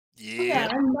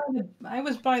 Yeah. I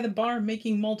was by the bar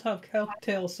making Molotov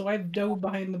cocktails, so I've dove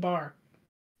behind the bar.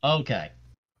 Okay.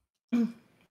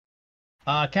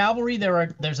 Cavalry,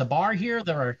 there's a bar here.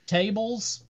 There are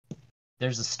tables.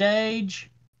 There's a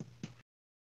stage.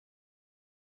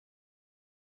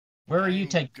 Where are you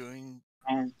taking?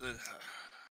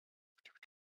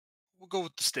 We'll go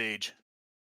with the stage.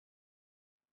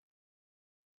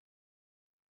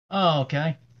 Oh,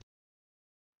 okay.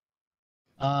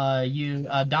 You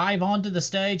dive onto the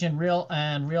stage and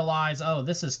realize, oh,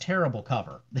 this is terrible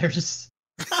cover. There's.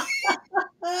 That's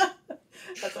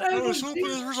what I was hoping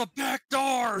there was a back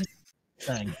door.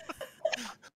 Thing.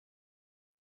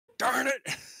 Darn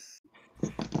it.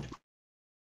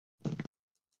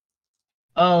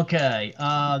 Okay.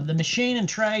 The machine and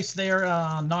Trace, they're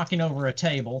knocking over a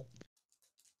table.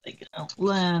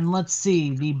 And let's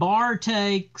see. The bar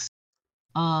takes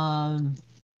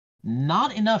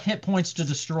not enough hit points to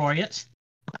destroy it.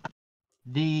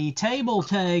 The table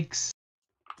takes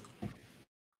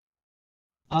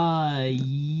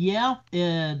enough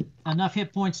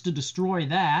hit points to destroy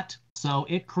that, so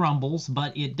it crumbles,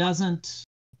 but it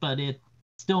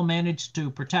still managed to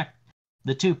protect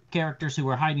the 2 characters who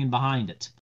were hiding behind it.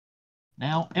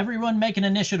 Now, everyone make an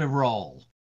initiative roll,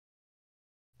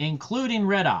 including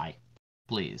Red Eye,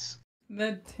 please.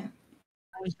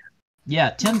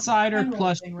 Yeah, 10-sider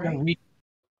plus. Right?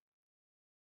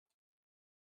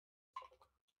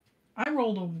 I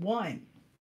rolled a 1.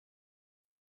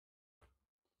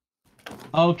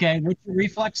 Okay, what's your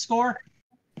reflex score?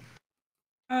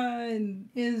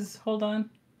 Hold on.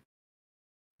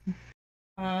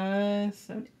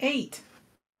 So 8.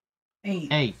 8.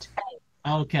 8.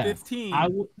 Okay. 15. I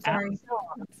would Sorry.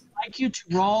 like you to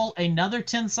roll another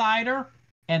 10-sider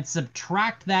and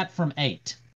subtract that from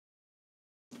 8.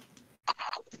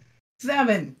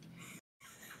 7.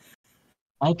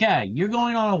 Okay, you're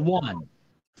going on a 1.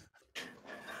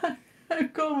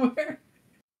 Go where?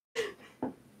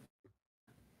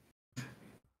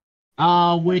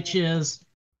 Which is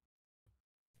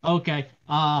okay.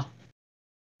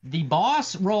 The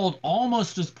boss rolled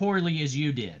almost as poorly as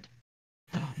you did,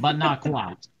 but not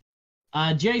quite.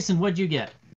 Jason, what'd you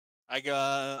get? I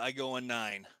go on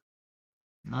 9.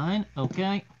 9.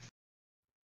 Okay.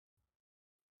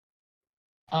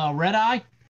 Red Eye.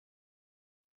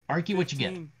 Arky, what you get?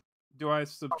 15. Do I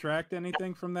subtract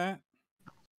anything from that?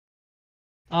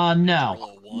 No. Roll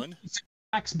a 1.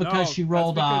 Because No, she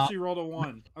rolled. that's because she rolled a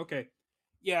 1. Okay.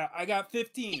 Yeah, I got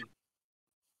 15.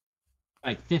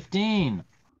 Right, 15.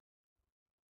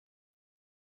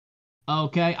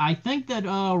 Okay, I think that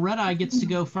Red Eye gets to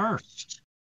go first.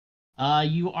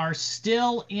 You are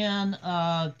still in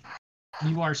the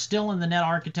net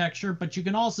architecture, but you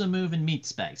can also move in meat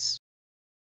space.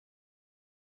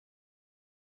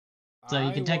 So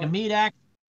you can take a meat action,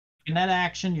 net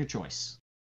action, your choice.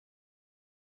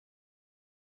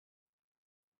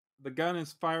 The gun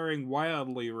is firing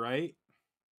wildly, right?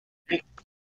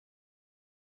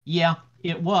 Yeah,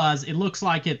 it was. It looks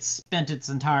like it spent its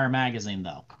entire magazine,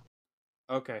 though.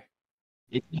 Okay.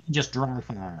 It's just dry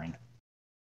firing.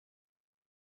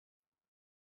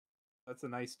 That's a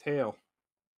nice tail.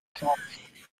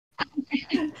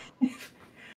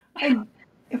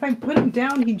 If I put him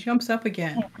down, he jumps up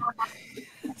again.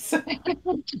 So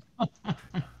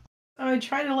I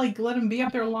try to like let him be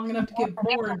up there long enough to get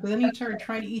bored, but then he started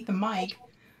trying to eat the mic.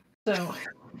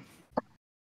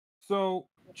 So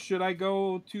should I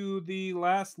go to the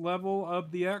last level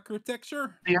of the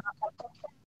architecture? Yeah.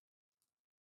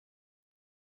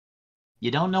 You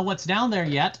don't know what's down there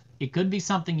yet. It could be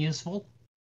something useful.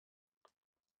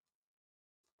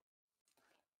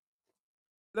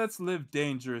 Let's live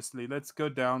dangerously. Let's go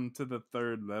down to the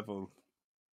 3rd level.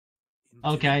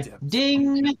 Okay.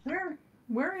 Ding!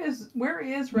 Where is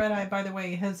Red Eye, by the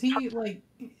way? Has he like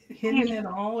hidden at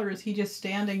all, or is he just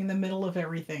standing in the middle of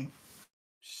everything?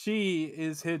 She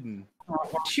is hidden.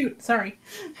 Shoot, sorry.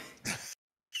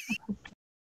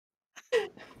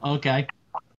 Okay.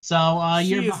 So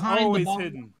you're behind always the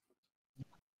hidden.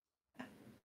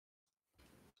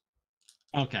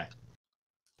 Okay.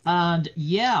 And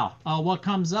yeah, what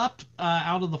comes up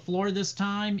out of the floor this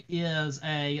time is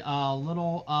a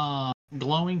little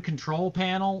glowing control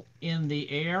panel in the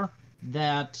air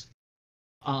that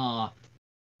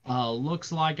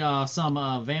looks like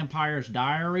some vampire's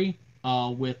diary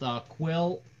with a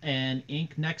quill and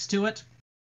ink next to it.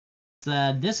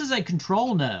 This is a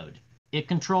control node. It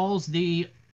controls the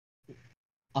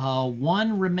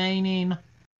one remaining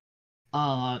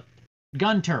gun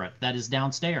turret that is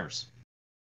downstairs.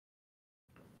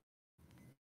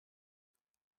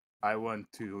 I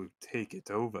want to take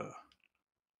it over.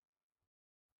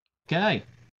 Okay.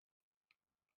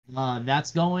 That's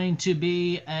going to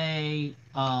be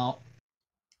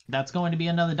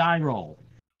another die roll.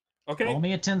 Okay. Roll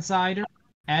me a 10-sider.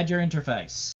 Add your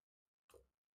interface.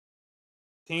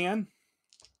 10.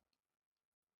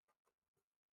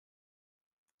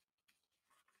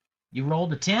 You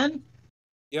rolled a 10?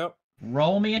 Yep.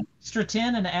 Roll me an extra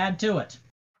 10 and add to it.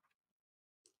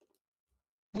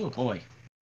 Oh boy.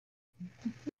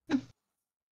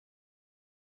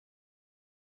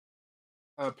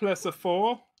 Plus a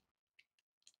 4.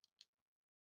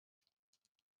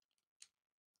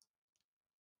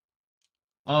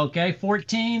 Okay,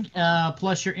 14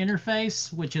 plus your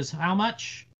interface, which is how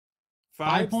much?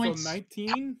 5 points. So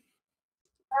 19.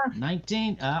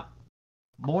 19.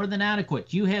 More than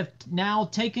adequate. You have now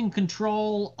taken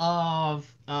control of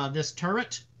this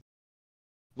turret,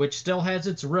 which still has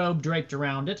its robe draped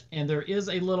around it, and there is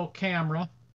a little camera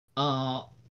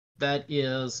that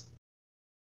is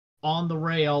on the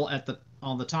rail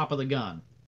on the top of the gun,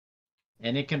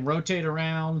 and it can rotate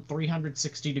around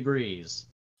 360 degrees,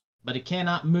 but it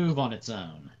cannot move on its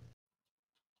own.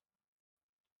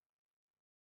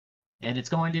 And it's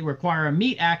going to require a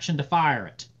meat action to fire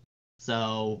it.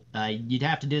 So you'd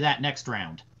have to do that next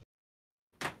round.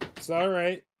 It's all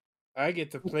right. I get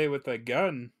to play with a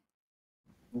gun.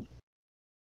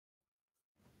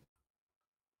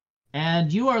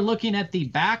 And you are looking at the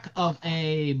back of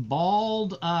a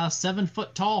bald,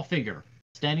 7-foot-tall figure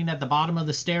standing at the bottom of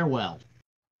the stairwell.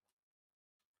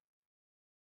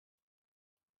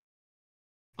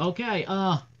 Okay,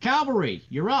 Cavalry,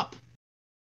 you're up.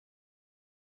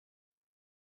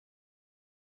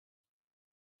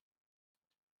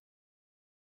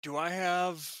 Do I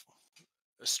have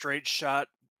a straight shot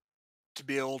to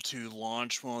be able to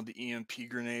launch one of the EMP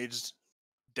grenades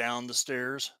down the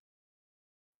stairs?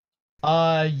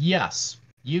 Yes.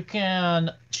 You can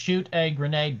shoot a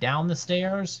grenade down the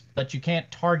stairs, but you can't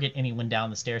target anyone down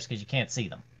the stairs because you can't see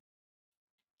them.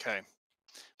 Okay.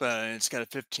 But it's got a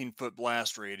 15-foot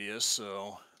blast radius,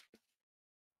 so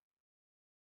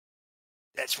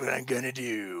that's what I'm gonna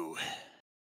do.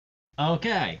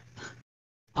 Okay.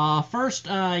 First,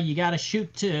 you gotta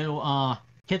shoot to,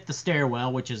 hit the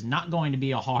stairwell, which is not going to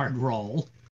be a hard roll.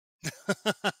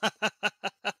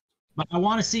 But I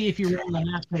want to see if you roll a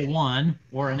natural 1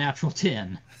 or a natural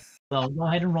 10. So go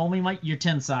ahead and roll me your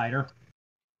 10-sider.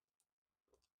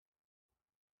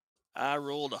 I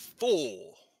rolled a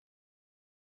 4.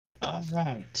 All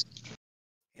right.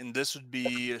 And this would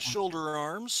be a shoulder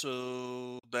arm,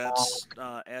 so that's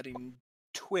adding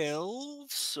 12,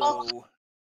 so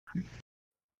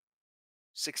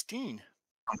 16.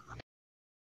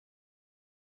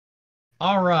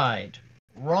 All right.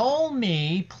 Roll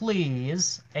me,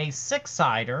 please, a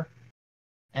 6-sider,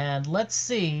 and let's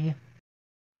see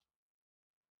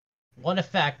what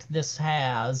effect this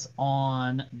has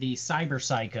on the cyber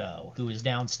psycho who is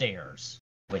downstairs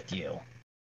with you.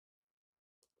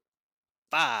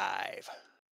 5.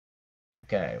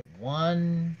 Okay,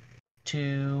 1,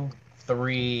 2,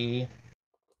 3,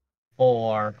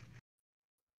 4,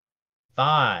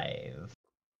 5.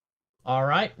 All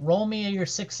right, roll me your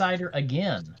 6-sider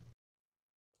again.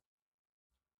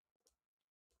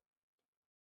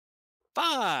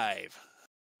 5.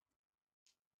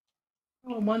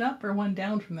 Well, 1 up or 1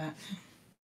 down from that?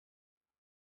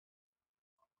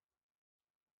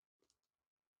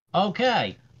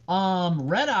 Okay.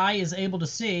 Red Eye is able to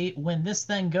see when this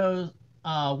thing goes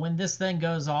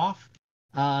off.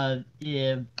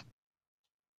 If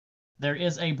there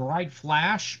is a bright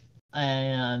flash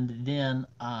and then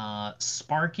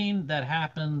sparking that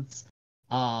happens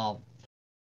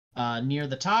near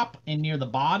the top and near the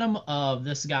bottom of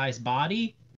this guy's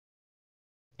body,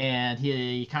 and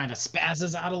he kind of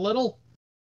spazzes out a little.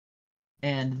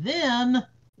 And then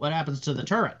what happens to the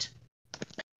turret?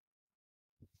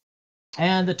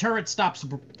 And the turret stops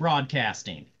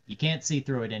broadcasting. You can't see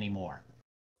through it anymore.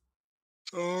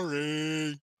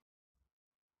 Sorry.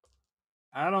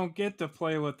 I don't get to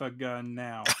play with a gun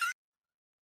now.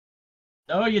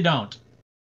 No, you don't.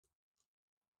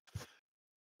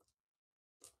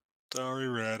 Sorry,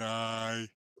 Red Eye.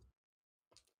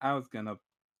 I was gonna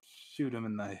shoot him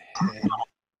in the head.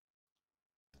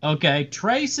 Okay,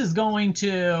 Trace is going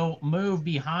to move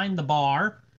behind the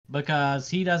bar because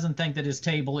he doesn't think that his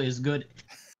table is good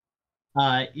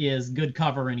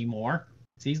cover anymore.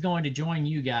 So he's going to join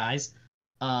you guys.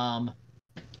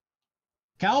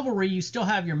 Cavalry, you still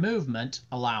have your movement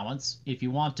allowance if you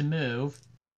want to move.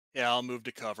 Yeah, I'll move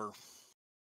to cover.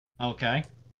 Okay.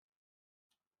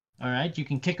 All right, you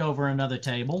can kick over another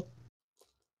table.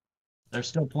 There's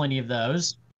still plenty of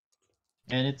those.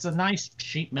 And it's a nice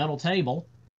sheet metal table.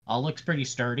 Looks pretty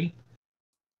sturdy.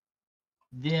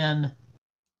 Then,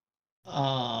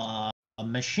 a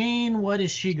machine, what is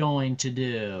she going to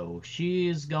do? She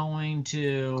is going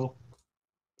to...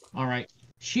 All right.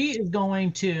 She is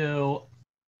going to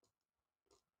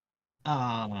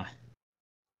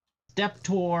step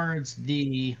towards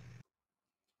the...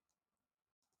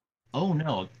 Oh,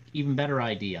 no. Even better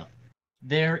idea.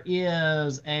 There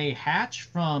is a hatch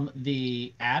from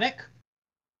the attic,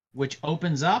 which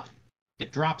opens up.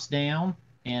 It drops down,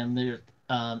 and there's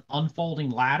an unfolding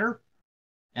ladder,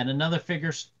 and another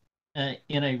figure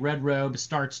in a red robe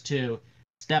starts to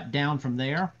step down from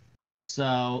there.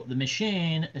 So the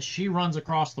machine, she runs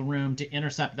across the room to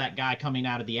intercept that guy coming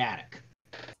out of the attic.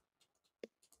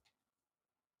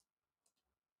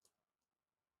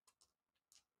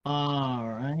 All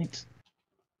right.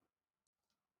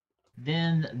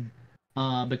 Then,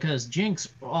 because Jinx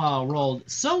rolled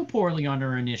so poorly on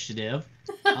her initiative,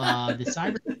 the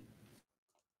cyber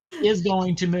is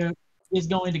going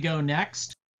to go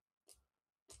next,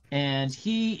 and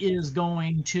he is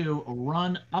going to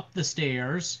run up the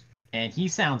stairs, and he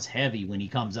sounds heavy when he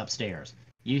comes upstairs.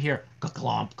 You hear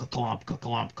ka-clomp, ka-clomp,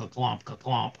 ka-clomp, ka-clomp,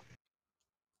 ka-clomp.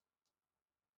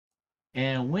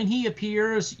 And when he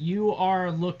appears, you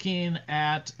are looking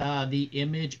at the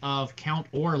image of Count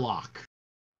Orlok,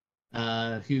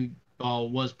 who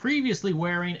was previously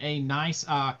wearing a nice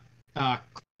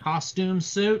costume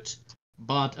suit,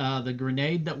 but the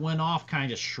grenade that went off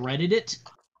kind of shredded it.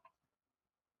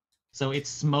 So it's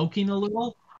smoking a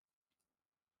little.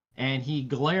 And he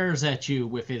glares at you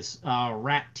with his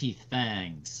rat teeth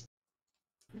fangs.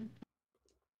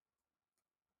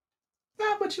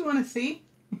 Not what you want to see.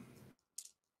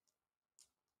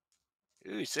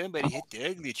 Ooh, somebody hit the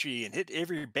ugly tree and hit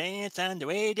every branch on the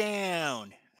way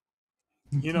down.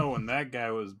 You know, when that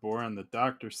guy was born, the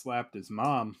doctor slapped his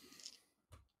mom.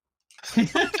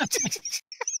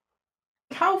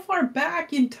 How far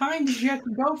back in time did you have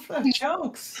to go for the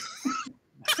jokes?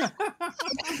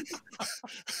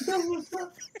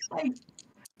 Like,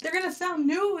 they're gonna sound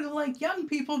new to like young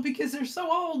people because they're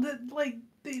so old that like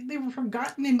they were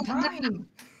forgotten in time.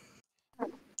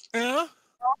 Yeah.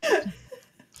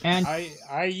 And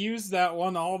I use that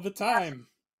one all the time.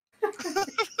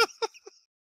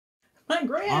 My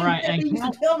grand all right, and used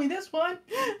to tell me this one.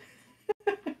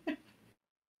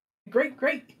 Great.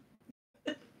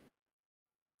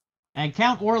 And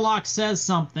Count Orlok says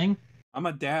something. I'm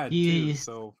a dad too,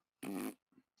 so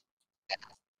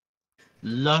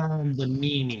Learn the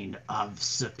meaning of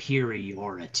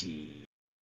superiority.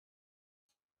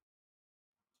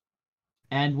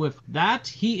 And with that,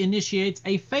 he initiates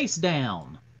a face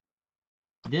down.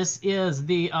 This is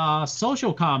the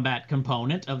social combat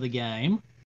component of the game.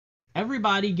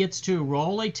 Everybody gets to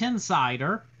roll a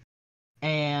 10-sider,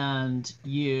 and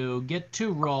you get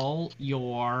to roll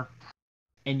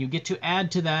and you get to add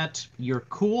to that your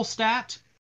cool stat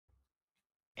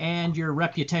and your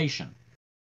reputation.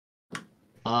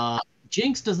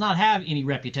 Jinx does not have any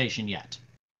reputation yet.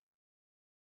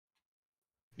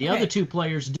 The other two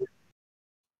players do.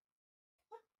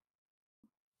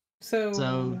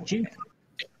 So Jinx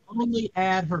can only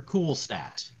add her cool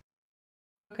stat.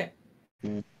 Okay.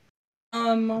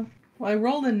 Well, I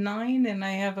rolled a 9 and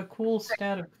I have a cool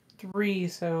stat of 3,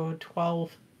 so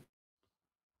 12.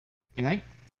 Okay.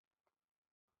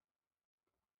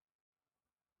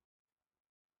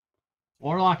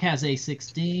 Orlok has a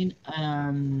 16,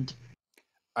 and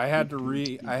I had to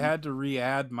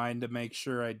re-add mine to make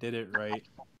sure I did it right.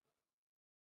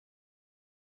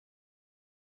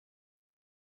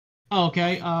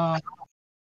 okay.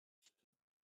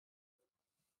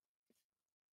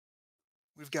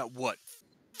 We've got what?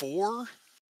 4?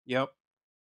 Yep.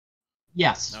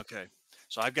 Yes. Okay.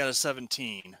 So I've got a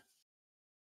 17.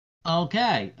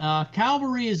 Okay.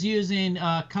 Cavalry is using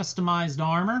customized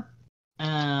armor,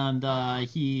 and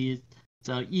he's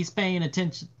paying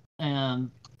attention,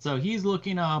 and so he's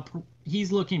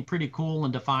looking pretty cool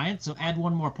and defiant. So add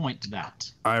 1 more point to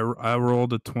that. I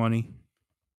rolled a 20.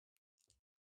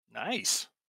 Nice.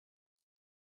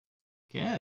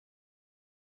 Okay.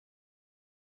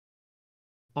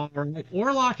 All right.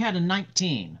 Orlok had a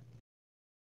 19.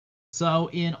 So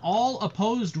in all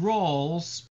opposed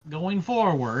rolls going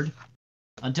forward,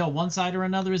 until one side or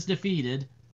another is defeated,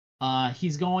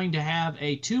 he's going to have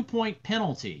a 2-point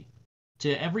penalty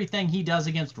to everything he does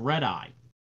against Red Eye.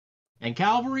 And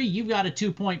Cavalry, you've got a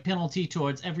 2-point penalty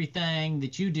towards everything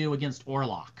that you do against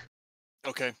Orlok.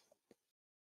 Okay.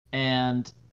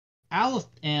 And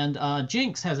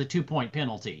Jinx has a 2-point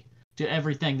penalty to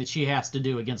everything that she has to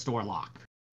do against Orlok.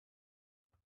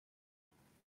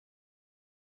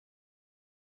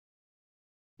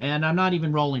 And I'm not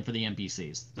even rolling for the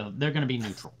NPCs, so they're going to be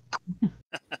neutral.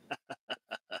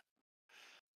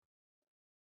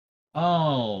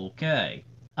 Okay.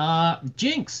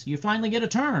 Jinx, you finally get a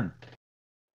turn.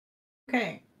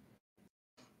 Okay.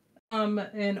 And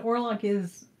Orlok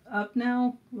is up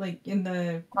now, like in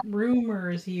the room,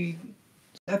 or is he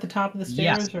at the top of the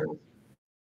stairs? Yes. Or...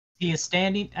 He is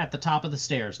standing at the top of the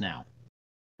stairs now.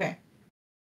 Okay.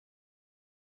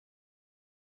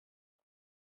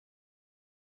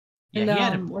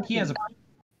 Yeah, and, he has a.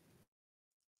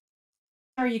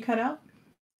 Are you cut out?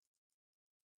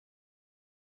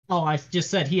 Oh, I just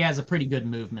said he has a pretty good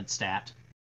movement stat.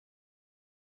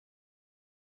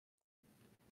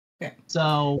 Okay.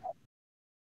 So,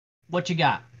 what you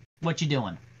got? What you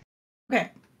doing?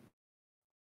 Okay.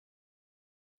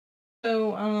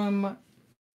 So,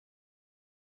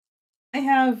 I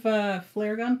have a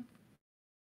flare gun.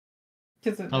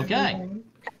 Okay.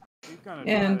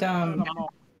 And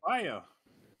fire.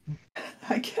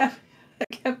 I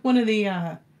kept one of the.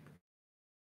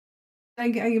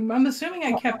 I'm assuming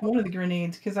I kept one of the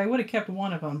grenades because I would have kept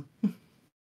one of them.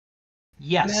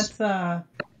 Yes. And that's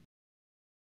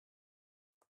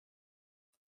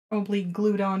probably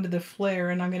glued onto the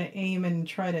flare, and I'm going to aim and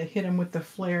try to hit him with the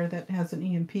flare that has an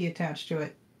EMP attached to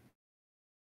it.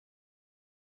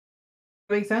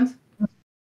 Make sense?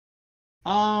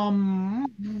 No,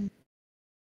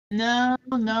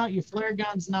 your flare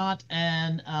gun's not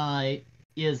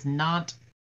is not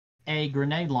a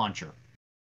grenade launcher.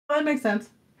 Well, that makes sense.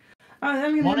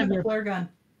 I'm going to hit the flare gun.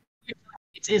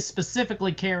 It is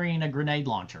specifically carrying a grenade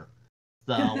launcher.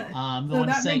 So I'm going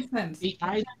to say makes sense.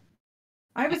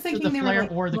 I was thinking they were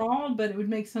like small, but it would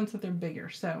make sense that they're bigger.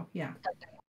 So yeah.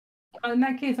 In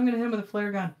that case, I'm going to hit him with a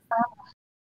flare gun.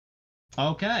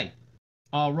 Okay.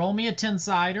 Roll me a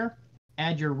 10-sider.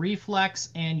 Add your reflex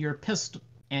and your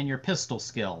pistol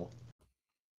skill.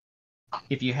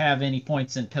 If you have any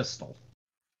points in pistol.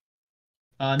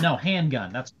 No,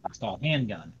 handgun. That's what it's called.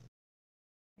 Handgun.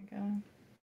 Okay.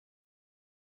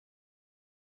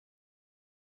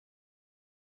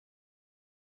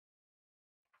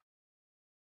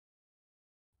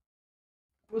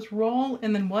 It was roll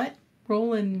and then what?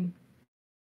 Roll and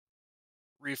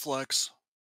Reflex.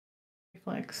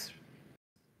 reflex.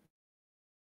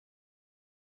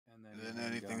 And then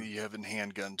anything that you have in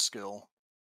handgun skill.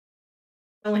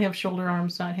 I only have shoulder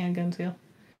arms, not handgun skill.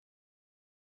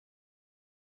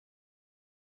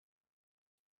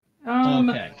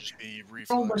 Okay. Just be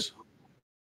reflex.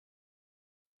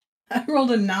 I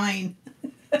rolled a 9.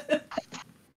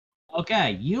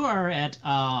 Okay, you are at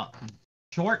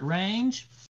short range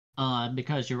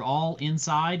because you're all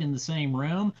inside in the same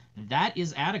room. That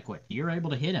is adequate. You're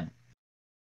able to hit him.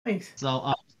 Nice.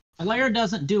 So flare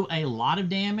doesn't do a lot of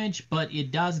damage, but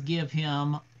it does give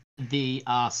him the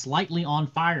slightly on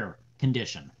fire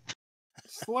condition.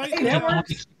 Slightly. Hey, that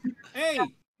works. Hey,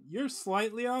 you're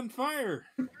slightly on fire.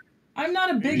 I'm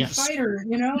not a big fighter,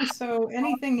 so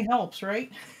anything helps, right?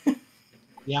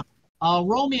 Yeah.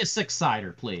 Roll me a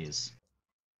 6-sider, please.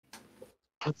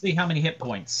 Let's see how many hit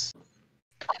points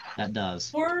that does.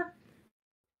 4.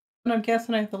 And I'm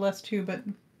guessing I have the less 2, but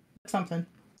something.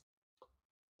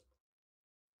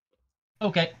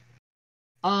 Okay.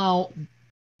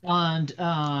 And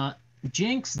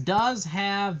Jinx does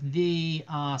have the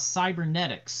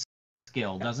cybernetics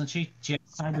skill, doesn't she? She has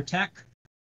cyber tech.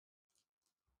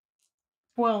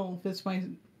 12 is my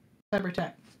cyber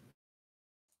tech.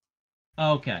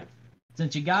 Okay.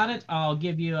 Since you got it, I'll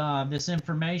give you this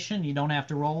information. You don't have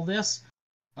to roll this.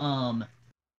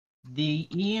 The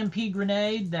EMP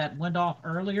grenade that went off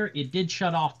earlier, it did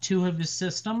shut off 2 of his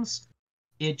systems.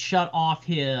 It shut off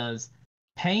his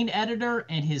pain editor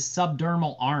and his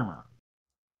subdermal armor.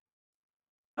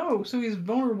 Oh, so he's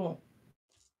vulnerable.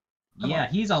 Yeah,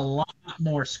 he's a lot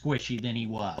more squishy than he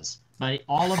was. But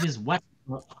all of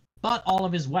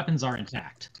his weapons are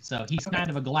intact. So he's kind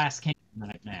of a glass cannon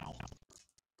right now.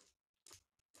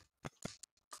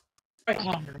 Right.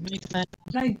 Can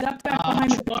I duck back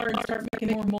behind the bar and start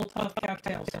making more Molotov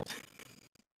cocktails?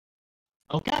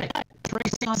 Okay.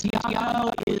 Trace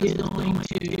Santiago is going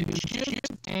to shoot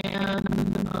and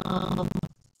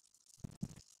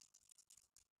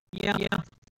yeah.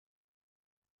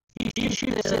 He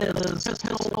shoots his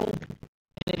pistol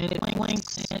and it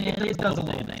blinks and it does a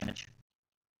little damage.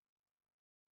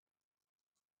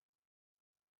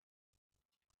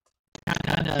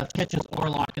 Kind of catches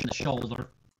Orlok in the shoulder.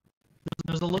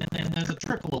 There's a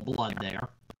trickle of blood there,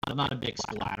 but not a big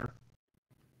splatter.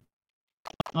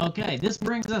 Okay, this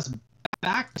brings us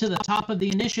back to the top of the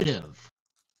initiative.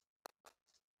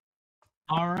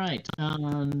 All right,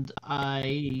 and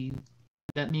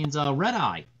that means Red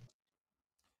Eye.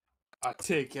 I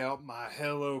take out my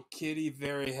Hello Kitty,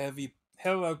 very heavy.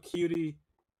 Hello Cutie.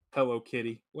 Hello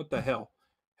Kitty. What the hell?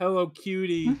 Hello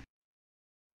Cutie.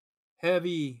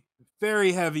 Heavy,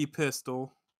 very heavy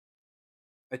pistol.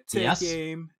 I take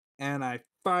aim and I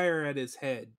fire at his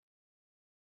head.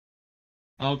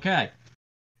 Okay.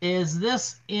 Is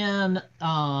this in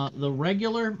the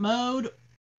regular mode,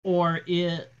 or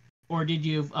did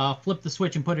you flip the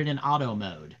switch and put it in auto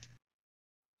mode?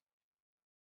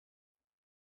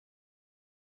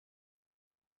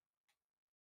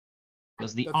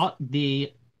 Because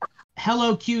the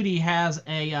Hello Cutie has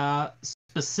a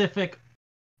specific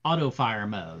auto fire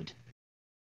mode.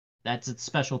 That's its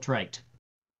special trait.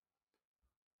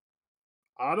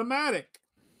 Automatic.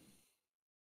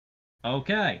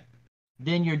 Okay.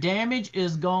 Then your damage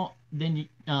is gone. Then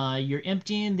you're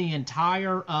emptying the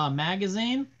entire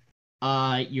magazine.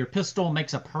 Your pistol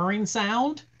makes a purring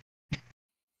sound,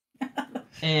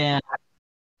 and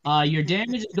your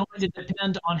damage is going to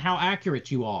depend on how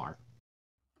accurate you are.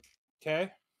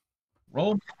 Okay.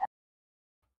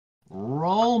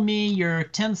 Roll me your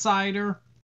 10-sider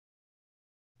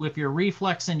with your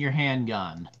reflex and your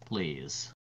handgun,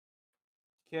 please.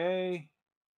 Okay.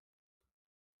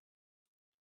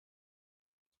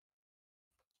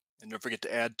 And don't forget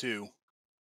to add 2.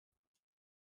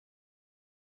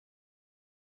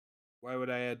 Why would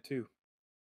I add 2?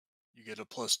 You get a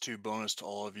 +2 bonus to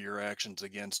all of your actions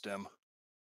against him.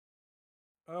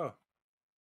 Oh.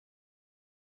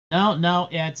 No,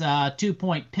 it's a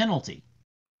 2-point penalty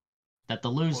that the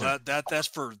loser. Well,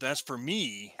 that's for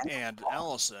me and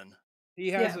Allison. He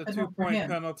has a 2-point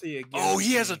penalty against. Oh,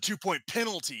 he has a 2-point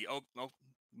penalty. Oh,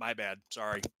 my bad.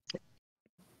 Sorry.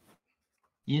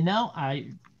 You know,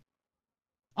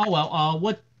 Oh well.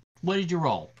 What did you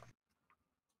roll?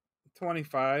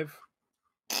 25.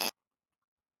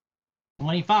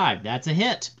 25. That's a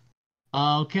hit.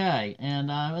 Okay, and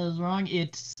I was wrong.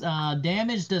 It's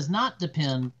damage does not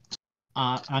depend.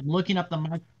 I'm looking up the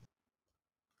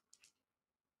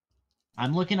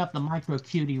micro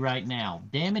cutie right now.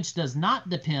 Damage does not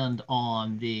depend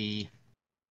on the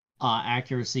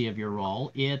accuracy of your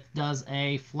roll. It does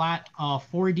a flat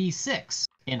 4d6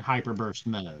 in hyperburst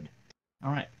mode.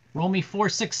 All right, roll me 4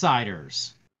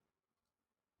 6-siders.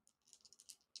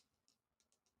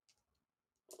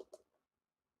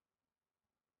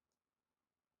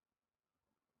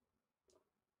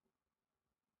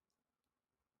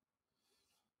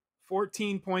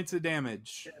 $14 points of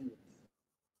damage.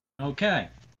 Okay.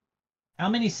 How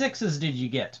many 6s did you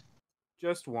get?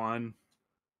 Just one.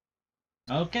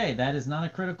 Okay, that is not a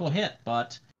critical hit,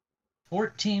 but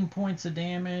 14 points of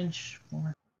damage.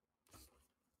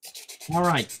 All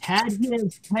right. Had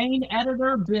his pain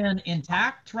editor been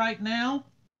intact right now,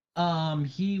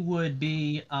 he would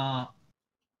be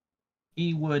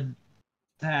be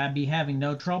having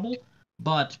no trouble.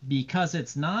 But because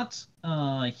it's not,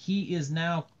 he is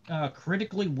now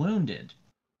critically wounded.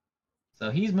 So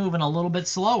he's moving a little bit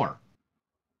slower.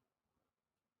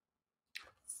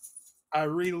 I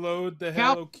reload the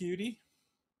Hello Cutie.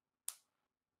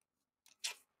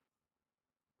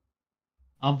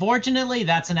 Unfortunately,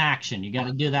 that's an action. You got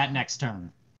to do that next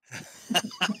turn.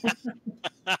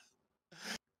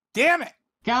 Damn it!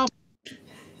 Cal,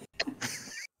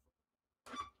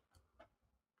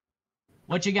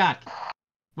 what you got?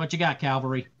 What you got,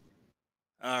 Cavalry?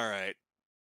 All right.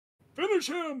 Finish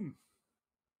him!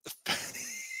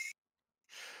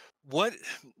 What?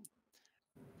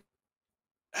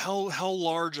 How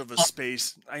large of a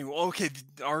space? Okay,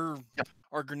 our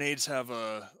grenades have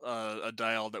a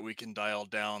dial that we can dial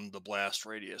down the blast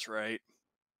radius, right?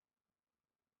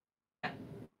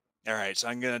 All right, so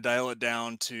I'm gonna dial it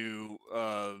down to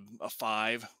a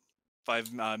 5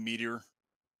 meter.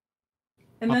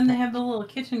 And then they have the little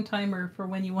kitchen timer for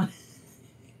when you want.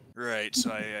 Right,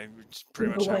 so I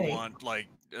pretty much Away. want like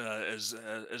as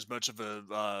much of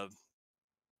a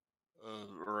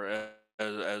or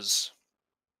as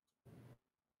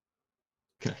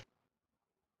Okay.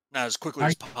 not as quickly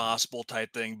as possible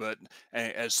type thing, but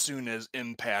as soon as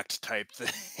impact type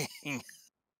thing.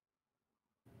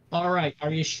 All right.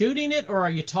 Are you shooting it or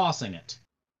are you tossing it?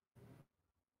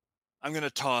 I'm gonna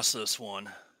toss this one.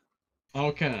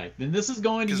 Okay. Then this is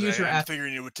going to use your. I'm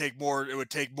figuring it would take more. It would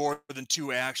take more than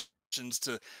 2 actions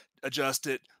to adjust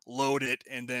it, load it,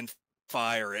 and then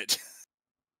fire it.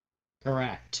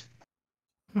 Correct.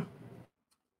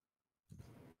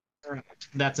 Correct.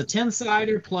 That's a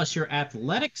 10-sider plus your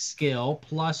athletic skill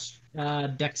plus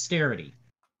dexterity.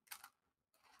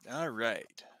 All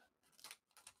right.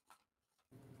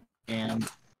 And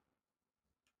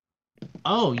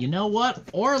oh, you know what?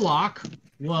 Orlok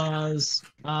was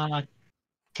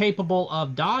capable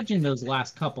of dodging those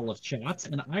last couple of shots,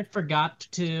 and I forgot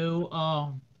to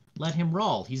let him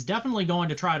roll. He's definitely going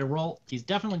to try to roll. He's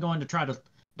definitely going to try to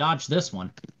dodge this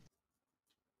one.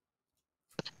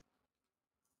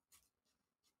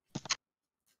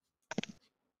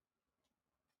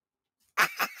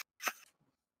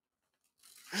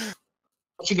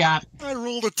 What you got? I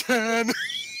rolled a 10.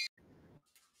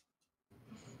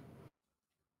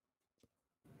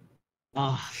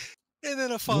 And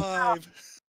then a 5.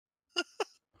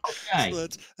 Okay. So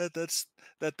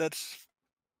that's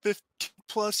 50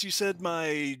 plus. You said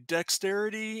my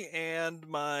dexterity and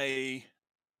my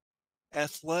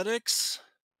athletics.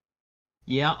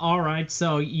 Yeah. All right.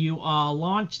 So you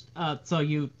launched. So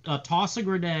you toss a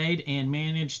grenade and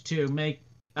manage to make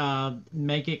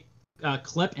it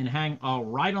clip and hang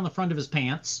right on the front of his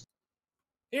pants.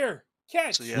 Here,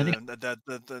 catch. So yeah,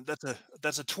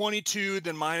 that's a 22.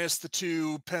 Then minus the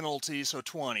 2 penalty, so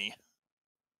 20.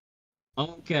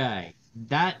 Okay,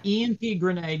 that EMP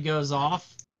grenade goes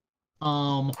off.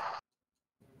 Do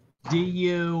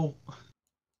you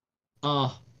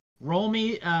roll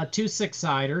me 2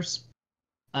 6-siders?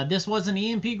 This was an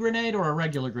EMP grenade or a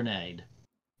regular grenade?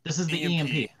 This is the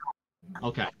EMP.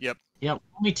 Okay. Yep. Yep.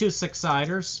 Roll me 2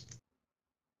 6-siders.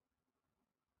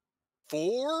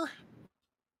 4.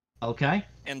 Okay.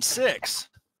 And 6.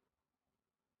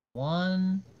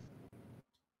 1,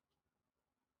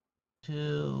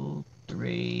 2,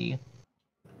 3,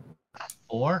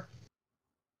 4.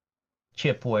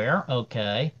 Chipware.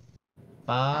 Okay.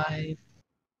 5,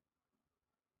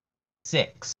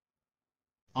 6.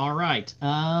 All right.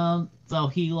 So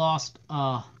he lost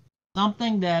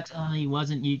something that he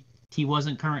wasn't he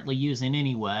wasn't currently using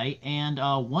anyway, and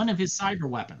one of his cyber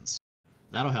weapons.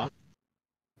 That'll help.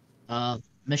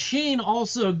 Machine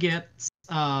also gets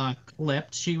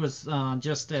clipped. She was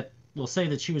just at, we'll say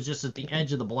that she was just at the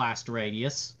edge of the blast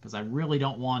radius, because I really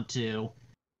don't want to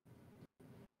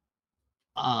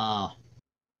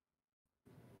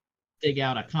dig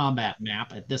out a combat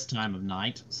map at this time of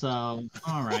night. So,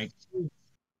 all right.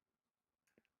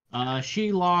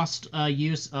 She lost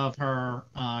use of her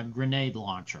grenade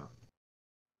launcher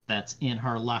that's in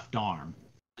her left arm,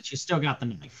 but she still got the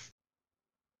knife.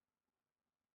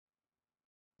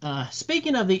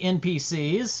 Speaking of the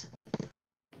NPCs,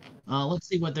 let's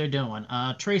see what they're doing.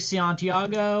 Trace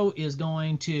Santiago is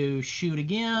going to shoot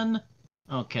again.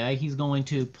 Okay, he's going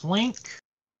to plink.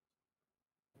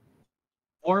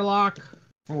 Warlock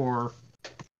for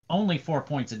only 4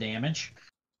 points of damage.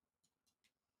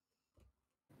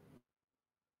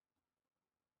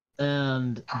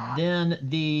 And then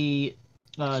the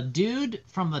dude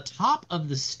from the top of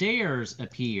the stairs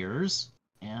appears,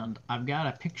 and I've got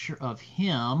a picture of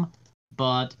him,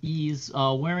 but he's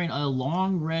wearing a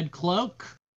long red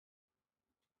cloak,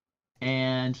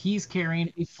 and he's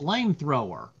carrying a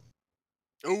flamethrower.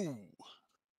 Oh.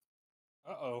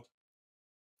 Uh-oh.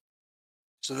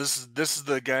 So this is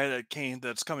the guy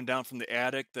that's coming down from the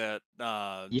attic that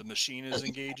the machine is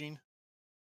engaging?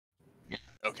 Yeah.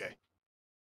 Okay.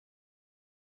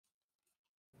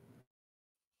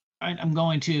 All right, I'm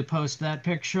going to post that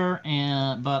picture,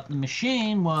 but the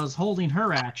machine was holding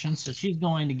her action, so she's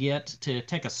going to get to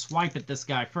take a swipe at this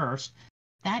guy first.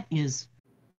 That is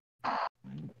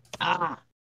that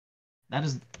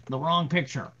is the wrong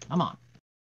picture. Come on.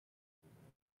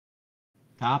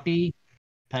 Copy,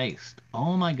 paste.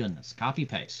 Oh my goodness. Copy,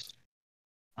 paste.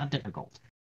 Not difficult.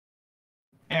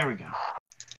 There we go.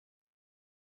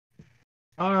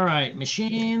 All right,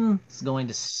 machine is going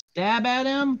to stab at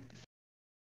him.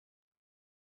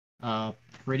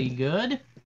 Pretty good.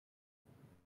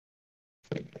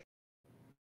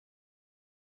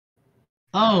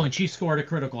 Oh, and she scored a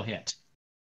critical hit.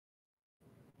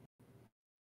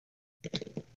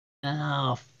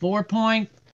 4 point.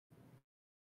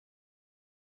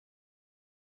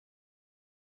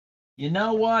 You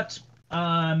know what?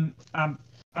 I'm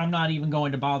not even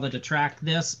going to bother to track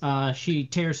this. She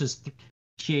tears his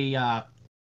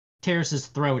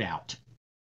throat out.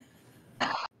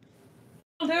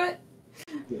 I'll do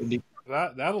it.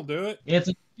 That'll do it. It's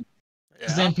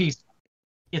Yeah.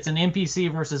 It's an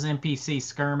NPC versus NPC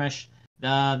skirmish.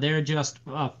 They're just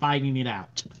fighting it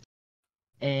out.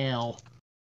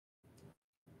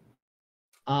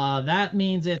 That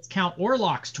means it's Count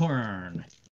Orlok's turn.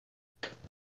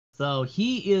 So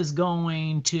he is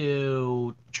going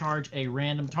to charge a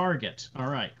random target. All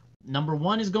right. Number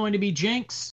 1 is going to be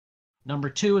Jinx. Number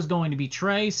 2 is going to be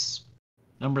Trace.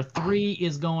 Number 3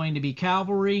 is going to be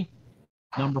Cavalry.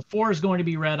 Number 4 is going to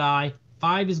be Red Eye.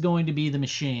 5 is going to be the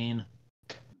Machine.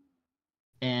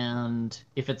 And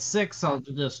if it's 6, I'll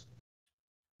just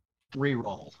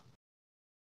re-roll.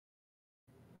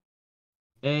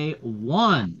 A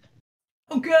 1.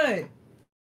 Oh, good.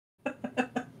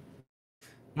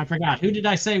 I forgot. Who did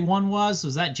I say 1 was?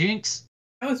 Was that Jinx?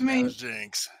 That was That me. was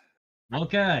Jinx.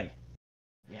 Okay.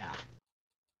 Yeah.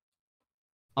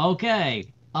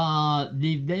 Okay.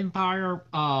 The vampire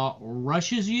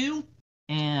rushes you,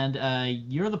 and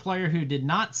you're the player who did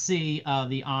not see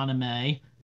the anime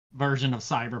version of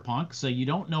Cyberpunk, so you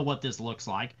don't know what this looks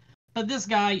like. But this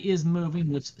guy is moving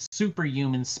with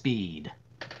superhuman speed.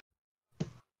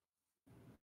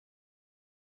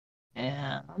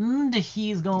 And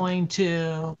he's going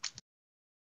to...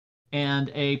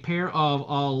 And a pair of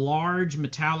large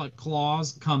metallic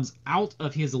claws comes out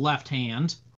of his left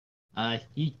hand.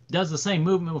 He does the same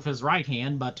movement with his right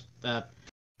hand, but the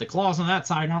claws on that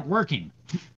side aren't working.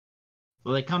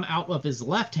 So they come out of his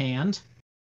left hand.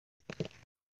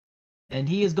 And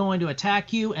he is going to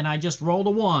attack you, and I just rolled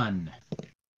a 1.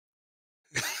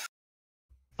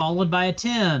 Followed by a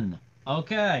 10.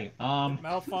 Okay. It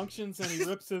malfunctions and he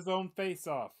rips his own face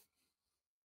off.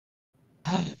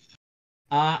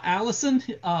 Allison,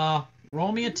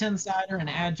 roll me a 10-sider and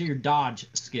add to your dodge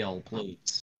skill,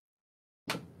 please.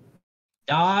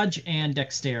 Dodge and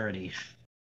dexterity,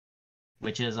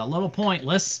 which is a little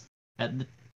pointless.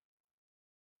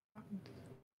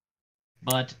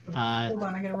 But Hold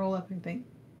on, I gotta roll up and think.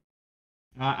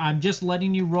 I'm just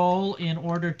letting you roll in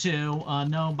order to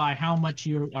know by how much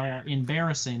you are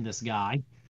embarrassing this guy.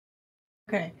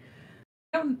 Okay.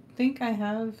 I don't think I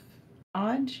have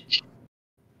dodge.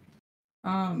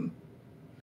 Oh,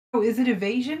 is it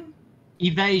evasion?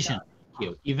 Evasion.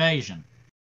 Thank you. Evasion.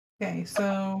 Okay,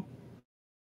 so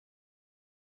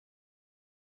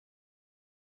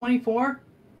 24?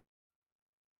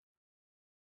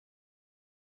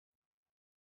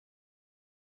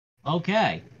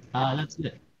 Okay, that's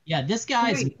good. Yeah, this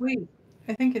guy's Wait.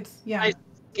 I think it's, yeah.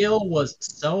 skill was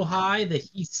so high that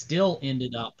he still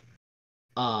ended up,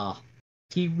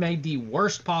 he made the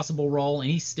worst possible roll and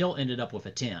he still ended up with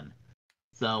a 10.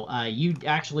 So you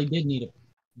actually did need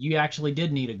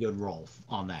a good roll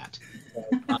on that.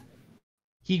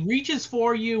 He reaches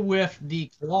for you with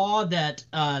the claw that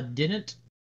didn't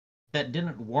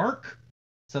work,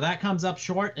 so that comes up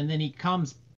short, and then he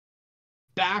comes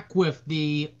back with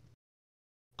the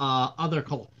other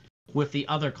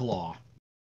claw,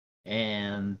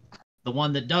 and the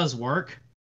one that does work,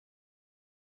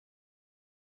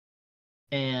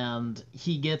 and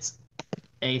he gets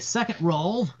a second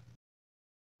roll.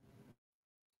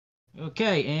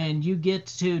 Okay, and you get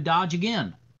to dodge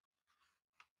again.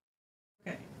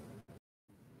 Okay.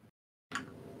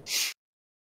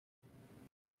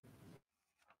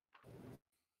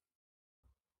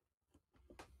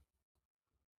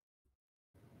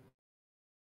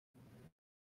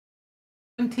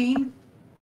 $17?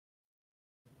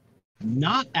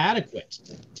 Not adequate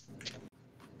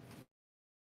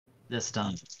this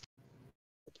time.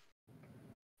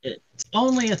 It's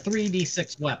only a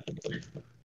 3d6 weapon.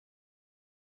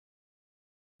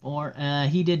 Or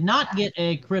he did not get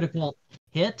a critical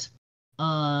hit.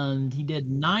 He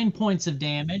did 9 points of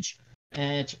damage.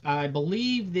 And I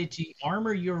believe that the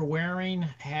armor you're wearing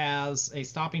has a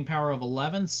stopping power of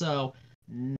 11, so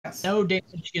Yes. no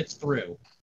damage gets through.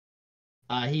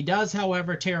 He does,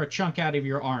 however, tear a chunk out of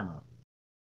your armor.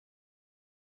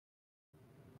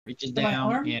 Reaches My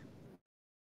down arm? and...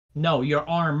 No, your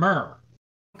armor.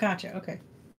 Gotcha, okay.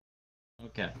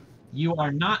 Okay. You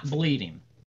are not bleeding.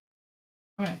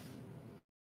 Okay.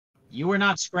 You were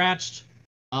not scratched,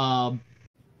 but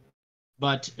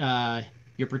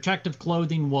your protective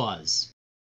clothing was.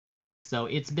 So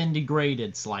it's been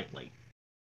degraded slightly.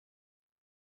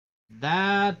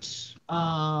 That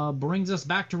brings us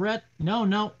back to Red.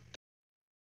 No.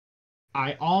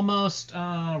 I almost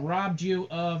robbed you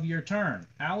of your turn.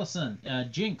 Allison,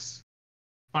 Jinx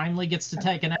finally gets to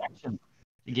take an action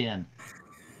again.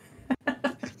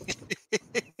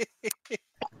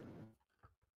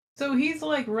 So he's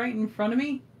like right in front of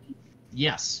me?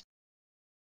 Yes.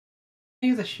 He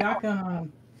has a shotgun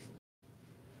on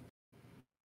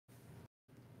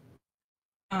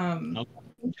him. Okay.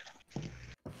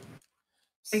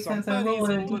 Makes sense. I roll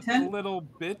Somebody's a D10. a little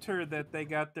bitter that they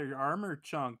got their armor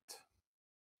chunked.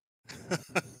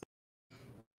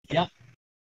 Yep.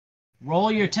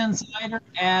 Roll your 10-sider,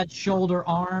 add shoulder,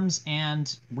 arms,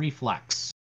 and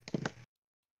reflex.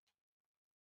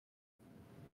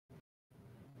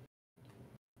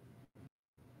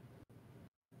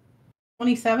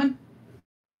 $27?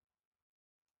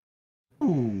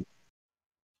 Ooh.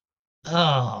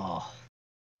 Oh.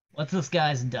 What's this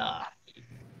guy's die?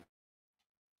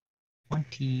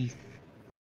 23.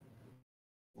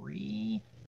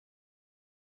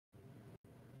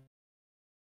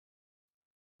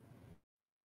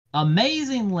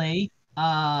 Amazingly,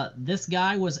 this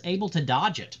guy was able to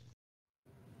dodge it.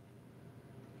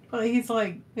 Well, he's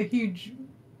like a huge,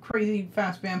 crazy,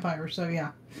 fast vampire, so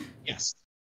yeah. Yes.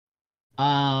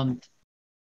 That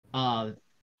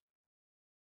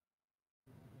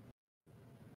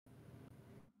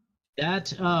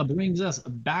brings us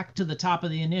back to the top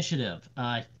of the initiative.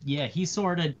 Yeah, he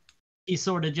sort of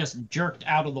just jerked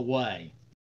out of the way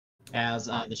as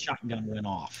the shotgun went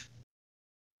off.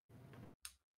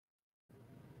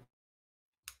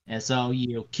 And so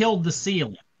you killed the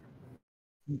ceiling.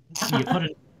 You put an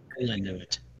hole into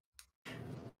it.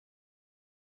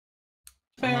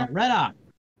 Fair. Red Eye.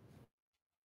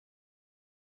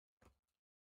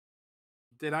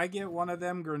 Did I get one of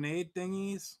them grenade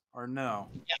thingies or no?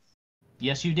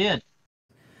 Yes, you did.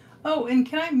 Oh, and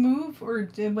can I move, or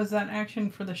was that action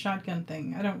for the shotgun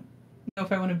thing? I don't know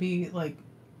if I want to be like...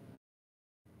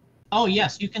 Oh,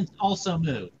 yes, you can also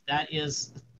move. That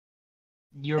is...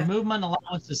 Your movement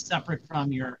allowance is separate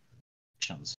from your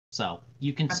actions. So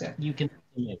you can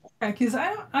move. Because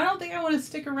I don't think I want to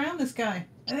stick around this guy.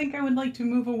 I think I would like to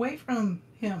move away from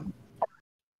him.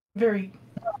 Very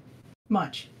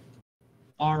much.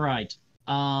 All right.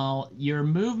 Your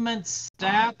movement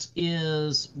stat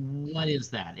is... What is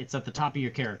that? It's at the top of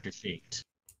your character sheet.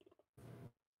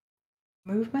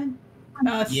 Movement?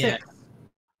 Yeah. 6.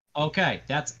 Okay,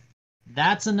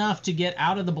 that's enough to get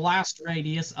out of the blast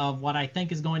radius of what I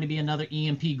think is going to be another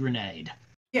EMP grenade.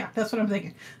 Yeah, that's what I'm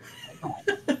thinking.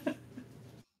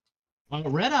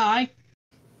 Red Eye.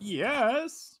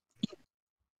 Yes.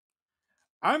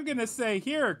 I'm gonna say,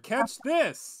 here, catch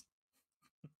this.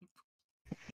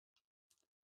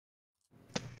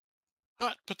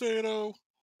 Hot potato.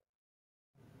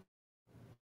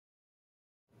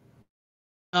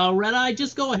 Red Eye,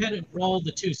 just go ahead and roll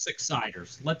the 2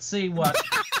 6-siders. Let's see what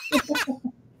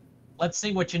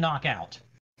you knock out.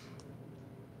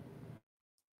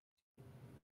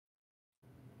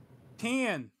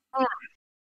 10.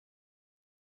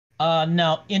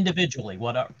 No, individually.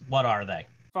 What are they?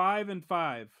 5 and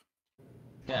 5.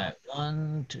 Okay,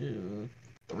 1, 2,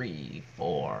 3,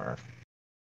 4,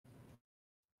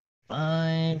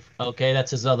 5. Okay,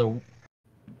 that's his other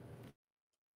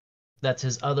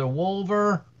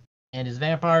Wolver and his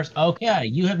vampires. Okay,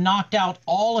 you have knocked out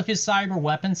all of his cyber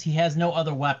weapons. He has no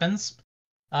other weapons.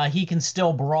 He can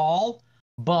still brawl,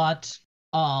 but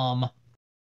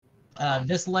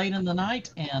this late in the night,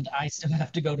 and I still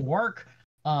have to go to work.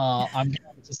 I'm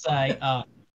going to say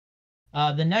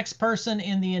the next person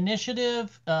in the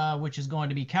initiative, which is going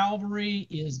to be Cavalry,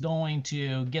 is going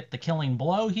to get the killing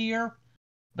blow here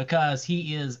because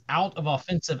he is out of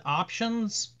offensive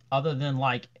options other than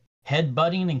like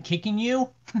headbutting and kicking you.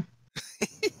 So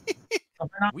we're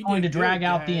not going to drag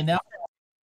out the inevitable.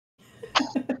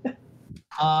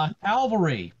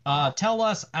 Cavalry, tell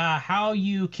us how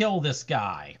you kill this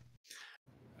guy.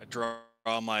 I draw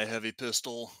my heavy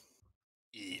pistol.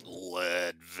 Eat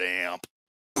lead, vamp.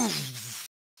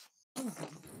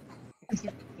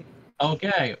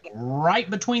 Okay, right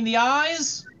between the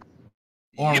eyes?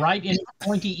 Or right in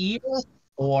pointy ear?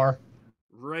 Or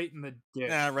right in the dick?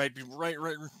 Yeah, right there.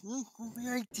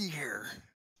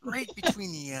 Right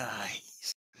between the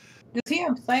eyes. Does he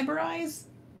have cyber eyes?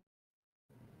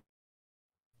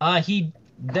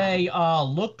 They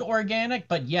looked organic,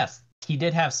 but yes, he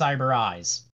did have cyber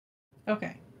eyes.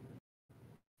 Okay.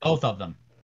 Both of them.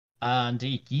 And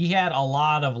he had a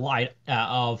lot of light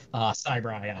of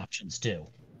cyber eye options too.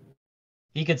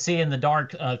 He could see in the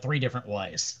dark 3 different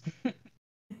ways.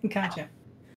 Gotcha.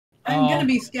 I'm gonna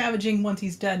be scavenging once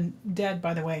he's dead,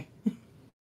 by the way.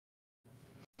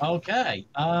 Okay,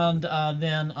 and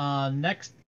then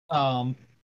next, in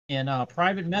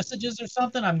private messages or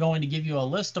something, I'm going to give you a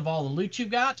list of all the loot you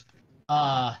got.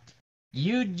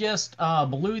 You just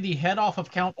blew the head off of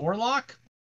Count Orlok.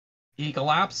 He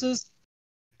collapses.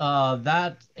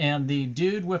 That and the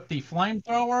dude with the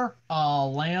flamethrower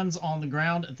lands on the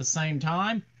ground at the same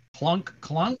time. Clunk,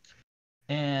 clunk.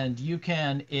 And you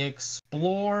can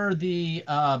explore the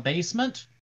basement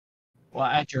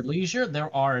at your leisure.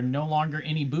 There are no longer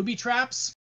any booby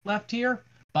traps left here,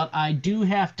 but I do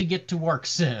have to get to work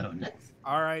soon.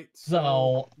 All right,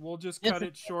 So we'll just cut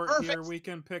it short here. We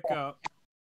can pick up.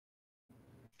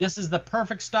 This is the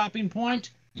perfect stopping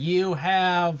point. You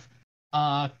have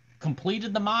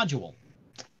completed the module.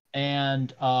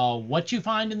 And what you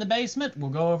find in the basement, we'll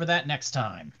go over that next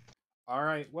time. All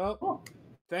right. Well,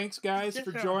 thanks, guys,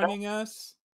 for joining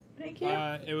us. Thank you.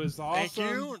 It was awesome. Thank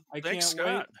you. Thanks, can't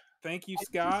wait. Scott. Thank you,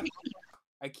 Scott.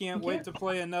 I can't wait to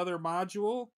play another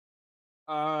module.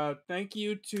 Thank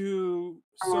you to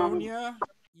Sonia.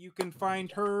 You can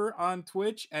find her on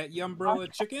Twitch at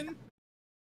Yumbrella Chicken.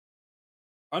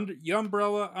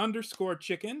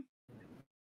 Yumbrella_chicken.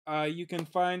 You can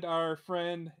find our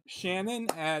friend Shannon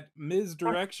at Ms.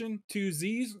 Direction, 2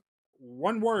 Z's,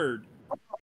 1 word.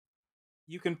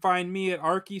 You can find me at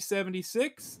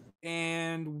Arky76,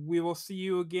 and we will see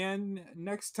you again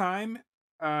next time.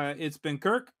 It's been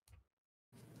Kirk.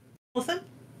 Wilson?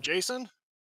 Jason?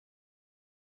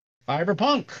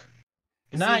 Cyberpunk.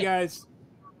 Good night. See you guys.